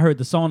 Like I heard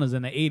the saunas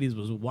in the '80s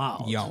was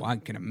wild. Yo, I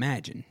can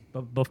imagine.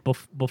 But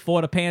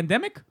before the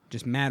pandemic,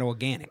 Just mad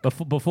organic.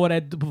 before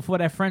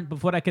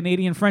that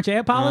Canadian French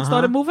air pilot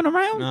started moving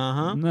around.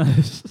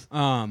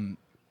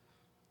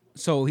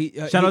 So he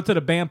Shout out to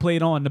the band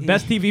played on the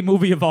best TV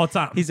movie of all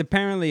time. He's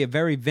apparently a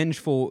very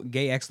vengeful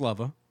gay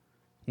ex-lover.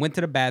 Went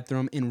to the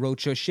bathroom and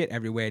wrote your shit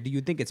everywhere. Do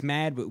you think it's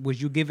mad?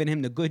 Was you giving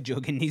him the good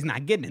joke and he's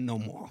not getting it no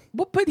more?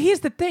 But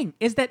here's the thing: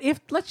 is that if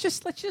let's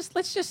just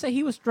say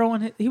he was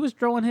throwing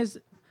his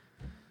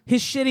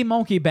shitty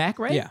monkey back,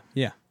 right?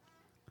 Yeah.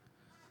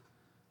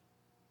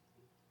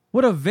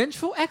 Would a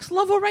vengeful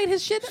ex-lover write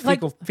his shit?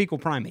 Fecal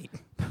primate.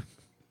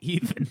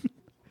 Even.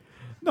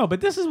 No,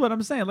 but this is what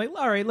I'm saying. Like,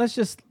 all right, let's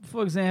just,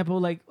 for example,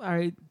 like, all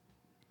right.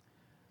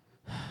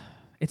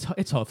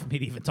 It's hard for me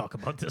to even talk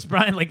about this,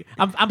 Brian. Like,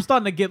 I'm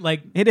starting to get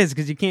like. It is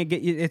because you can't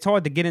get. It's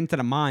hard to get into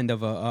the mind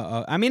of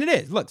a. I mean, it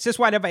is. Look, cis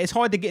white. It's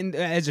hard to get in,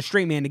 as a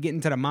straight man to get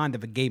into the mind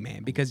of a gay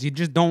man because you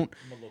just don't.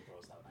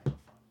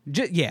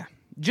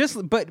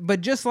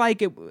 But just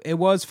like it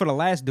was for the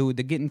last dude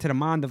to get into the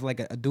mind of like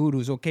a dude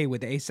who's okay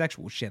with the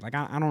asexual shit. Like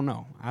I don't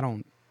know. I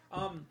don't.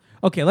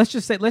 Okay, let's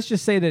just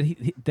say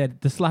that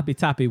that the sloppy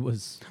toppy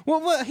was.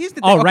 Well, here's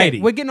the thing. Alrighty. Okay,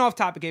 we're getting off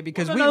topic here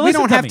because No, we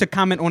listen don't to have me. to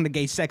comment on the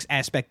gay sex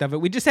aspect of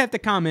it. We just have to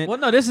comment. Well,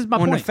 no, this is my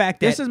on point. the fact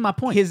that This is my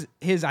point.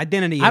 His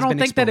identity. Has I don't been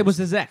think that it was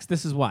exposed. his ex.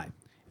 This is why.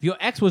 If your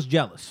ex was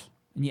jealous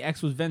and your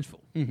ex was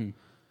vengeful, and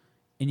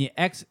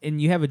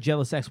you have a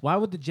jealous ex, why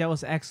would the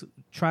jealous ex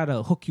try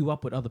to hook you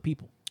up with other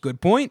people?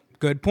 Good point.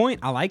 Good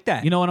point. I like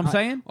that. You know what I'm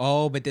saying?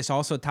 Oh, but this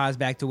also ties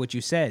back to what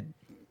you said.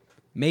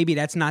 Maybe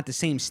that's not the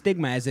same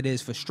stigma as it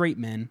is for straight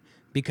men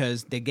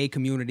because the gay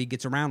community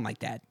gets around like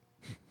that.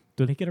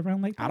 Do they get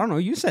around like that? I don't know.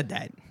 You said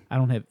that. I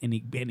don't have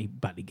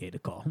anybody gay to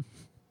call.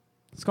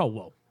 It's called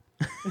whoa.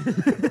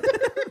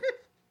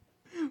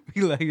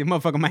 Like, the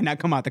motherfucker might not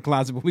come out the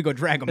closet, but we go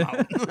drag him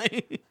out.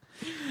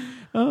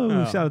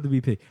 Oh, shout out to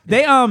BP.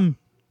 They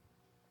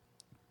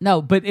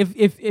no, but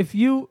if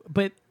you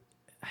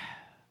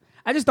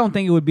I just don't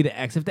think it would be the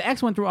ex. If the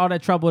ex went through all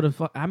that trouble to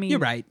fuck, I mean, You're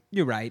right.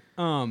 You're right.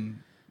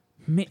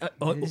 He's a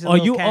are little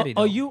you catty, are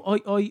though. you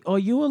are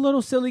you a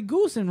little silly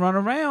goose and run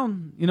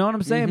around? You know what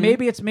I'm saying?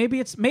 Mm-hmm.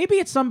 Maybe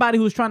it's somebody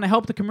who's trying to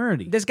help the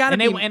community. There's gotta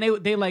and be-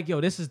 they like, yo,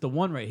 this is the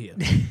one right here.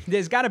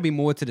 There's got to be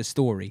more to the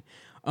story.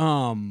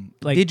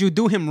 Like- Did you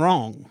do him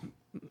wrong?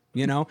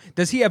 You know,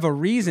 does he have a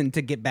reason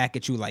to get back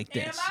at you like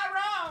this?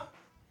 wrong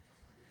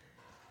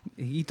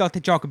He thought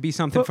that y'all could be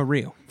something for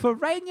real. for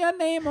writing your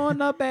name on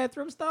the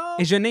bathroom stall?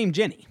 Is your name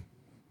Jenny?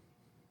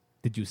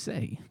 Did you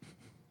say?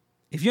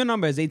 If your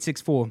number is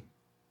 864,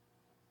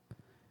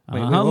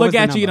 wait, what Look was the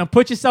at you. number? You done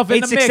put yourself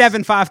in the mix.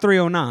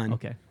 867-5309,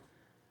 Okay.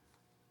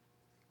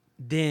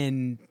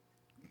 then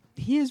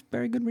he has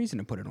very good reason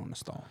to put it on the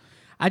stall.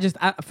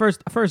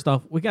 First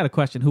off, we got a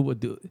question. Who would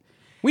do it?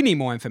 We need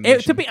more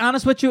information. To be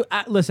honest with you,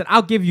 listen,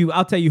 I'll tell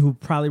you who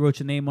probably wrote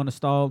your name on the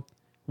stall.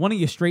 One of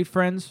your straight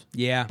friends.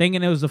 Yeah.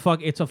 Thinking it's a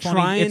funny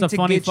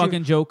get fucking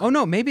you- joke. Oh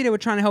no, maybe they were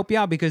trying to help you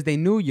out because they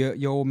knew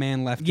your old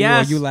man left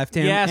Yes, you or you left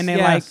him, yes, and they're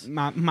yes.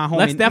 like, my homie.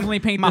 Let's definitely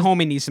paint my this-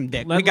 homie needs some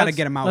dick. We got to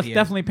get him out Let's here.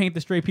 definitely paint the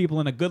straight people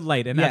in a good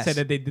light and not Yes. say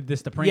that they did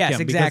this to prank Yes,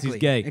 him exactly. because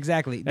he's gay.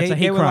 Exactly. That's They a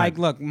hate were crime. like,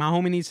 look, my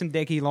homie needs some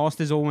dick. He lost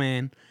his old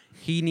man.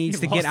 He needs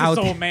to get out.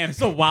 Oh man, it's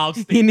so wild.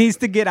 Steve. He needs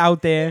to get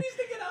out there. He needs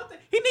to get out there.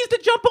 He needs to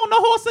jump on the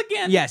horse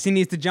again. Yes, he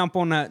needs to jump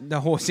on the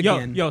horse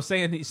again.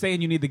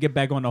 Saying you need to get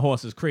back on the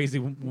horse is crazy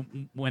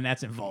when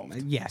that's involved.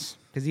 Yes,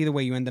 because either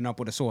way, you ending up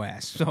with a sore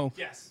ass. So,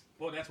 Yes.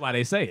 Well, that's why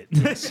they say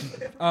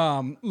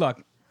it.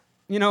 look,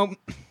 you know,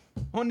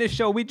 on this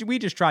show, we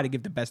just try to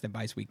give the best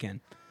advice we can,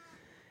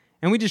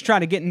 and we just try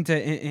to get into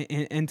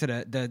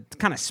the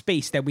kind of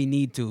space that we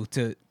need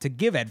to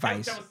give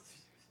advice.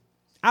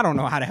 I don't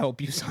know how to help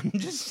you, son.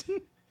 Just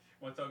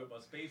Want to talk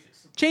about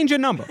spacious? change your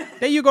number.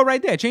 There you go,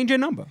 right there. Change your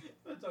number.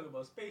 Want to talk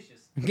about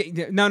spacious?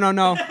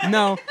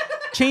 No.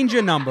 Change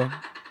your number.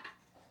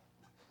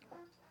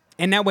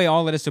 And that way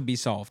all of this will be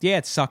solved. Yeah,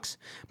 it sucks.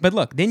 But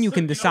look, then you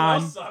can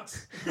decide.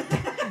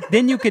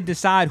 Then you could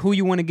decide who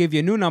you want to give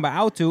your new number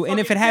out to. And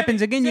if it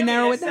happens again, you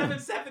narrow it down.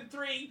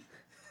 773.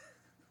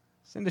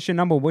 Send us your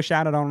number. We'll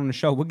shout it out on the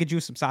show. We'll get you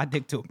some side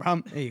dick too,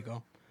 bro. There you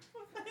go.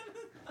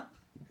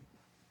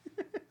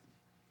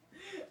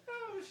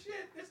 Oh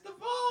shit! It's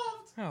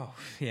devolved. Oh,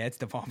 yeah, it's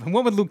devolving.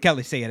 What would Luke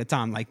Kelly say at a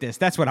time like this?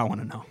 That's what I want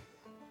to know.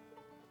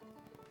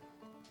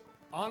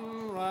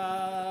 On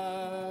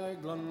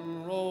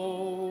Raglan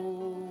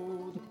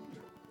Road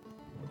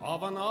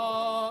of an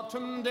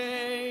autumn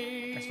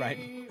day. That's right.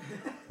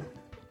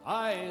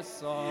 I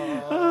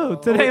saw. Oh,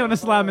 today on the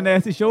Slime and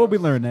Nasty Show, we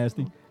learn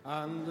nasty.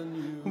 And the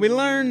new We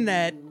learned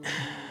that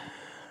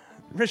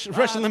Rush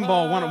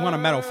Limbaugh won a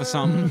medal for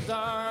something.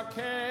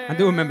 I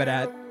do remember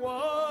that.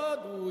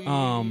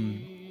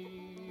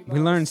 We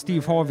learned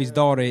Steve Harvey's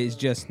daughter is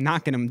just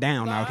knocking him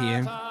down out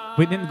here.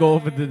 We didn't go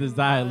over the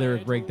Desire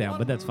lyric breakdown,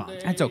 but that's fine.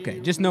 That's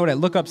okay. Just know that.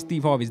 Look up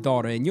Steve Harvey's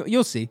daughter, and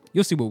you'll see.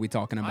 You'll see what we're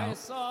talking about.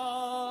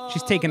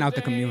 She's taking out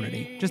the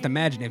community. Just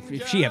imagine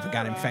if she ever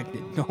got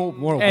infected, the whole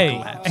world would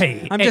collapse.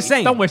 I'm just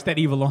saying. Don't wish that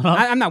evil on her.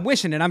 I'm not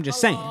wishing it. I'm just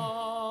saying.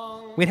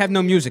 We'd have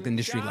no music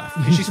industry left.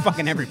 She's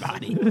fucking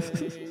everybody.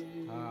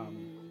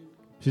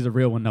 She's a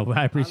real one, though.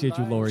 I appreciate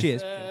you, Lori. She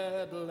is.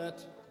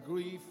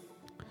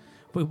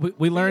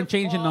 We learned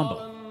change your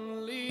number,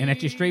 and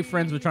that your straight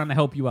friends were trying to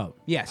help you out.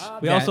 Yes.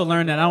 We also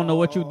learned that I don't know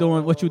what you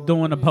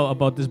doing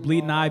about this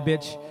bleeding eye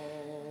bitch.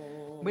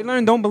 We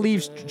learned don't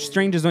believe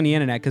strangers on the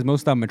internet because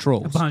most of them are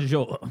trolls.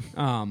 Bonjour.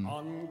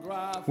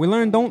 We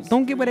learned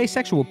don't get with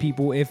asexual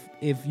people if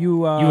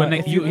you you're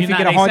if you not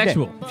get a hard dick.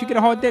 asexual. If you get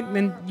a hard dick,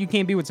 then you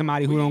can't be with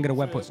somebody who don't get a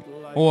wet pussy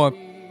or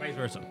Vice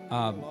versa.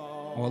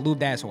 or a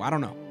lubed asshole. I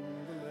don't know.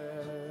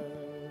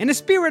 In the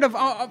spirit of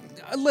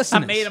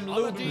listeners, I made him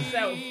lube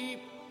himself.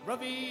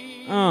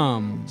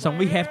 So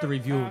we have to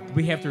review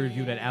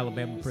that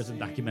Alabama prison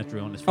documentary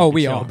on this. Oh, fucking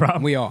we show, are. bro.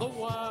 We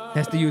are.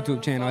 That's the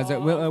YouTube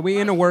channel. We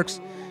in the works.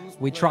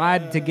 We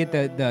tried to get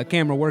the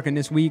camera working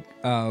this week,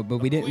 but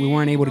we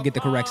weren't able to get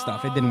the correct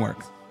stuff. It didn't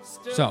work.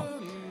 So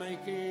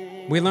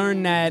we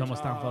learned that. It's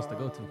almost time for us to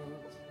go to.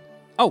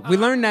 Oh, we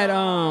learned that.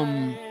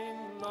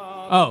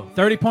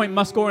 30-point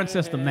must scoring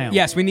system now.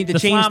 Yes, we need to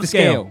change slime the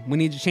scale. We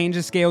need to change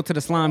the scale to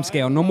the slime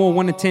scale. No more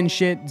 1 to 10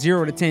 shit.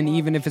 0 to 10,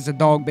 even if it's a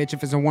dog bitch,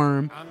 if it's a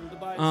worm.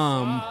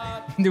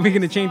 We're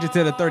gonna change it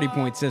to the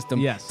 30-point system.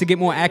 Yes. To get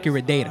more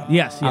accurate data.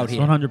 Yes, out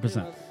here.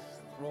 100%.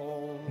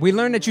 We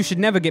learned that you should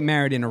never get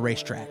married in a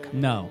racetrack.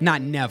 No.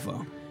 Not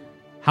never.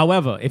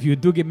 However, if you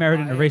do get married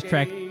in a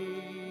racetrack,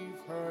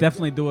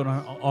 definitely do it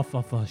off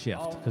of a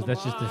shift, because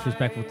that's just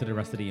disrespectful to the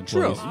rest of the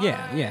employees. True.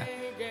 Yeah. Yeah.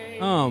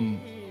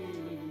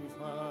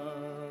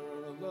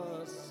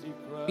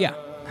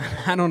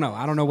 I don't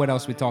know what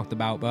else we talked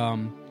about.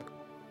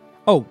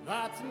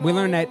 We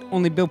learned that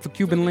Only Built for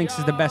Cuban Links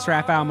is the best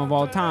rap album of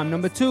all time.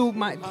 Number 2,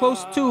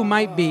 close to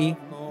might be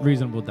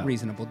Reasonable Doubt.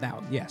 Reasonable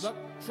Doubt. Yes.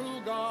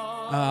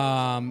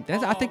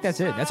 I think that's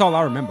it. That's all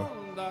I remember.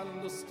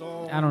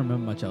 I don't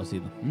remember much else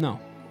either. No.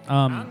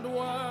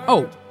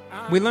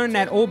 We learned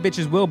that old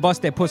bitches will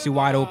bust their pussy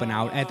wide open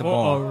out at the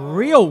bar. A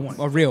real one.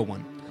 A real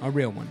one.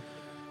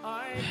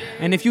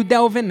 And if you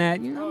delve in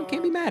that, you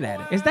can't be mad at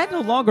it. Is that no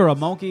longer a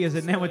monkey? Is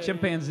it now a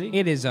chimpanzee?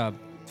 It is a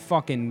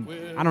fucking,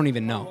 I don't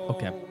even know.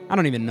 Okay. I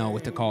don't even know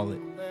what to call it.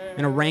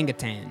 An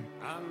orangutan.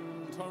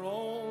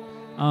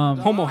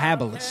 Homo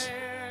habilis.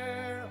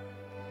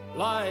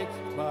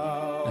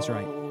 That's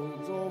right.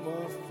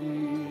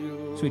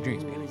 Sweet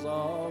dreams, baby.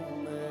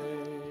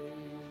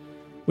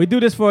 We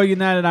do this for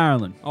United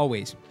Ireland.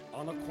 Always.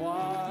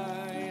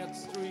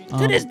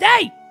 To this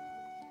day.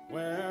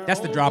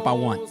 That's the drop I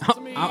want.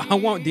 I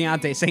want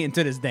Deontay saying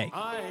to this day.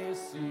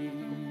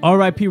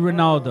 R.I.P.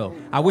 Ronaldo.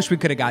 I wish we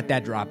could have got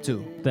that drop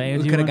too. The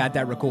Angie we could have one? got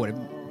that recorded.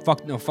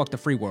 Fuck the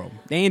free world.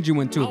 The Angie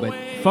one too, but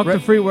Fuck the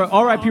free world.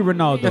 R.I.P.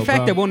 Ronaldo. the fact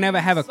bro. that we'll never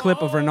have a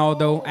clip of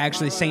Ronaldo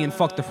actually saying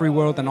fuck the free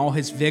world and all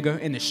his vigor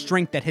and the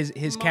strength that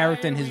his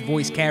character and his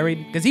voice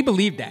carried, because he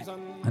believed that.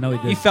 I know he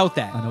did. He felt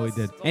that. I know he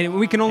did. And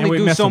we can only we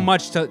do miss so him.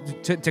 much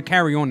to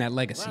carry on that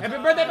legacy.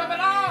 Happy birthday,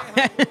 Babylon!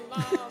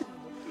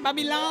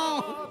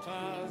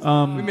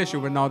 Babylon! We miss you,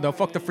 Ronaldo.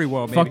 Fuck the free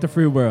world, baby. Fuck the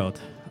free world.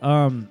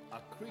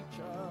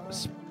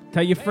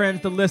 Tell your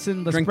friends to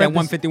listen. Let's Drink spread that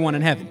 151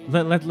 in heaven.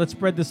 Let's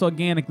spread this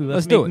organically.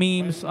 Let's do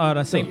make memes.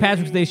 The St.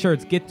 Patrick's Day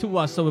shirts. Get to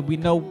us so that we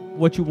know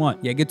what you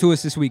want. Yeah, get to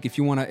us this week if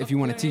you want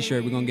a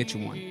t-shirt. We're gonna get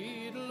you one.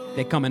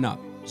 They're coming up.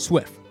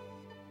 Swift.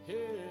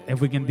 If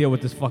we can deal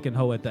with this fucking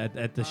hoe at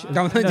the show.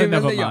 Don't-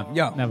 Never yo, mind.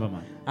 yo. Never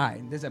mind. All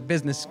right, there's a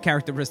business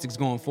characteristics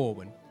going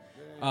forward.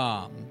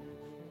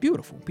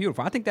 Beautiful.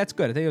 I think that's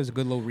good. I think it was a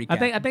good little recap.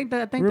 I think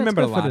that's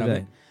Remember good a lot for of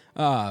today.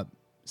 it.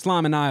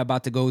 Slime and I are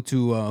about to go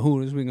to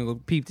Hooters. We're gonna go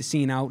peep the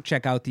scene out,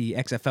 check out the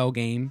XFL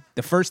game,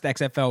 the first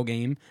XFL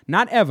game,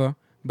 not ever,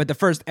 but the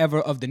first ever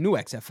of the new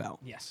XFL.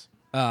 Yes.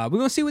 We're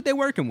gonna see what they're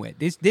working with.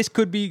 This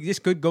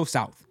could go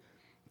south.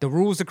 The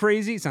rules are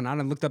crazy, so I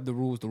done looked up the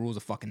rules. The rules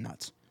are fucking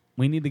nuts.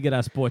 We need to get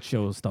our sports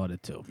shows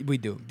started too. We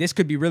do. This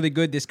could be really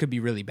good. This could be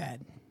really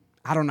bad.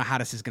 I don't know how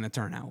this is gonna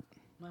turn out.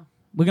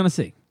 We're gonna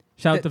see.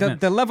 Shout out to Vince.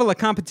 The level of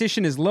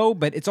competition is low,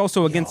 but it's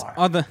also against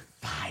other.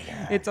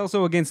 It's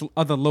also against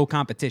other low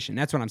competition.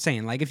 That's what I'm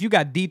saying. Like if you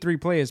got D3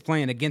 players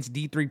playing against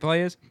D3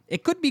 players,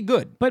 it could be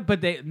good. But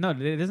it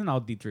isn't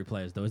all D3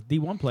 players though. It's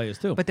D1 players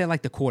too. But they're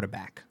like the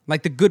quarterback.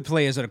 Like the good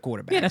players are the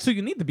quarterback. yeah, that's who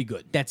you need to be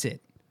good. That's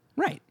it.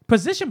 Right.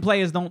 Position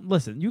players don't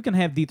listen. You can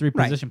have D3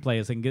 Right. position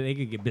players and they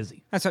can get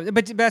busy. That's what,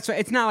 but that's what,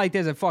 it's not like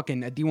there's a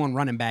D1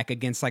 running back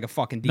against like a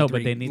fucking D3 No,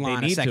 but they need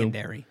line of to.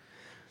 secondary.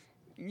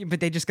 But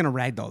they're just gonna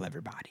ragdoll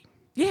everybody.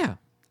 Yeah.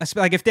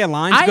 Like if their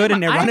line's good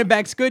and their running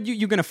back's good,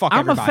 you're gonna fuck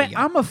everybody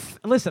up.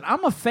 Listen.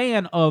 I'm a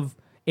fan of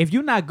if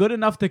you're not good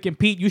enough to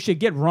compete, you should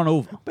get run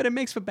over. But it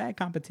makes for bad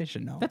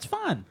competition, though. That's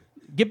fine.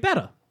 Get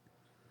better.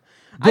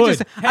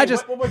 I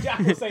just what would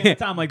Jocko say at a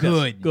time like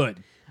this?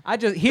 Good.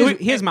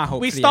 Here's my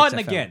hope. We for the starting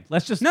XFL. again.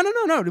 Let's just No.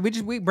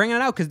 We bring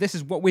it out because this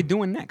is what we're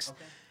doing next. Okay.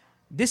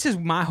 This is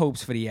my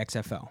hopes for the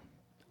XFL.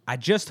 I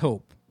just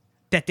hope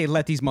that they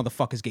let these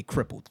motherfuckers get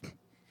crippled.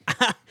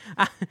 I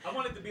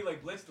want it to be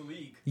like Blitz the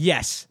League.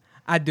 Yes,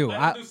 I do.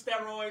 Let them do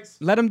steroids.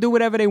 Let them do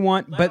whatever they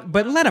want, but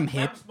let them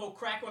hit. Let them smoke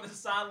crack on the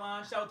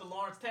sideline. Shout out to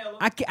Lawrence Taylor.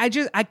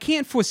 I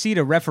can't foresee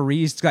the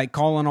referees like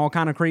calling all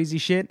kind of crazy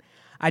shit.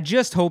 I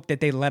just hope that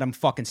they let them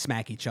fucking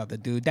smack each other,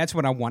 dude. That's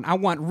what I want. I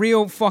want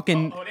real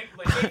fucking.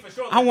 They for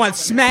sure I want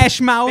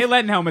smash mouth. They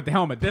letting helmet to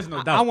helmet. There's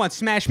no doubt. I want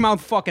smash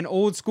mouth, fucking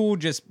old school,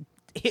 just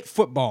hit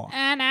football.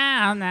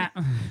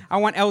 I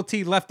want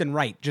LT left and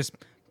right, just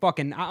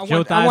fucking. I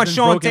want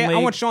Sean Taylor. I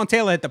want Sean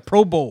Taylor at the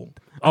Pro Bowl.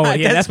 Oh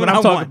yeah, that's what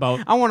I'm talking about.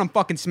 I want them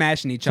fucking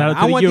smashing each Shout other.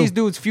 out to I want you. these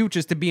dudes'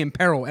 futures to be in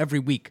peril every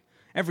week,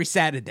 every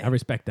Saturday. I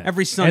respect that.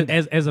 Every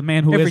Sunday, as a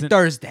man who every isn't.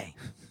 Thursday.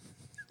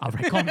 All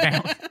right, calm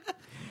down.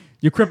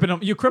 You're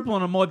crippling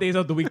them more days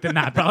of the week than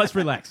not, bro. Let's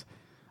relax.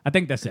 I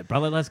think that's it,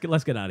 brother. Let's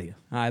get out of here.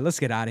 All right, let's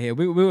get out of here.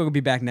 We're going to be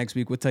back next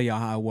week. We'll tell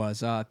y'all how it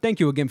was. Thank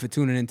you again for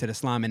tuning in to the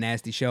Slime and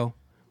Nasty Show.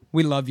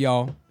 We love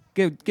y'all.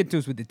 Get to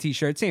us with the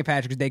T-shirt. St.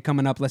 Patrick's Day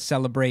coming up. Let's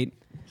celebrate.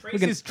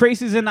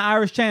 Tracy's in the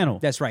Irish Channel.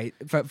 That's right.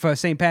 For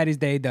St. Patty's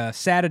Day, the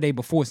Saturday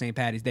before St.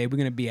 Patty's Day, we're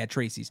going to be at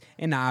Tracy's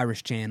in the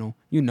Irish Channel.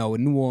 You know,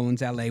 in New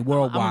Orleans, L.A.,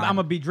 worldwide. I'm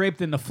going to be draped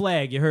in the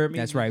flag. You heard me?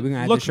 That's right. We're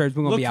going to have the shirts.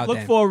 We're going to be out there.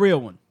 Look for a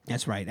real one.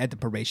 That's right. At the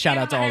parade. Shout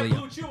out to all of you.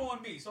 Blue Chew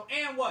on me. So,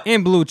 and what?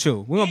 And Blue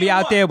Chew. We're going to be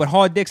out there with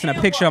hard dicks and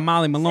a picture of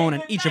Molly Malone in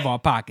Say each good of our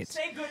pockets.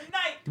 Say good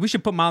night. We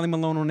should put Molly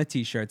Malone on the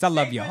T-shirts. I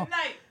love y'all. Good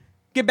night.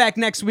 Get back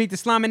next week. The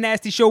Slime and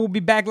Nasty Show will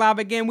be back live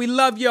again. We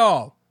love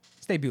y'all.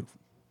 Stay beautiful.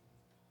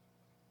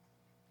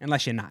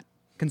 Unless you're not.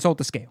 Consult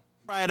the scale.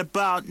 Right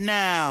about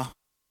now,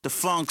 the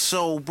Funk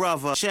Soul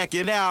Brother. Check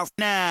it out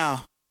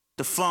now.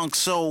 The Funk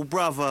Soul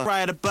Brother.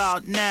 Right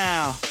about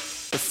now,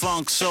 the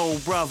Funk Soul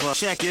Brother.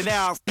 Check it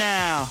out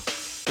now.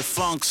 The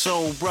Funk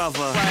Soul Brother.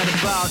 Right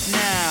about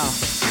now,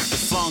 the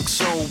Funk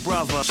Soul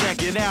Brother.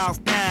 Check it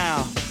out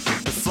now.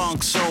 The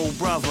Funk Soul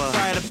Brother.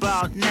 Right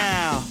about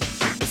now,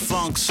 the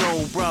Funk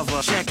Soul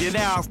Brother. Check it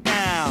out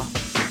now.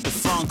 The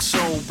Funk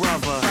Soul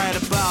Brother. Right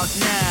about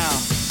now,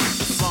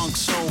 the Funk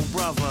Soul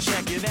Brother.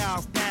 Check it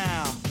out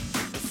now.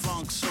 The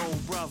Funk Soul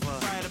Brother.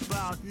 Right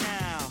about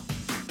now,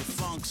 the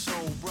Funk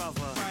Soul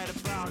Brother.